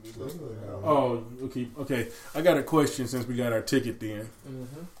 I think we look. Oh, okay. I got a question since we got our ticket then.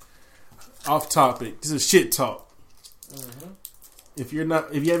 Mm-hmm. Off topic. This is shit talk. Mm-hmm. If you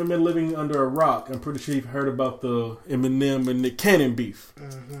haven't been living under a rock, I'm pretty sure you've heard about the Eminem and Nick Cannon beef.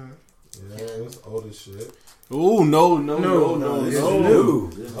 Mm-hmm. Yeah, it's old as shit. Oh no! It's new.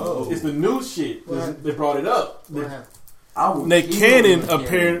 It's the new shit. They brought it up. Nick Cannon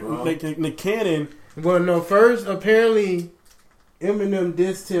apparently. Nick Cannon. Well, no. First, apparently, Eminem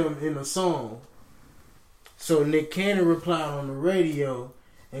dissed him in a song. So Nick Cannon replied on the radio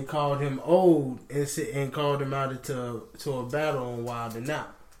and called him old and called him out to a battle on Wild and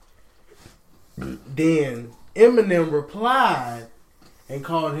Out. Then Eminem replied and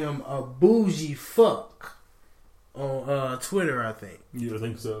called him a bougie fuck on Twitter, I think. Yeah, I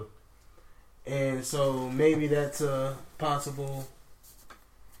think so. And so maybe that's a possible.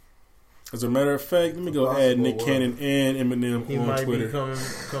 As a matter of fact, let me go add Nick Cannon and Eminem He on might Twitter. be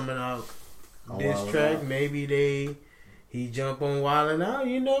coming out this track. Maybe he jump on Wild and Out.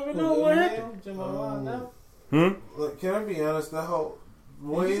 You never know what happened. Look, can I be honest? The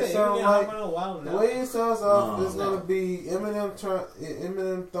way it sounds off is gonna be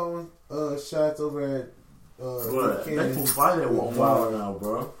Eminem throwing shots over at. But they gonna fight on Wild and Out,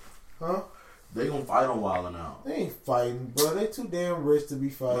 bro. Huh? They gonna fight on Wild and Out. They ain't fighting, bro. They too damn rich to be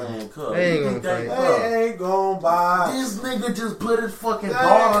fighting. Man, They ain't gonna fight. They ain't gonna buy. This nigga just put his fucking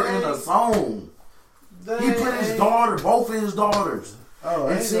daughter in a song. He put his daughter, both of his daughters.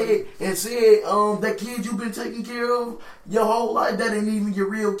 And said, that kid you been taking care of your whole life, that ain't even your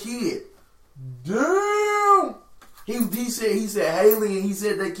real kid. Damn. He said Haley, and he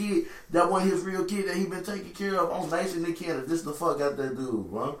said that kid, that wasn't his real kid that he been taking care of on Nation Nick Cannon. This the fuck out that dude,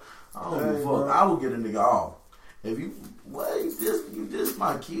 bro. I don't give a fuck. Bro. I will get a nigga off. If you this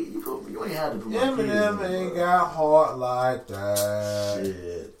my kid. You ain't had to put my kid. Eminem ain't got heart like that.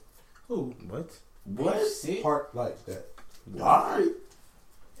 Shit. Who? What? Heart like that. Alright.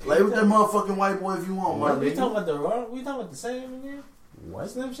 Play with that motherfucking white boy if you want, my We nigga. talking about the same again? What?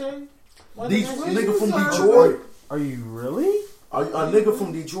 Slim Shady? These nigga from Detroit. Are you really? A nigga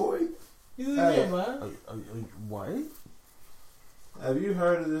from Detroit? He's a Hey. man, man. What? Have you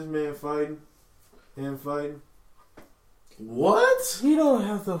heard of this man fighting? Him fighting? What? He don't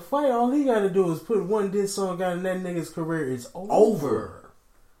have to fight. All he got to do is put one diss song out, and that nigga's career is over.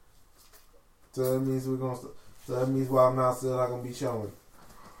 So that means So that means Wild Mouth still not gonna be showing.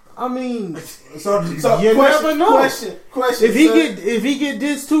 I mean, So you never know. Question. If he get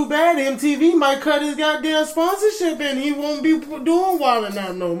this too bad, MTV might cut his goddamn sponsorship, and he won't be doing Wild and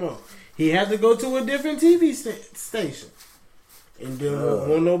Out no more. He has to go to a different TV station, and then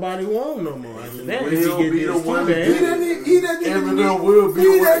won't nobody want him no more. After that, if he Will get be this the too one bad, He doesn't Eminem will be He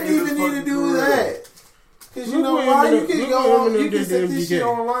the one doesn't in even his need to fucking do career. that. Because you Look know what why? You Eminem- can look go what on. You Eminem can did set to this MGK. shit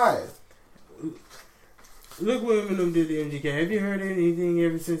on live. look what Eminem did to MGK. Have you heard anything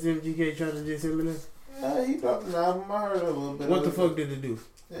ever since MGK tried to diss Eminem? Yeah, he dropped an album. I heard a little bit. What the of fuck did it do?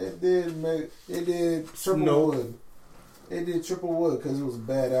 It did Triple No. Wood. It did Triple Wood because it was a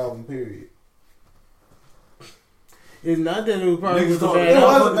bad album. Period. It's not that it was probably Niggas was a don't- bad it was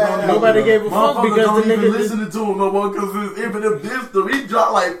a album. bad Nobody album, gave a fuck Motherfuckers because don't the even nigga listen to him no more because Eminem dissed him. He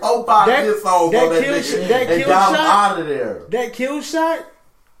dropped like 4-5 That- diss songs that on that kill nigga shit- that and kill got him shot- out of there. That kill shot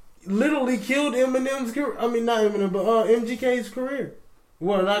literally killed Eminem's career. I mean, not Eminem, but MGK's career.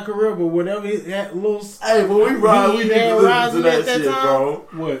 Well, not career, but whatever that little. Hey, when we ride, we need to had listen to rising that at that shit, time. bro.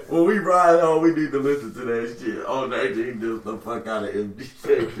 What? When we ride home, we need to listen to that shit. Oh, that he dissed the fuck out of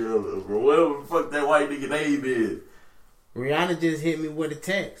MGK Killer, bro. Whatever the fuck that white nigga name is. Rihanna just hit me with a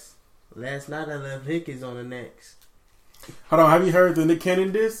text. Last night I left hickeys on the necks. Hold on, have you heard the Nick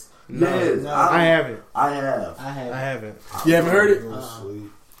Cannon diss? Yes, I haven't. I have. I have. I haven't. You haven't heard it? Sweet.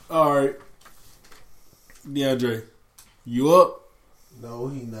 Alright. DeAndre, you up? No,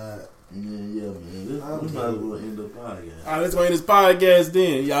 he not. Yeah, man. We might as well end the podcast. Alright, let's go end this podcast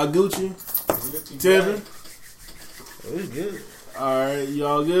then. Y'all Gucci? Tevin? We good. Alright,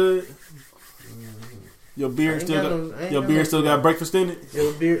 y'all good? Your beard still got breakfast in it?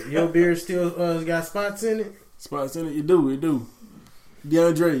 Your beard still got spots in it? Spots in it? It do.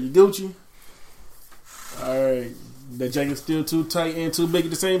 DeAndre, you Gucci? Alright. That jacket still too tight and too big at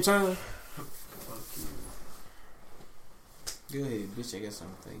the same time? Go ahead, bitch. I got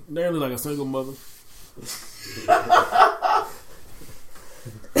something. They look like a single mother.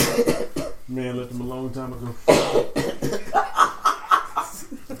 Man left him a long time ago.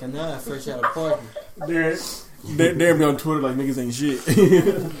 And now I fresh out of party. They're be on Twitter like niggas ain't shit.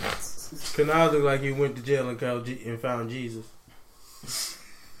 Canal look like he went to jail and found Jesus.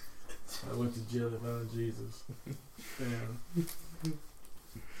 I went to jail and found Jesus. Damn.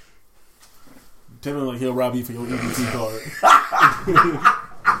 Tell me like he'll rob you for your EBT card.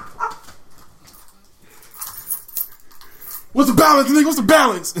 What's the balance, nigga? What's the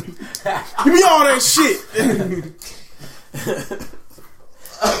balance? Give me all that shit.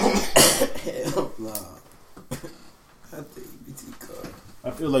 Hell nah. I think EBT card.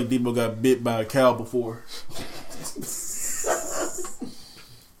 I feel like Debo got bit by a cow before.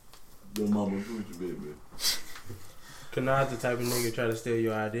 Your mama Gucci, baby. Canal's the type of nigga try to steal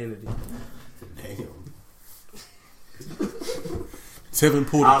your identity. Damn. Tevin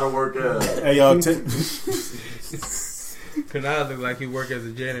pulled Out of work out. Hey y'all, Canal look like he work as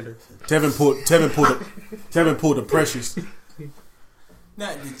a janitor. Tevin pulled the precious.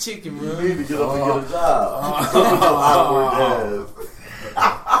 Not the chicken You run. need to get up and get a job. Out of work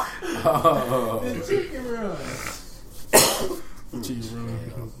ass. The chicken run. Jeez,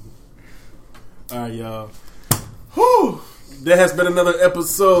 alright, y'all. Whew. That has been another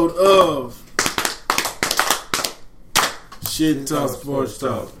episode of Shit Talk Sports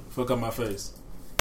Talk. Fuck up my face.